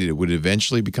waited and waited, would it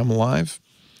eventually become alive?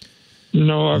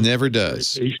 No. Never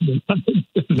does. No.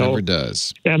 Never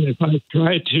does. And if I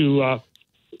try to,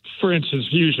 for instance,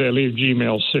 usually I leave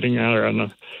Gmail sitting there on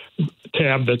the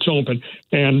tab that's open.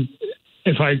 And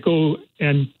if I go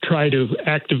and try to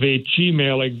activate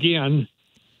Gmail again,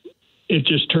 it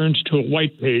just turns to a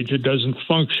white page. It doesn't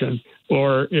function.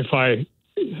 Or if I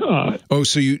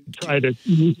so you try to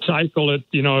cycle it,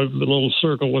 the little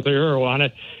circle with the arrow on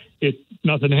it,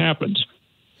 nothing happens.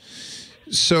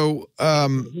 So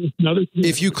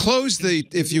if you close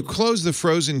the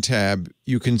frozen tab,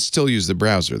 you can still use the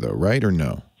browser though, right? Or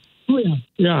no? Oh,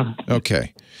 yeah.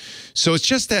 Okay. So it's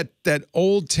just that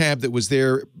old tab that was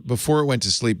there before it went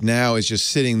to sleep now is just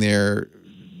sitting there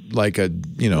like a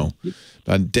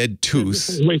dead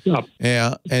tooth. Wake up.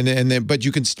 Yeah, and then but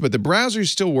the browser is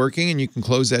still working, and you can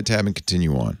close that tab and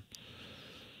continue on.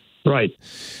 Right.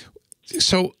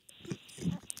 So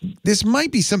this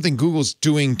might be something Google's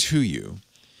doing to you.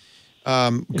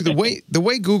 The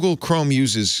way Google Chrome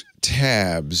uses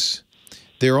tabs,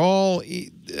 they're all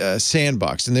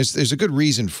sandboxed, and there's a good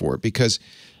reason for it, because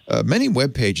many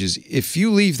web pages, if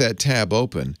you leave that tab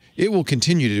open, it will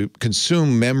continue to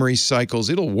consume memory cycles.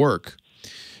 It'll work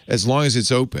as long as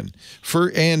it's open.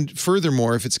 And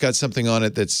furthermore, if it's got something on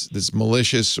it that's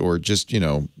malicious or just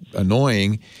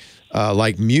annoying,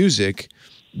 like music,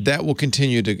 that will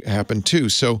continue to happen too.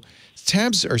 So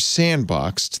tabs are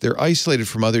sandboxed. They're isolated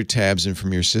from other tabs and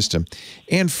from your system.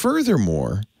 And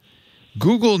furthermore,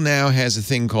 Google now has a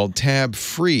thing called Tab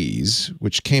Freeze,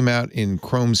 which came out in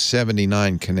Chrome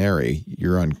 79 Canary.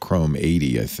 You're on Chrome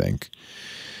 80, I think,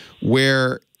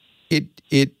 where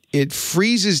it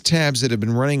freezes tabs that have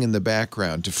been running in the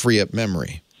background to free up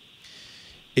memory.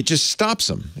 it just stops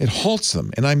them. It halts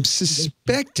them. And I'm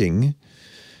suspecting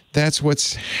that's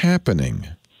what's happening.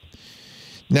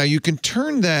 Now, you can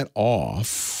turn that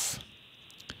off.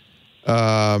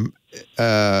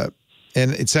 And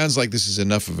it sounds like this is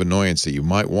enough of annoyance that you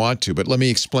might want to, but let me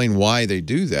explain why they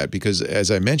do that, because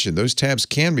as I mentioned, those tabs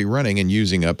can be running and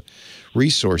using up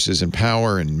resources and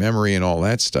power and memory and all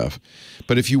that stuff.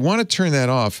 But if you want to turn that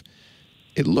off,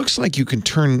 it looks like you can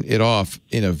turn it off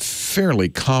in a fairly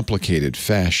complicated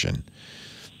fashion.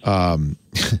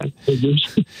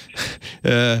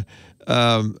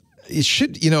 It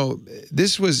should, you know,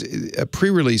 this was a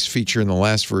pre-release feature in the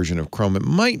last version of Chrome. It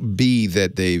might be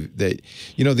that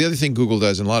you know, the other thing Google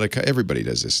does, and everybody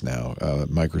does this now,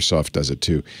 Microsoft does it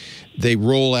too, they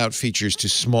roll out features to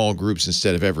small groups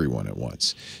instead of everyone at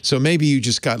once. So maybe you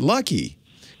just got lucky.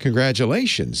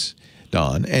 Congratulations,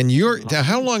 Don. And now,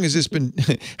 how long has this been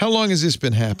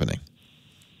happening?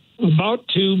 About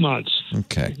 2 months.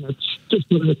 Okay. That's just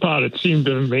what I thought. It seemed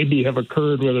to maybe have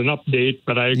occurred with an update,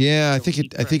 but I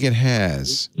think it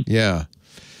has. Yeah.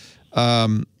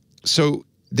 So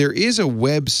there is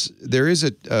something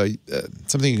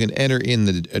you can enter in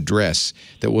the address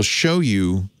that will show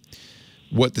you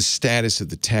what the status of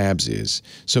the tabs is.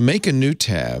 So make a new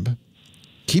tab,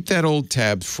 keep that old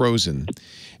tab frozen,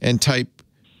 and type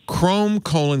Chrome :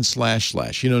 /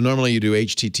 You know, normally you do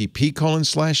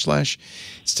HTTP :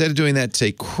 / Instead of doing that,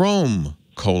 say Chrome :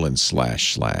 /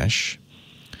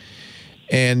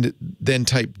 and then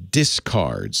type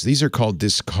discards. These are called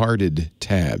discarded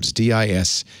tabs.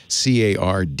 DISCARDS.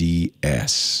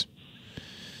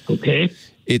 Okay.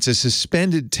 It's a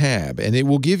suspended tab, and it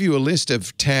will give you a list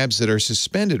of tabs that are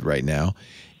suspended right now.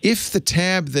 If the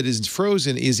tab that is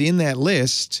frozen is in that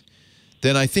list,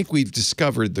 then I think we've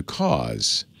discovered the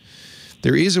cause.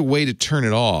 There is a way to turn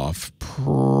it off,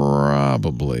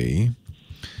 probably.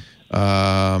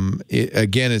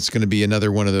 Again, it's going to be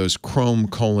another one of those Chrome : /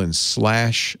 The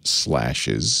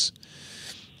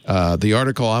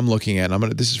article I'm looking at,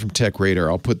 this is from Tech Radar.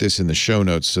 I'll put this in the show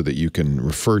notes so that you can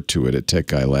refer to it at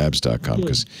techguylabs.com,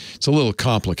 because it's a little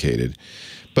complicated.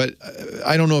 But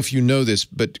I don't know if you know this,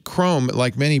 but Chrome,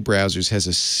 like many browsers, has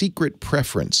a secret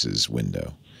preferences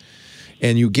window.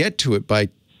 And you get to it by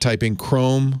typing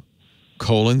Chrome : /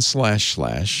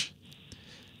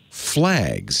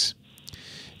 flags.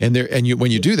 And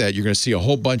when you do that, you're going to see a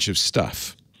whole bunch of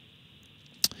stuff.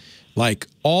 Like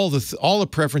all the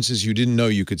preferences you didn't know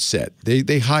you could set.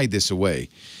 They hide this away.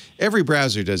 Every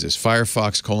browser does this.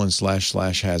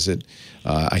 Firefox : / has it.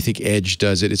 I think Edge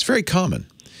does it. It's very common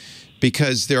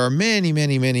because there are many,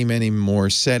 many, many, many more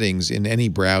settings in any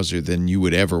browser than you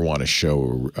would ever want to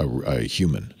show a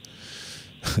human.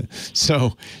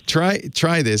 So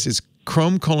try this. It's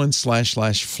Chrome : /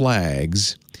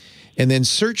 flags, and then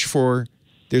search for.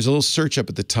 There's a little search up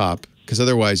at the top, because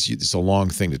otherwise it's a long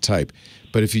thing to type.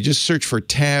 But if you just search for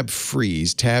tab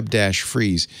freeze,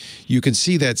 tab-freeze, you can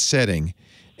see that setting,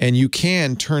 and you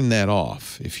can turn that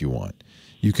off if you want.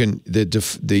 You can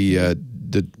you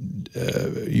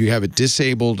have it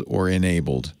disabled or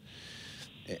enabled.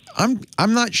 I'm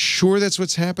not sure that's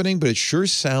what's happening, but it sure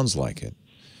sounds like it.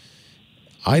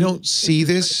 I don't see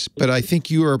this, but I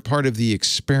think you are a part of the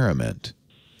experiment.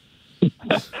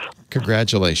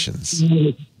 Congratulations.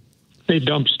 They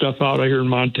dump stuff out here in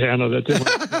Montana that they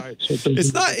want to buy.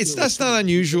 That's not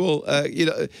unusual. You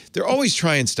know, they're always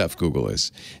trying stuff, Google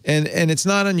is. And it's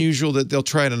not unusual that they'll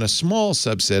try it on a small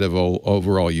subset of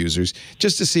overall users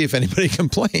just to see if anybody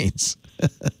complains.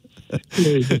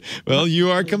 Well,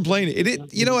 you are complaining.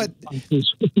 You know what?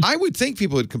 I would think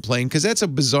people would complain because that's a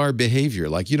bizarre behavior.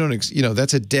 Like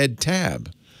that's a dead tab.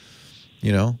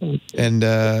 You know, and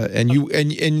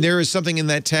there is something in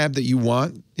that tab that you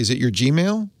want. Is it your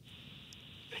Gmail?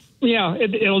 Yeah,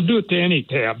 it'll do it to any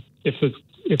tab.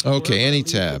 Okay, any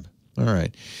tab. All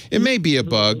right. It may be a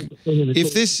bug.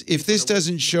 If this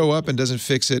doesn't show up and doesn't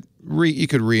fix it, you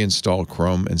could reinstall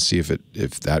Chrome and see if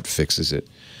that fixes it.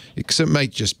 Because it might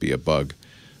just be a bug.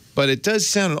 But it does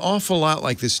sound an awful lot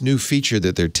like this new feature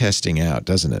that they're testing out,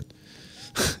 doesn't it?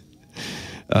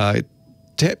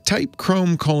 Type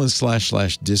Chrome : /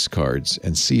 discards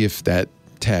and see if that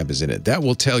tab is in it. That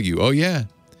will tell you, oh yeah,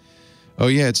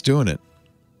 it's doing it.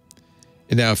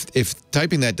 And now, if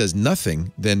typing that does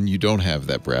nothing, then you don't have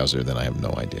that browser. Then I have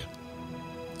no idea.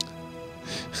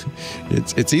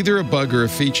 It's either a bug or a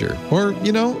feature, or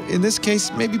in this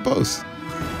case, maybe both.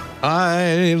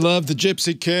 I love the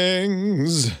Gypsy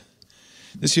Kings.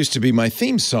 This used to be my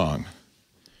theme song.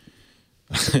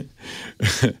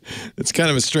 It's kind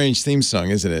of a strange theme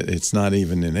song, isn't it? It's not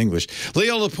even in English.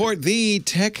 Leo Laporte, the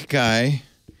tech guy.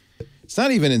 It's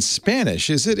not even in Spanish,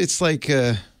 is it? It's like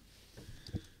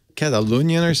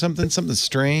Catalunian or something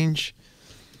strange.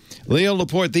 Leo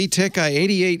Laporte, the tech guy,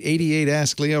 8888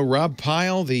 Ask Leo. Rod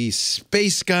Pyle, the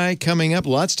space guy, coming up.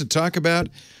 Lots to talk about.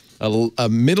 A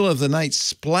middle-of-the-night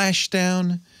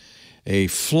splashdown. A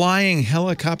flying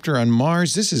helicopter on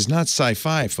Mars. This is not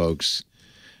sci-fi, folks.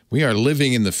 We are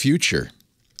living in the future.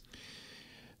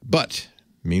 But,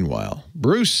 meanwhile,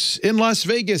 Bruce in Las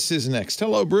Vegas is next.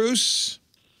 Hello, Bruce.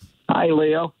 Hi,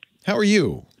 Leo. How are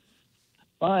you?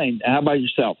 Fine. How about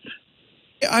yourself?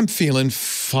 I'm feeling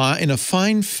in a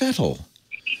fine fettle.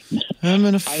 I'm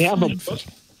in a fine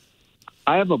fettle.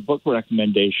 I have a book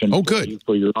recommendation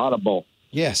for your Audible.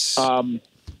 Yes.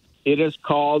 It is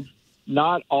called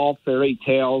Not All Fairy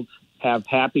Tales Have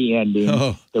Happy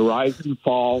Endings, The Rise and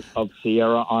Fall of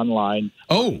Sierra Online,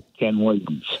 Ken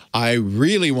Williams. I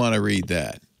really want to read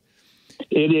that.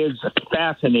 It is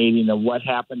fascinating of what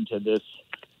happened to this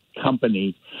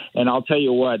company. And I'll tell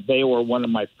you what, they were one of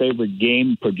my favorite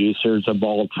game producers of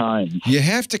all time. You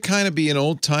have to kind of be an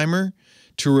old-timer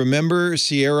to remember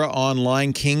Sierra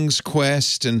Online, King's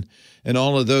Quest, and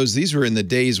all of those. These were in the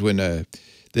days when,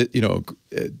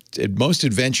 most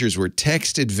adventures were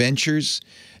text adventures,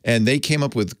 and they came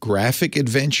up with graphic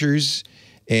adventures,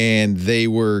 and they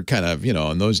were kind of,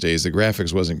 in those days, the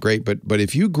graphics wasn't great. But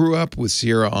if you grew up with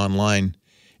Sierra Online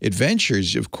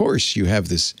adventures, of course, you have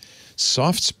this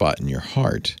soft spot in your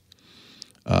heart.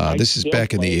 This is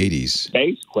back in the 80s.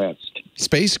 Space Quest.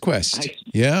 Space Quest,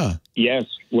 yeah. Yes,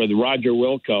 with Roger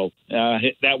Wilco.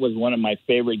 That was one of my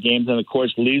favorite games. And, of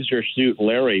course, Leisure Suit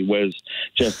Larry was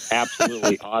just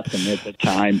absolutely awesome at the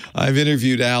time. I've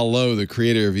interviewed Al Lowe, the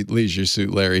creator of Leisure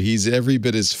Suit Larry. He's every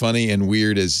bit as funny and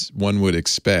weird as one would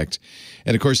expect.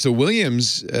 And, of course, the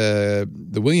Williamses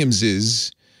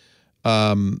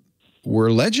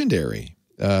were legendary.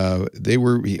 They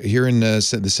were here in the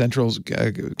Central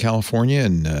California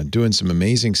and doing some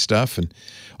amazing stuff. And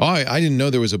I didn't know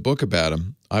there was a book about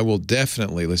them. I will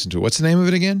definitely listen to it. What's the name of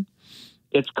it again?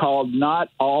 It's called Not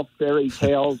All Fairy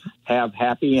Tales Have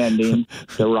Happy Endings,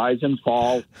 The Rise and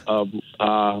Fall of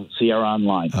Sierra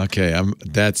Online. Okay,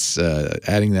 that's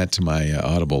adding that to my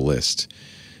Audible list.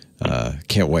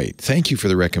 Can't wait. Thank you for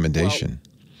the recommendation.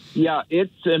 Well, yeah,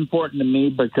 it's important to me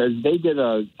because they did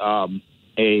a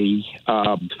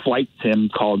flight sim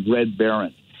called Red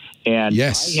Baron. And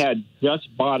I had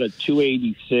just bought a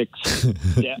 286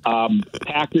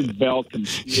 Packard Bell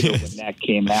computer when that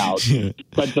came out.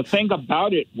 But the thing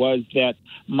about it was that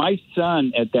my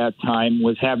son at that time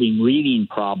was having reading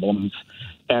problems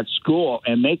at school,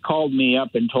 and they called me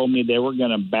up and told me they were going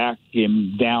to back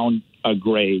him down a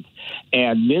grade.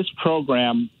 And this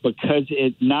program, because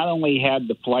it not only had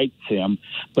the flight sim,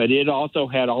 but it also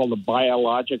had all the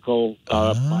biological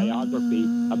biography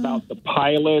about the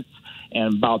pilots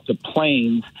and about the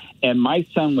planes. And my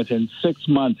son, within 6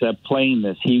 months of playing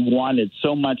this, he wanted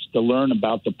so much to learn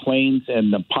about the planes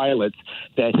and the pilots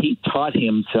that he taught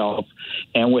himself.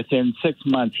 And within 6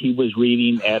 months, he was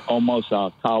reading at almost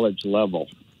a college level.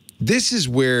 This is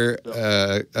where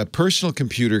a personal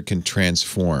computer can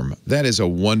transform. That is a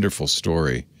wonderful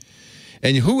story.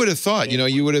 And who would have thought?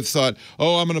 You would have thought,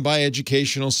 I'm going to buy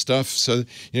educational stuff so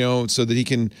that he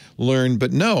can learn.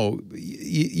 But no,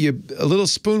 a little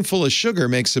spoonful of sugar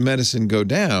makes the medicine go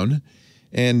down.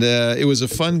 And it was a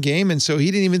fun game, and so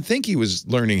he didn't even think he was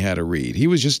learning how to read. He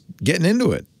was just getting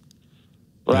into it.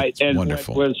 Right, That's and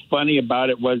wonderful. What was funny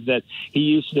about it was that he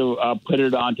used to put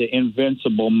it onto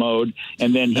invincible mode,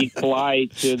 and then he'd fly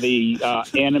to the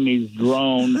enemy's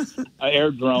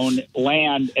air drone,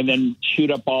 land, and then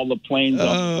shoot up all the planes on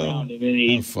the ground. And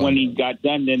then when he got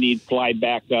done, then he'd fly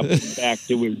back up and back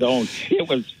to his own. It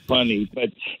was funny, but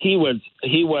he was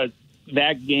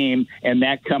that game and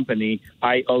that company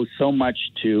I owe so much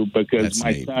to because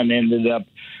my son ended up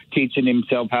teaching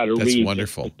himself how to read. That's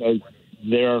wonderful. Because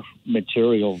their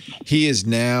materials. He is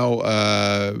now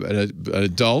an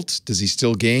adult. Does he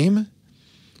still game?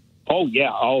 Oh,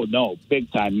 yeah. Oh, no.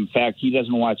 Big time. In fact, he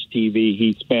doesn't watch TV.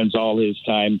 He spends all his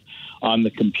time on the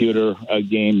computer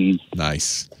gaming.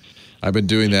 Nice. I've been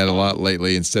doing that a lot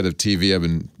lately. Instead of TV, I've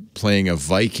been playing a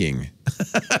Viking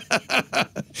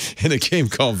in a game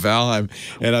called Valheim,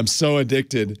 and I'm so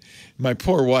addicted. My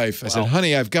poor wife, I said,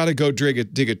 honey, I've got to go dig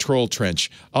a troll trench.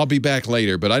 I'll be back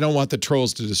later, but I don't want the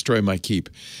trolls to destroy my keep.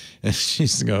 And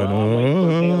she's going,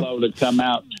 Halo to come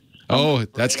out. Oh,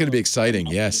 that's going to be exciting.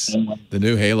 Yes. The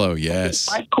new Halo. Yes.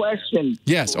 My question.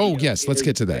 Yes. Oh, yes. Let's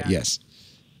get to that. Yes.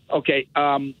 Okay.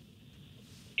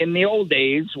 In the old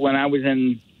days, when I was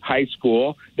in high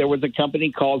school, there was a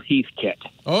company called Heathkit.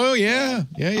 Oh, yeah.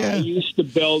 Yeah. I used to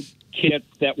build kits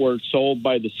that were sold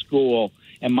by the school,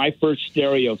 and my first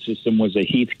stereo system was a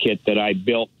Heathkit that I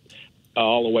built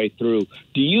all the way through.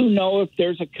 Do you know if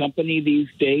there's a company these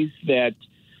days that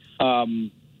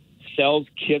sells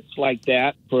kits like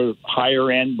that for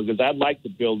higher end? Because I'd like to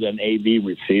build an AV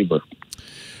receiver.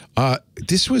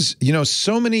 This was,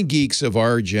 so many geeks of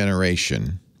our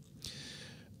generation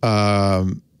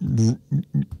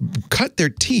cut their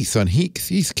teeth on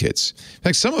Heath kits. In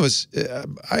fact, some of us,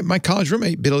 my college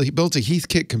roommate built a Heath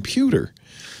kit computer.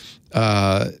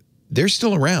 They're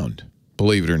still around,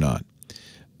 believe it or not.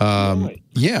 Really?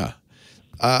 Yeah.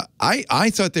 I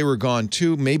thought they were gone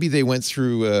too. Maybe they went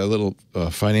through a little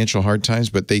financial hard times,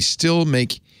 but they still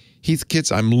make Heath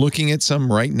kits. I'm looking at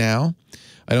some right now.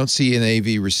 I don't see an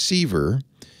AV receiver,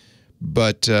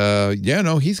 but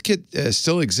Heathkit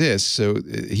still exists. So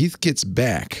Heathkit's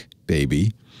back,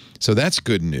 baby. So that's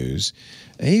good news.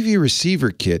 AV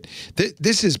receiver kit.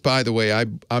 This is, by the way,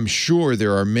 I'm sure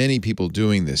there are many people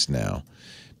doing this now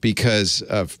because,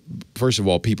 first of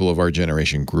all, people of our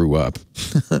generation grew up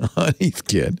on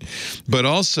Heathkit. But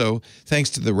also, thanks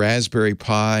to the Raspberry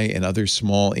Pi and other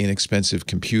small, inexpensive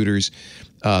computers,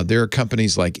 there are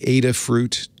companies like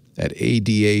Adafruit at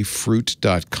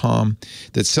adafruit.com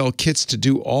that sell kits to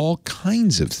do all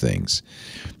kinds of things.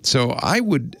 So I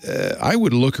would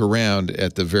look around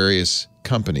at the various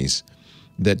companies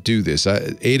that do this.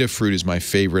 Adafruit is my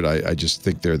favorite. I just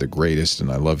think they're the greatest, and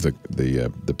I love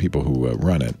the people who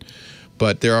run it.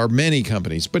 But there are many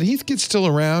companies. But Heathkit's still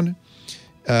around.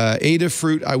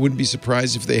 Adafruit, I wouldn't be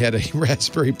surprised if they had a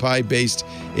Raspberry Pi-based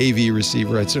AV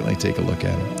receiver. I'd certainly take a look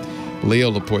at it.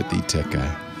 Leo Laporte, the tech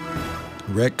guy.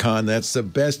 Retcon, that's the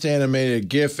best animated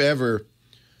GIF ever.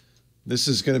 This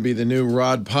is going to be the new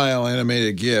Rod Pyle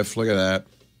animated GIF. Look at that.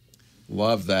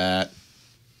 Love that.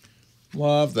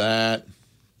 Love that.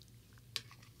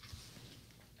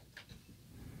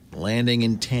 Landing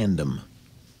in tandem.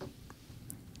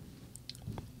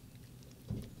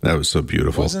 That was so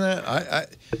beautiful. Wasn't it? I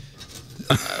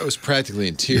was practically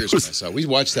in tears when I saw it. We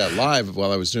watched that live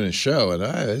while I was doing a show, and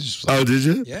I was just like, oh, did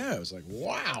you? Yeah, I was like,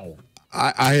 wow.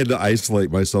 I had to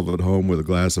isolate myself at home with a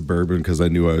glass of bourbon because I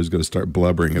knew I was going to start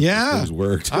blubbering if things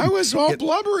worked. I was all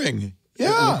blubbering. Yeah.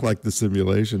 It looked like the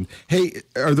simulation. Hey,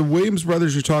 are the Williams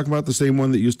brothers you're talking about the same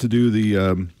one that used to do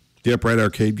the upright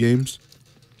arcade games?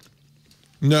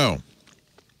 No.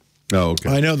 Oh, okay.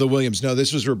 I know the Williams. No,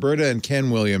 this was Roberta and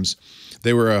Ken Williams.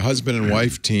 They were a husband and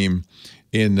wife team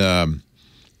in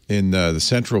the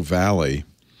Central Valley.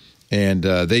 And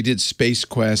they did Space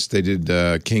Quest. They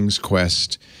did King's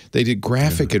Quest. They did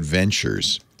graphic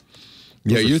adventures.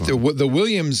 Yeah, the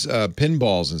Williams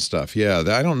pinballs and stuff. Yeah,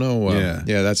 I don't know.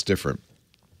 Yeah, that's different.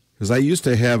 Because I used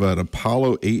to have an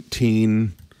Apollo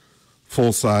 18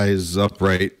 full-size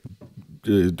upright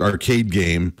arcade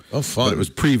game. Oh, fun. But it was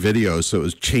pre-video, so it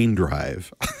was chain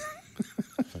drive.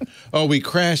 Oh, we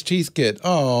crashed Heathkit.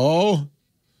 Oh.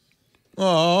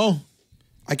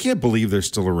 I can't believe they're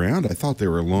still around. I thought they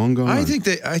were long gone. I think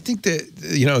that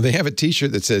they have a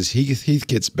T-shirt that says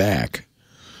Heathkit's back.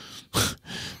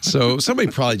 So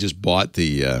somebody probably just bought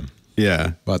the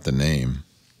name.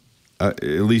 At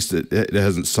least it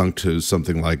hasn't sunk to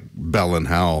something like Bell and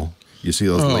Howell. You see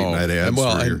those late night ads.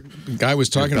 Well, guy was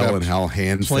talking Bell about and Howell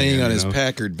hand playing fan, on his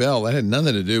Packard Bell. That had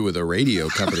nothing to do with a radio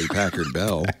company, Packard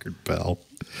Bell. Packard Bell.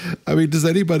 I mean, does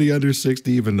anybody under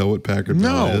 60 even know what Packard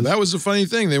Bell is? No, that was the funny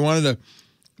thing. They wanted to.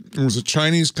 It was a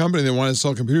Chinese company. They wanted to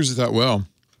sell computers. They thought, well,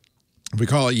 if we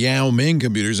call it Yao Ming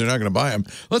computers, they're not going to buy them.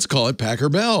 Let's call it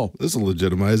Packard Bell. This will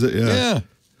legitimize it, yeah.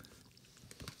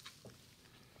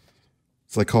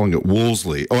 It's like calling it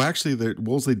Wolseley. Oh, actually,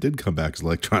 Wolseley did come back as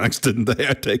electronics, didn't they?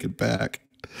 I take it back.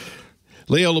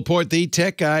 Leo Laporte, the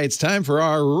tech guy. It's time for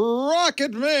our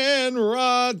rocket man,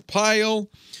 Rod Pyle.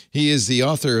 He is the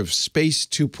author of Space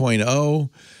 2.0,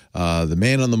 the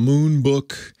Man on the Moon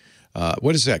book.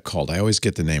 What is that called? I always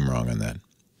get the name wrong on that.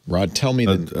 Rod, tell me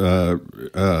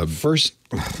First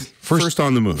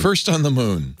on the Moon. First on the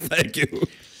Moon. Thank you.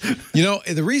 You know,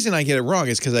 the reason I get it wrong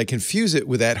is because I confuse it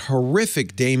with that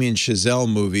horrific Damien Chazelle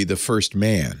movie, The First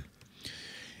Man.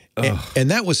 And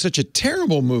that was such a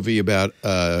terrible movie about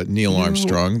Neil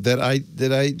Armstrong that I'm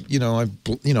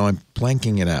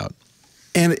blanking it out.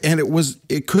 And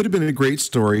it could have been a great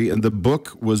story, and the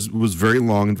book was very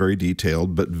long and very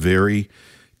detailed, but very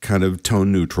kind of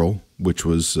tone neutral, which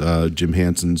was Jim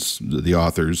Hanson's, the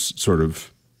author's, sort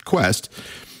of quest.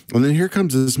 And then here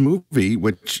comes this movie,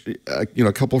 which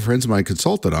a couple of friends of mine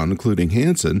consulted on, including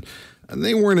Hanson, and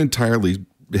they weren't entirely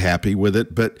happy with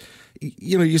it. But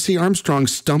you see Armstrong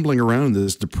stumbling around in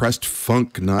this depressed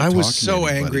funk, I was so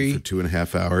angry for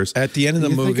 2.5 hours. At the end of the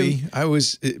movie, I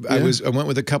went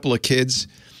with a couple of kids,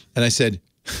 and I said,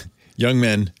 "Young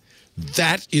men,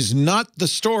 That is not the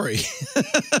story.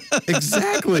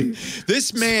 Exactly.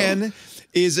 This man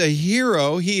is a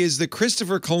hero. He is the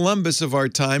Christopher Columbus of our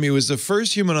time. He was the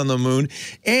first human on the moon,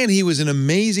 and he was an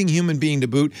amazing human being to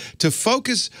boot. To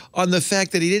focus on the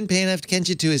fact that he didn't pay enough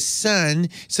attention to his son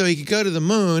so he could go to the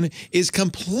moon is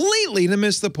completely to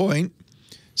miss the point.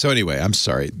 So anyway, I'm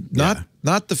sorry.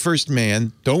 Not the first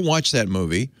man. Don't watch that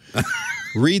movie.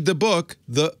 Read the book,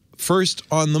 The First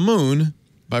on the Moon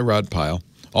by Rod Pyle,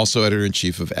 also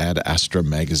editor-in-chief of Ad Astra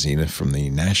magazine from the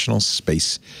National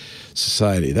Space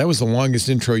Society. That was the longest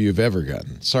intro you've ever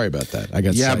gotten. Sorry about that. I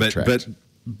got sidetracked.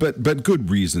 But good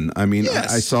reason. I mean,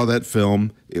 I saw that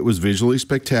film. It was visually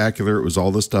spectacular. It was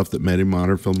all the stuff that many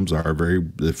modern films are. The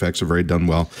effects are very done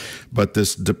well. But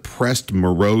this depressed,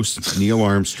 morose Neil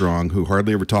Armstrong, who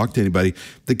hardly ever talked to anybody,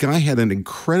 the guy had an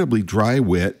incredibly dry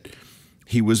wit.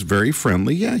 He was very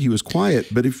friendly. Yeah, he was quiet.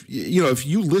 But if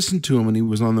you listened to him when he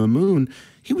was on the moon,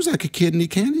 he was like a kid in a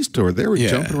candy store. They were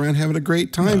jumping around having a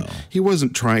great time. No. He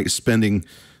wasn't spending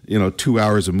 2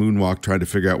 hours of moonwalk trying to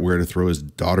figure out where to throw his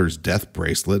daughter's death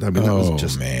bracelet. I mean, that was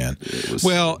just man.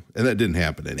 And that didn't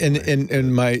happen anyway.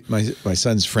 And my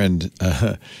son's friend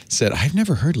said, "I've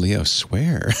never heard Leo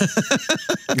swear."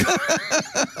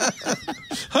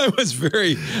 I was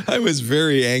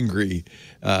very angry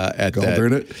at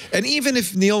that. It. And even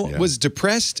if Neil was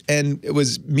depressed and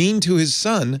was mean to his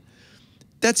son,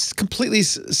 that's completely,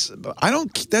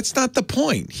 that's not the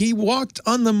point. He walked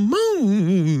on the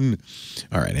moon.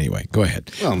 All right, anyway, go ahead.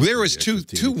 Well, there was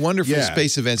two wonderful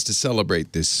space events to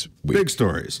celebrate this week. Big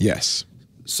stories. Yes.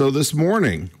 So this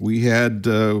morning we had,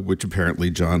 which apparently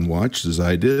John watched as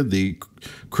I did, the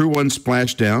Crew 1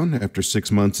 splashdown after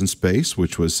 6 months in space,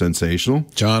 which was sensational.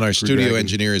 John, our studio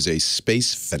engineer, is a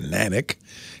space fanatic.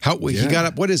 He got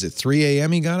up, what is it, 3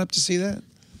 a.m. he got up to see that?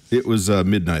 It was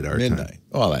midnight our time.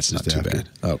 Oh, that's not too bad.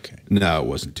 Okay. No, it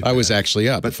wasn't too bad. I was actually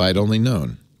up, if I'd only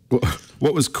known. Well,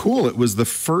 what was cool, it was the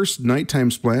first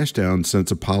nighttime splashdown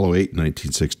since Apollo 8 in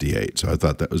 1968, so I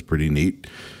thought that was pretty neat.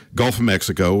 Gulf of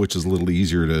Mexico, which is a little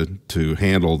easier to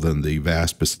handle than the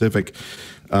vast Pacific.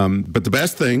 But the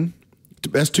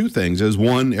best two things is,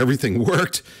 one, everything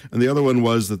worked, and the other one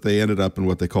was that they ended up in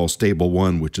what they call stable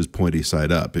 1, which is pointy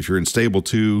side up. If you're in stable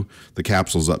 2, the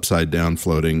capsule's upside down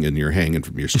floating and you're hanging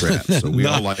from your strap. So we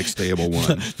all like stable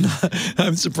 1.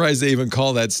 I'm surprised they even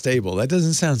call that stable. That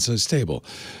doesn't sound so stable.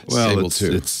 Well, stable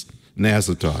 2. It's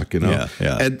NASA talk, Yeah.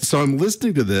 And so I'm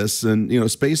listening to this, and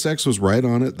SpaceX was right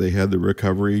on it. They had the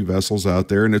recovery vessels out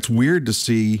there, and it's weird to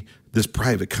see this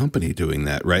private company doing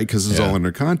that, right? Because it's all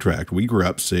under contract. We grew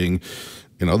up seeing,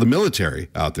 the military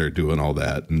out there doing all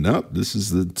that. Nope, this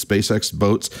is the SpaceX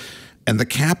boats. And the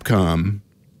Capcom,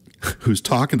 who's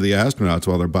talking to the astronauts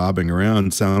while they're bobbing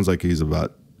around, sounds like he's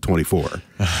about 24.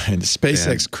 And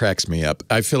SpaceX cracks me up.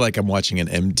 I feel like I'm watching an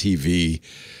MTV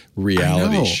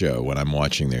reality show when I'm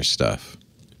watching their stuff.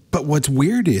 But what's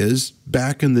weird is,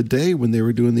 back in the day when they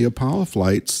were doing the Apollo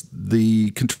flights,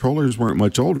 the controllers weren't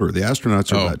much older. The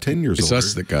astronauts are about 10 years older. It's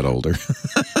us that got older.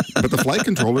 But the flight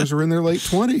controllers are in their late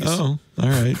 20s. Oh, all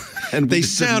right. And they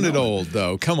sounded old,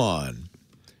 though. Come on.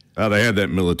 They had that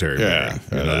military.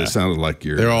 They sounded like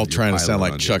they're all trying to sound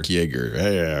like Chuck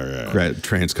Yeager.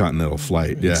 Transcontinental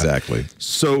flight. Yeah. Exactly.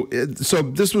 So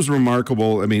this was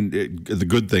remarkable. I mean, the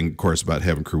good thing, of course, about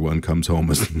having Crew 1 comes home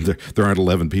is there aren't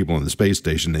 11 people on the space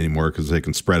station anymore, because they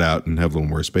can spread out and have a little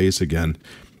more space again.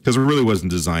 Because it really wasn't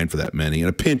designed for that many. In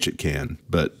a pinch, it can,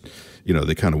 but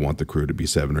they kind of want the crew to be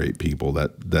 7 or 8 people.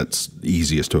 That's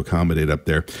easiest to accommodate up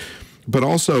there. But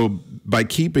also, by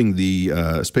keeping the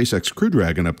SpaceX Crew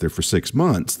Dragon up there for 6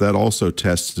 months, that also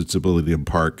tests its ability to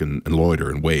park and loiter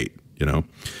and wait,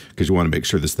 because you want to make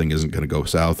sure this thing isn't going to go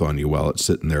south on you while it's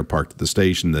sitting there parked at the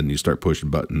station. Then you start pushing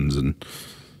buttons, and,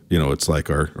 it's like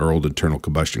our old internal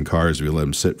combustion cars. If you let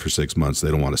them sit for 6 months,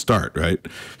 they don't want to start, right?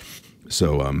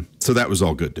 So that was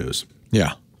all good news.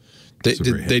 Yeah.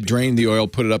 They drained the oil,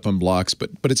 put it up on blocks, but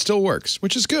it still works,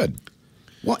 which is good.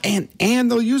 Well, and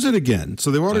they'll use it again.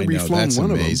 So they've already reflown one of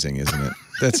them. That's amazing, isn't it?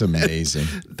 That's amazing.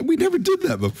 We never did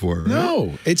that before. Right?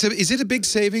 No. Is it a big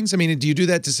savings? I mean, do you do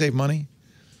that to save money?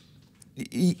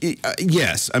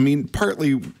 Yes. I mean,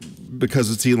 partly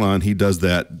because it's Elon, he does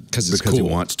that because he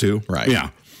wants to. Right. Yeah.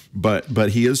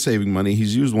 But he is saving money.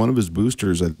 He's used one of his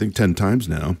boosters, I think, 10 times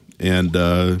now. And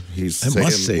he's saying,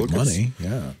 must save money.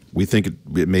 Yeah. We think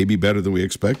it may be better than we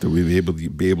expected. We'd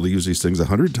be able to use these things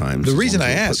 100 times. The reason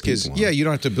I ask is, you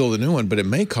don't have to build a new one, but it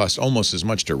may cost almost as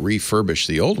much to refurbish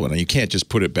the old one. And you can't just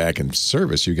put it back in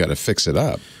service. You got to fix it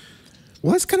up.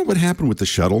 Well, that's kind of what happened with the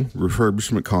shuttle.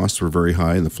 Refurbishment costs were very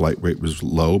high and the flight rate was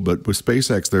low. But with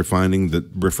SpaceX, they're finding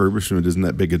that refurbishment isn't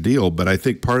that big a deal. But I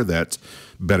think part of that's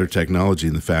better technology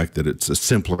and the fact that it's a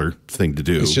simpler thing to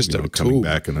do. It's just a coming tube.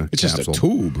 back in a It's capsule. just a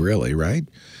tube, really, right?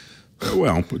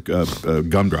 Well,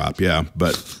 gumdrop, yeah.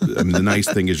 But I mean, the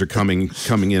nice thing is you're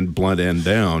coming in blunt end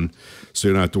down, so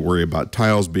you don't have to worry about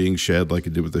tiles being shed like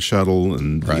you did with the shuttle,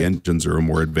 and the engines are a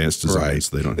more advanced design,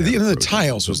 so they don't have the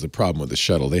tiles was the problem with the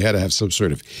shuttle. They had to have some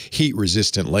sort of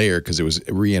heat-resistant layer because it was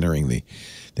re-entering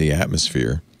the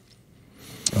atmosphere.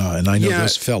 And I know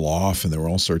those fell off, and there were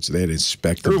all sorts of, they had to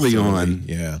inspect them early thoroughly. on.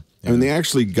 Yeah. I mean, they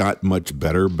actually got much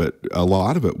better, but a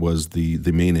lot of it was the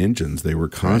main engines. They were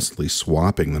constantly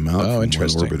swapping them out from one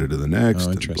orbiter to the next,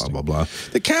 and blah, blah, blah.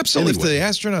 The capsule, if the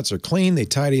astronauts are clean, they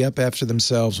tidy up after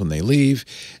themselves when they leave.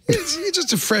 It's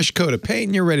just a fresh coat of paint,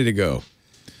 and you're ready to go.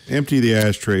 Empty the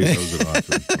ashtrays, close it off,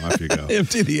 and off you go.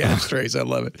 Empty the ashtrays. I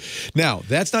love it. Now,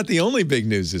 that's not the only big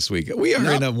news this week. We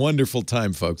are in a wonderful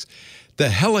time, folks. The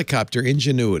helicopter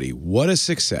Ingenuity, what a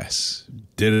success.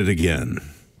 Did it again.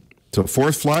 So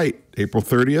fourth flight, April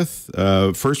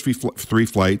 30th. First three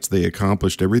flights, they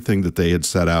accomplished everything that they had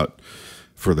set out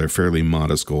for their fairly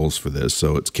modest goals for this.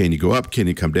 So it's, can you go up? Can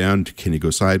you come down? Can you go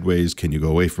sideways? Can you go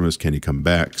away from us? Can you come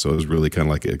back? So it was really kind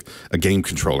of like a game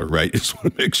controller, right? You just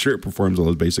want to make sure it performs all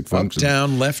those basic functions. Up,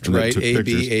 down, left, right,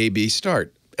 A, B,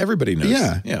 start. Everybody knows.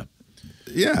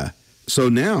 Yeah. So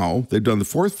now they've done the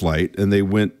fourth flight, and they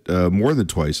went more than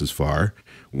twice as far,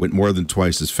 went more than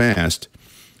twice as fast.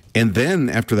 And then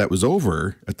after that was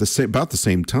over, at about the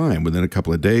same time, within a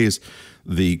couple of days,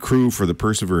 the crew for the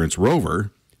Perseverance rover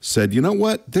said, you know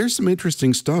what, there's some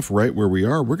interesting stuff right where we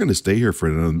are. We're going to stay here for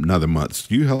another month. So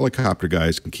you helicopter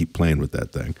guys can keep playing with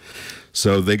that thing.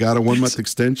 So they got a 1 month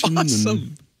extension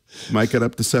and might get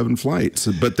up to 7 flights.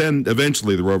 But then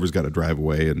eventually the rover's got to drive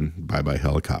away and bye-bye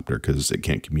helicopter because it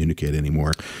can't communicate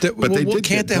anymore.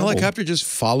 Can't the helicopter just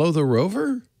follow the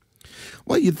rover?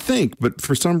 Well, you'd think, but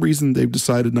for some reason they've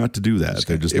decided not to do that.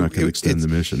 They're just not going to extend the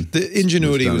mission. The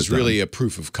Ingenuity was really a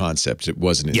proof of concept. It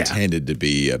wasn't intended to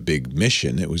be a big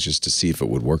mission. It was just to see if it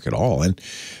would work at all. And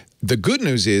the good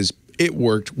news is it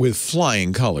worked with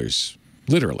flying colors,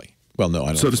 literally. Well, no, I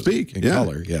don't know. So to speak. In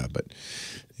color, but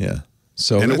yeah.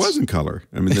 So and it was in color.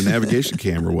 I mean, the navigation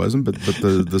camera wasn't, but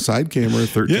the side camera,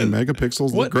 13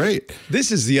 megapixels, looked great.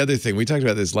 This is the other thing. We talked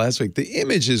about this last week. The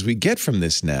images we get from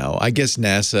this now, I guess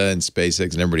NASA and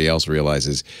SpaceX and everybody else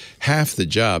realizes half the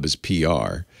job is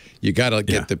PR. You got to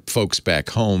get the folks back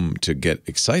home to get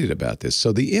excited about this.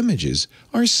 So the images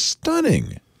are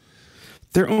stunning.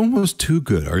 They're almost too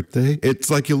good, aren't they?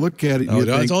 It's like you look at it and you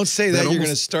think, don't say that. You're going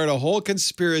to start a whole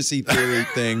conspiracy theory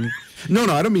thing. No,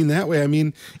 I don't mean that way. I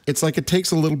mean, it's like it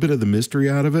takes a little bit of the mystery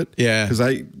out of it. Yeah.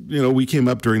 Because we came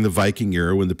up during the Viking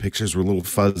era when the pictures were a little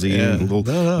fuzzy and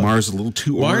Mars a little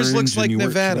too orange. Mars looks like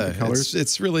Nevada.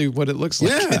 It's really what it looks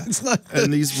like. Yeah. It's not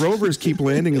and these rovers keep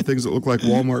landing in things that look like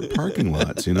Walmart parking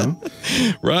lots,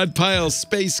 Rod Pyle,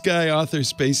 space guy, author,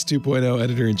 Space 2.0,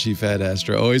 editor-in-chief at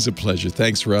Astra. Always a pleasure.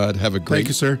 Thanks, Rod. Have a great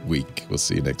week. We'll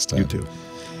see you next time. You too.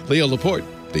 Leo Laporte,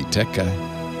 the tech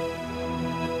guy.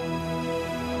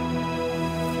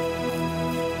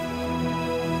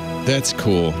 That's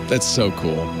cool. That's so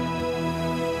cool.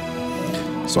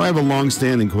 So I have a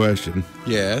long-standing question.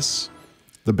 Yes.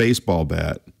 The baseball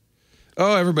bat.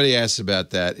 Oh, everybody asks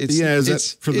about that. Is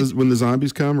that for when the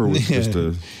zombies come, or was it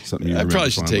just something you? I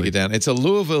probably should take it down. It's a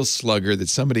Louisville Slugger that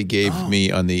somebody gave me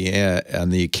on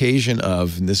the occasion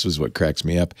of, and this was what cracks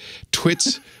me up,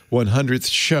 TWiT's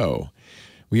 100th show.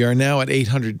 We are now at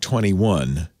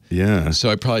 821. Yeah.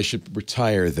 So I probably should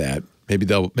retire that.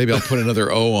 Maybe I'll put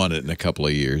another O on it in a couple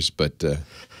of years, but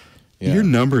your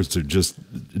numbers are just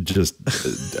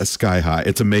sky high.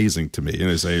 It's amazing to me. And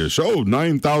I say, show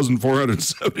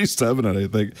 9,477, and I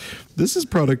think this is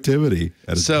productivity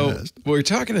at its best. We're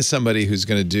talking to somebody who's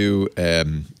going to do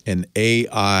an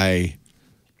AI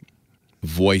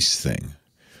voice thing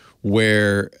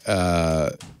where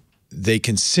they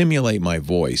can simulate my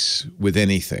voice with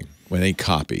anything. When they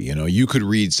copy, you could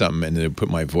read something and then put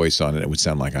my voice on it. It would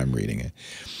sound like I'm reading it.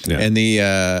 Yeah.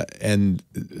 And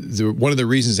one of the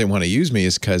reasons they want to use me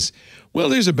is because,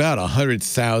 there's about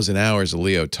 100,000 hours of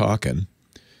Leo talking.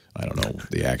 I don't know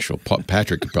the actual.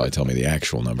 Patrick could probably tell me the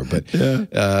actual number, but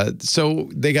so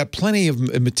they got plenty of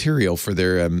material for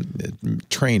their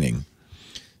training.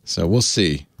 So we'll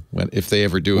see. If they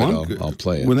ever do it, I'll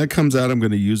play it. When that comes out, I'm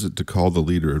going to use it to call the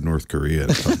leader of North Korea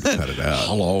and tell him to cut it out.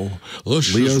 Hello.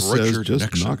 Leo says,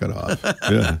 just knock it off.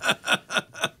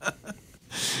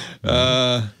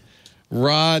 Yeah.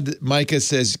 Rod Micah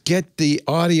says, get the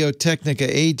Audio-Technica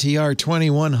ATR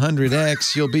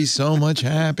 2100X. You'll be so much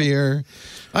happier.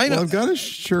 I know. Well, I've got a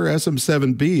Shure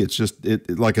SM7B. It's just,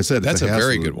 like I said, that's a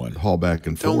very good one. Haul back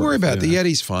and forth. Don't worry about it. The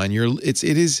Yeti's fine. It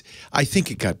is. I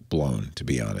think it got blown, to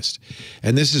be honest.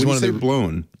 And this is when one you of say the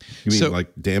blown. You mean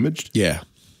like damaged? Yeah.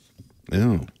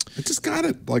 Oh, I just got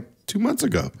it like 2 months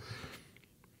ago.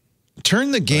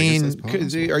 Turn the gain.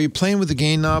 Are you playing with the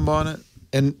gain knob on it?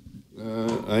 And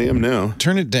I am now.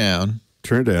 Turn it down.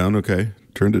 Turn it down. Okay.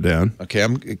 Turned it down. Okay.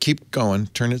 Keep going.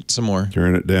 Turn it some more.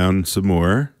 Turn it down some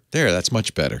more. There. That's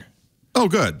much better. Oh,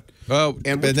 good. Oh,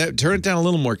 and turn it down a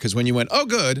little more because when you went, oh,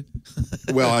 good.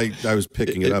 Well, I was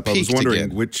picking it up. I was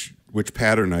wondering which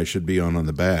pattern I should be on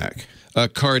the back.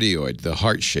 Cardioid, the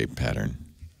heart-shaped pattern.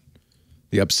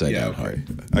 The upside-down heart.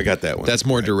 I got that one. That's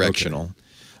more directional.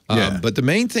 Okay. But the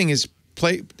main thing is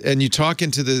play, and you talk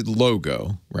into the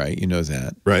logo, right? You know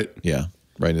that. Right. Yeah,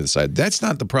 right to the side. That's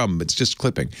not the problem. It's just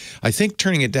clipping. I think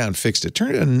turning it down fixed it.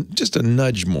 Turn it just a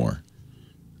nudge more.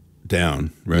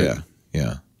 Down, right? Yeah,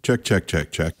 yeah. Check, check,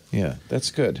 check, check. Yeah,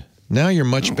 that's good. Now you're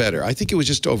much better. I think it was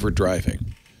just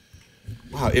overdriving.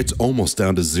 Wow, it's almost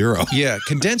down to 0. Yeah,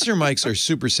 condenser mics are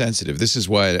super sensitive. This is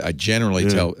why I generally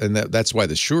tell, and that's why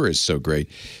the Shure is so great,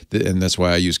 and that's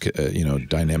why I use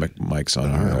dynamic mics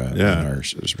on our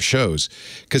shows,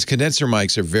 because condenser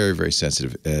mics are very, very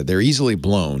sensitive. They're easily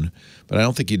blown, but I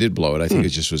don't think you did blow it. I think it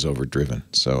just was overdriven.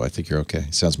 So I think you're okay.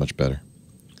 Sounds much better.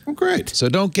 Oh, great. So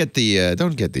don't get the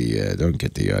Audio-Technica.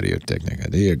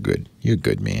 You're good. You're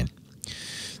good, man.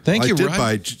 Thank you, I did Rod.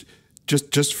 buy.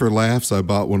 Just for laughs, I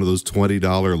bought one of those $20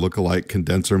 lookalike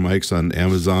condenser mics on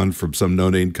Amazon from some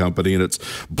no-name company, and it's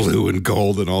blue and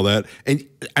gold and all that. And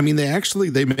I mean, they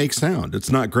make sound. It's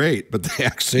not great, but they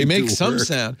actually make do some work.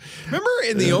 sound. Remember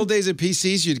in the old days of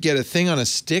PCs, you'd get a thing on a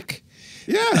stick?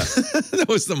 Yeah. That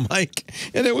was the mic.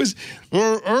 And it was,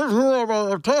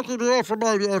 I'm talking to you from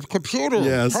my computer.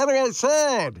 Yes. How do I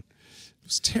sound? It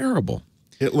was terrible.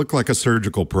 It looked like a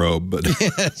surgical probe, but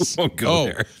yes. won't go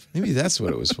there. Maybe that's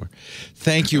what it was for.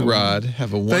 Thank you, Rod.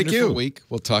 Have a wonderful week.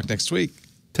 We'll talk next week.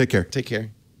 Take care. Take care.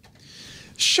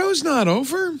 Show's not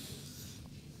over.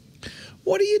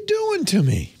 What are you doing to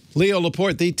me? Leo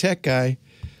Laporte, the tech guy.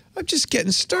 I'm just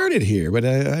getting started here, but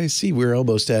I see we're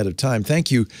almost out of time.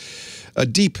 Thank you. A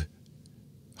deep,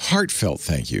 heartfelt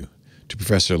thank you to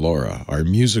Professor Laura, our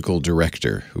musical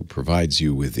director, who provides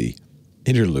you with the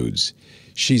interludes.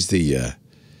 She's the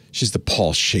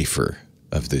Paul Schaefer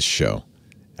of this show,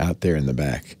 out there in the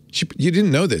back. You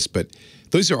didn't know this, but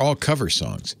those are all cover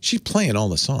songs. She's playing all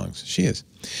the songs. She is.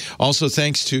 Also,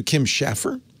 thanks to Kim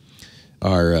Schaffer,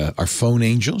 our phone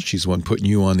angel. She's the one putting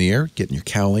you on the air, getting your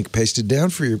cow link pasted down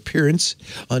for your appearance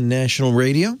on national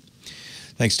radio.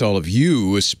 Thanks to all of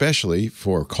you, especially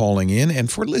for calling in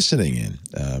and for listening in.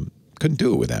 Couldn't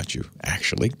do it without you,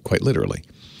 actually, quite literally.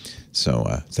 So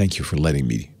thank you for letting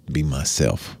me be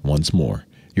myself once more.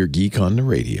 Your geek on the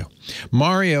radio.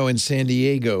 Mario in San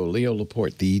Diego, Leo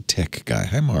Laporte, the tech guy.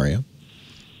 Hi, Mario.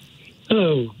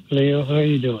 Hello, Leo. How are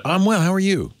you doing? I'm well. How are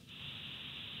you?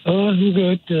 Oh, I'm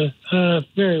good.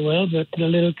 Very well, but a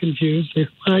little confused.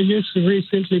 I just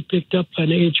recently picked up an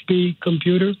HP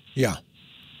computer. Yeah.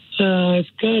 It's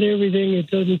got everything. It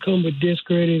doesn't come with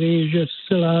disk or anything. You just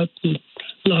fill out and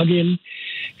log in.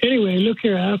 Anyway, look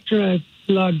here. After I've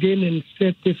logged in and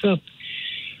set this up,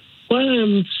 while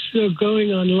I'm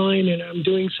going online and I'm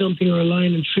doing something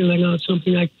online and filling out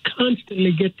something, I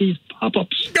constantly get these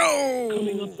pop-ups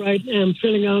coming up, right? And I'm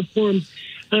filling out forms.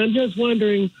 And I'm just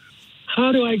wondering,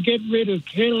 how do I get rid of,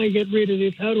 can I get rid of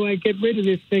this? How do I get rid of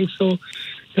this thing? So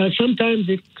sometimes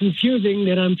it's confusing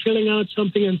that I'm filling out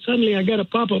something and suddenly I get a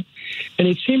pop-up and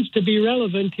it seems to be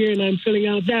relevant here and I'm filling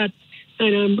out that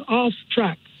and I'm off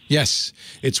track. Yes.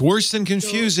 It's worse than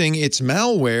confusing. It's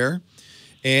malware.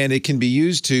 And it can be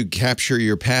used to capture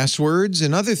your passwords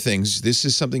and other things. This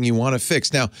is something you want to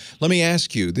fix. Now, let me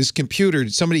ask you, this computer,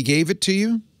 somebody gave it to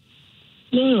you?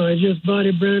 No, I just bought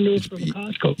it brand new from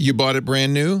Costco. You bought it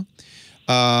brand new?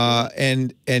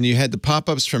 And you had the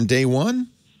pop-ups from day one?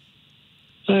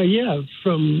 Yeah,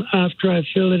 from after I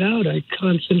fill it out, I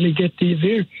constantly get these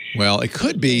here. Well, it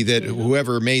could be that what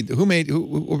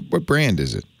brand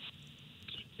is it?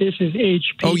 This is HP.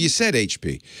 Oh, you said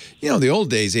HP. You know, the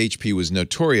old days, HP was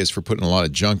notorious for putting a lot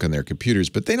of junk on their computers,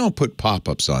 but they don't put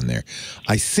pop-ups on there.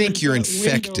 I think you're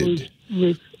infected.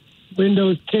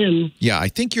 Windows 10. Yeah, I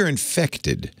think you're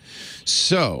infected.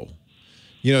 So,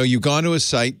 you know, you've gone to a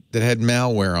site that had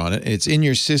malware on it, and it's in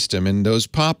your system, and those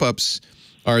pop-ups,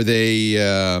 are they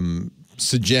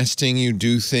suggesting you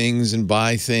do things and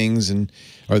buy things, and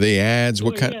are they ads?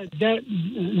 What kind? Yeah,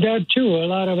 that too. A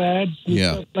lot of ads and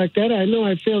stuff like that. I know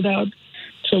I filled out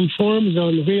some forums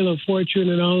on Wheel of Fortune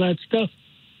and all that stuff.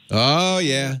 Oh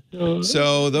yeah.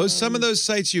 So some of those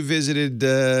sites you visited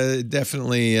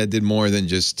definitely did more than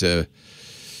just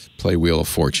play Wheel of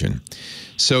Fortune.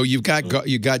 So you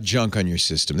got junk on your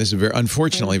system. This is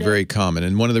unfortunately very common,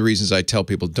 and one of the reasons I tell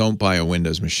people don't buy a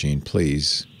Windows machine,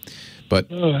 please. But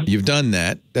you've done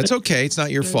that. That's okay. It's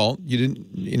not your fault. You didn't.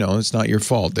 It's not your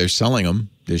fault. They're selling them.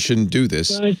 They shouldn't do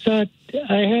this. I thought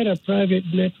I had a private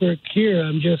network here.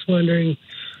 I'm just wondering.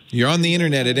 You're on the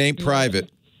internet. It ain't private.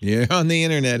 You're on the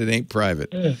internet. It ain't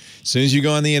private. As soon as you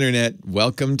go on the internet,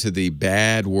 welcome to the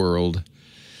bad world.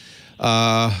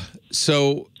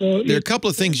 So there are a couple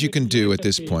of things you can do at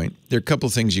this point.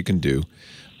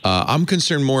 I'm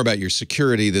concerned more about your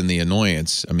security than the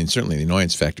annoyance. I mean, certainly the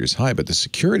annoyance factor is high, but the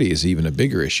security is even a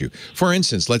bigger issue. For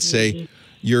instance, let's say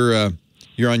you're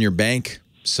on your bank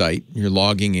site, you're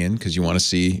logging in because you want to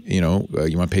see, you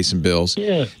want to pay some bills.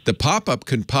 Yeah. The pop-up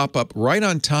can pop up right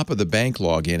on top of the bank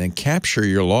login and capture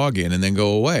your login and then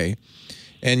go away.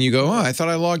 And you go, oh, I thought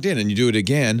I logged in, and you do it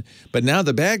again. But now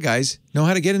the bad guys know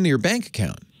how to get into your bank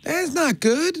account. That's not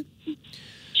good.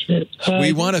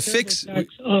 We want to fix.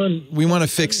 We want to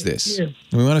fix this.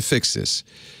 We want to fix this.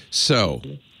 So,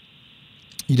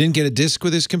 you didn't get a disk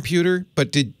with this computer,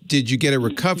 but did you get a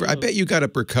recovery? I bet you got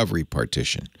a recovery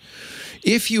partition.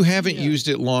 If you haven't used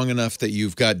it long enough that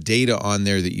you've got data on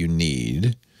there that you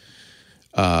need,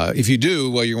 if you do,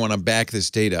 well, you want to back this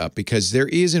data up, because there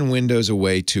is in Windows a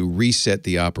way to reset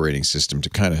the operating system to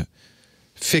kind of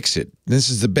fix it. This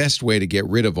is the best way to get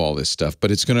rid of all this stuff,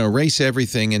 but it's going to erase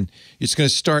everything, and it's going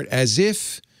to start as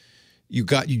if you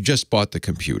just bought the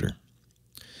computer.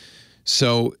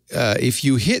 So if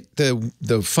you hit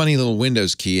the funny little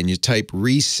Windows key and you type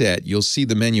reset, you'll see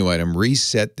the menu item,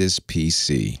 reset this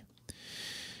PC.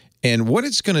 And what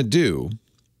it's going to do,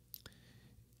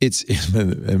 and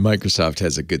Microsoft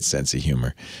has a good sense of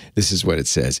humor. This is what it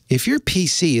says. If your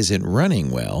PC isn't running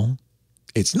well,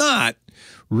 it's not.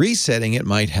 Resetting it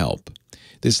might help.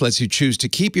 This lets you choose to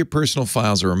keep your personal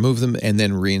files or remove them, and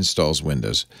then reinstalls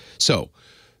Windows. So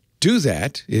do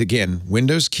that. Again,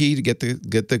 Windows key to get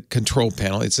the control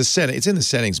panel. It's in the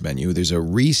settings menu. There's a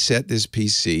reset this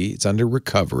PC. It's under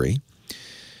recovery.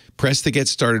 Press the get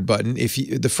started button.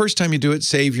 The first time you do it,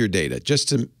 save your data, just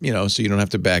to, so you don't have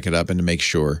to back it up, and to make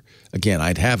sure. Again,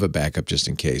 I'd have a backup just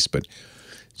in case, but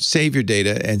save your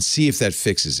data and see if that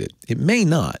fixes it. It may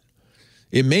not.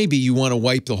 It may be you want to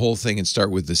wipe the whole thing and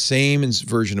start with the same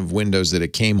version of Windows that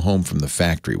it came home from the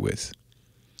factory with.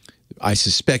 I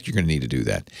suspect you're going to need to do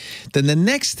that. Then the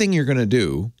next thing you're going to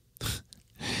do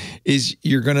is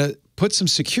you're going to put some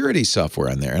security software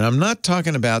on there. And I'm not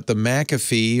talking about the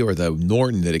McAfee or the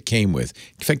Norton that it came with.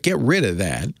 In fact, get rid of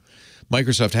that.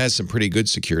 Microsoft has some pretty good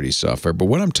security software. But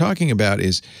what I'm talking about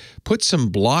is put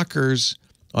some blockers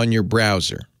on your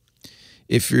browser.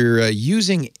 If you're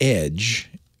using Edge,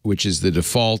 which is the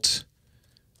default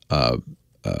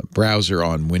browser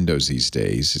on Windows these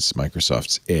days, it's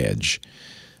Microsoft's Edge,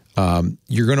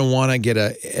 you're going to want to get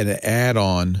an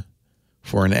add-on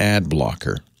for an ad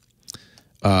blocker.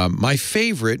 My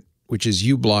favorite, which is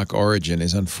uBlock Origin,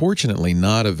 is unfortunately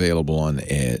not available on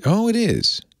Edge. Oh, it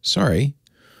is. Sorry.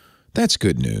 That's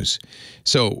good news.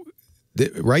 So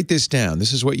write this down.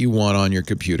 This is what you want on your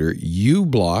computer.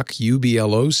 uBlock,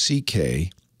 U-B-L-O-C-K,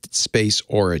 space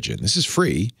Origin. This is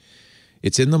free.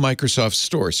 It's in the Microsoft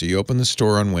Store. So you open the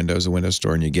store on Windows, the Windows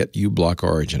Store, and you get uBlock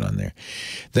Origin on there.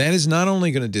 That is not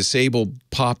only going to disable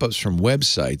pop-ups from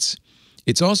websites,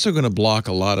 it's also going to block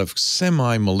a lot of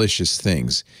semi-malicious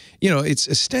things. It's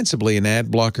ostensibly an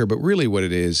ad blocker, but really what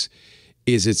it is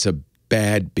it's a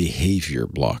bad behavior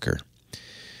blocker.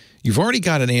 You've already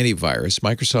got an antivirus.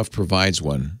 Microsoft provides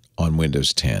one on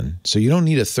Windows 10, so you don't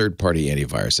need a third-party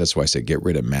antivirus. That's why I said get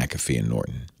rid of McAfee and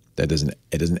Norton. It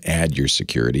doesn't add your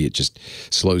security. It just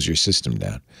slows your system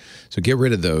down. So get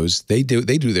rid of those. They do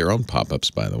their own pop-ups,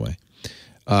 by the way.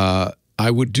 I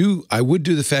would do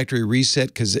the factory reset,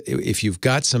 because if you've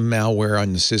got some malware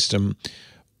on the system,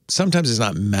 sometimes it's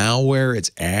not malware,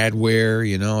 it's adware.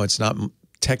 It's not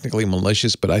technically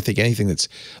malicious, but I think anything that's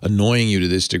annoying you to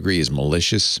this degree is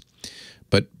malicious.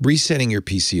 But resetting your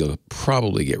PC will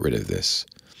probably get rid of this.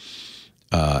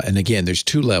 And again, there's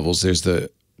two levels. There's the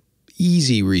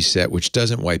easy reset, which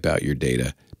doesn't wipe out your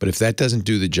data. But if that doesn't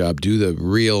do the job, do the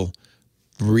real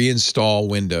reinstall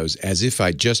Windows as if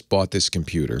I just bought this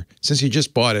computer. Since you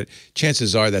just bought it,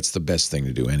 chances are that's the best thing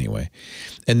to do anyway.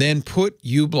 And then put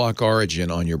uBlock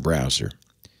Origin on your browser.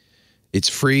 It's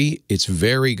free. It's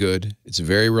very good. It's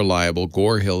very reliable.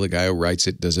 Gore Hill, the guy who writes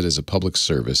it, does it as a public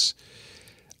service.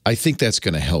 I think that's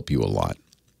going to help you a lot.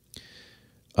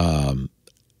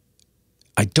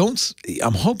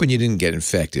 I'm hoping you didn't get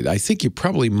infected. I think you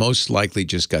probably most likely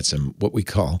just got some, what we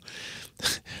call,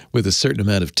 with a certain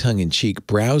amount of tongue-in-cheek,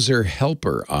 browser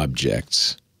helper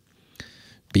objects,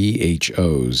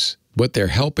 BHOs. What they're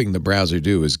helping the browser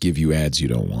do is give you ads you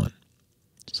don't want.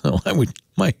 So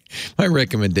my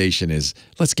recommendation is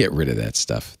let's get rid of that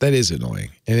stuff. That is annoying,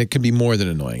 and it can be more than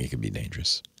annoying. It can be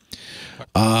dangerous.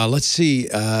 Let's see.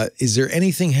 Is there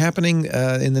anything happening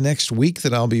in the next week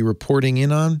that I'll be reporting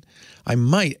in on? I'm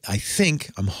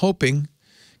hoping,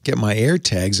 get my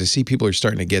AirTags. I see people are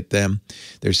starting to get them.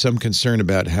 There's some concern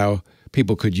about how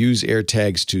people could use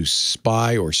AirTags to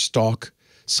spy or stalk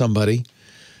somebody.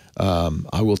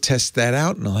 I will test that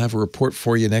out, and I'll have a report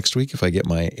for you next week if I get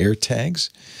my AirTags.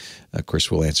 Of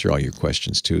course, we'll answer all your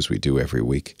questions, too, as we do every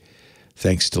week.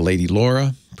 Thanks to Lady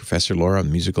Laura, Professor Laura, I'm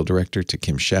the musical director, to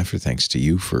Kim Schaffer. Thanks to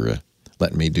you for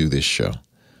letting me do this show.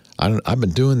 I've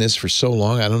been doing this for so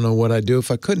long, I don't know what I'd do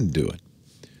if I couldn't do it.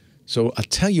 So I'll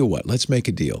tell you what, let's make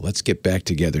a deal. Let's get back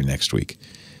together next week,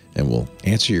 and we'll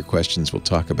answer your questions. We'll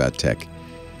talk about tech.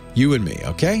 You and me,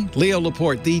 okay? Leo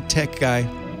Laporte, the tech guy.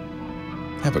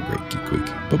 Have a great Geek Week.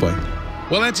 Bye-bye.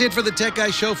 Well, that's it for the Tech Guy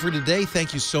Show for today.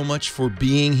 Thank you so much for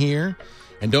being here.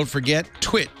 And don't forget,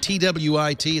 TWiT,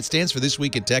 T-W-I-T. It stands for This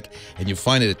Week in Tech, and you'll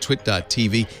find it at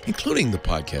twit.tv, including the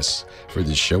podcasts for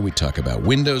this show. We talk about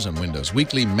Windows on Windows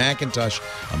Weekly, Macintosh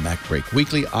on MacBreak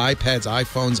Weekly, iPads,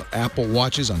 iPhones, Apple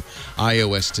Watches on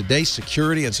iOS Today,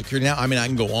 security on Security Now. I mean, I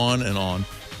can go on and on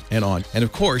and on. And,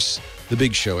 of course, the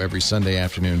big show every Sunday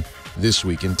afternoon, This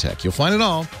Week in Tech. You'll find it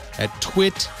all at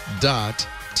twit.tv.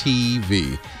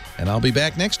 And I'll be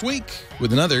back next week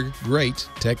with another great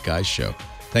Tech Guys show.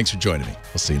 Thanks for joining me.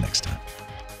 We'll see you next time.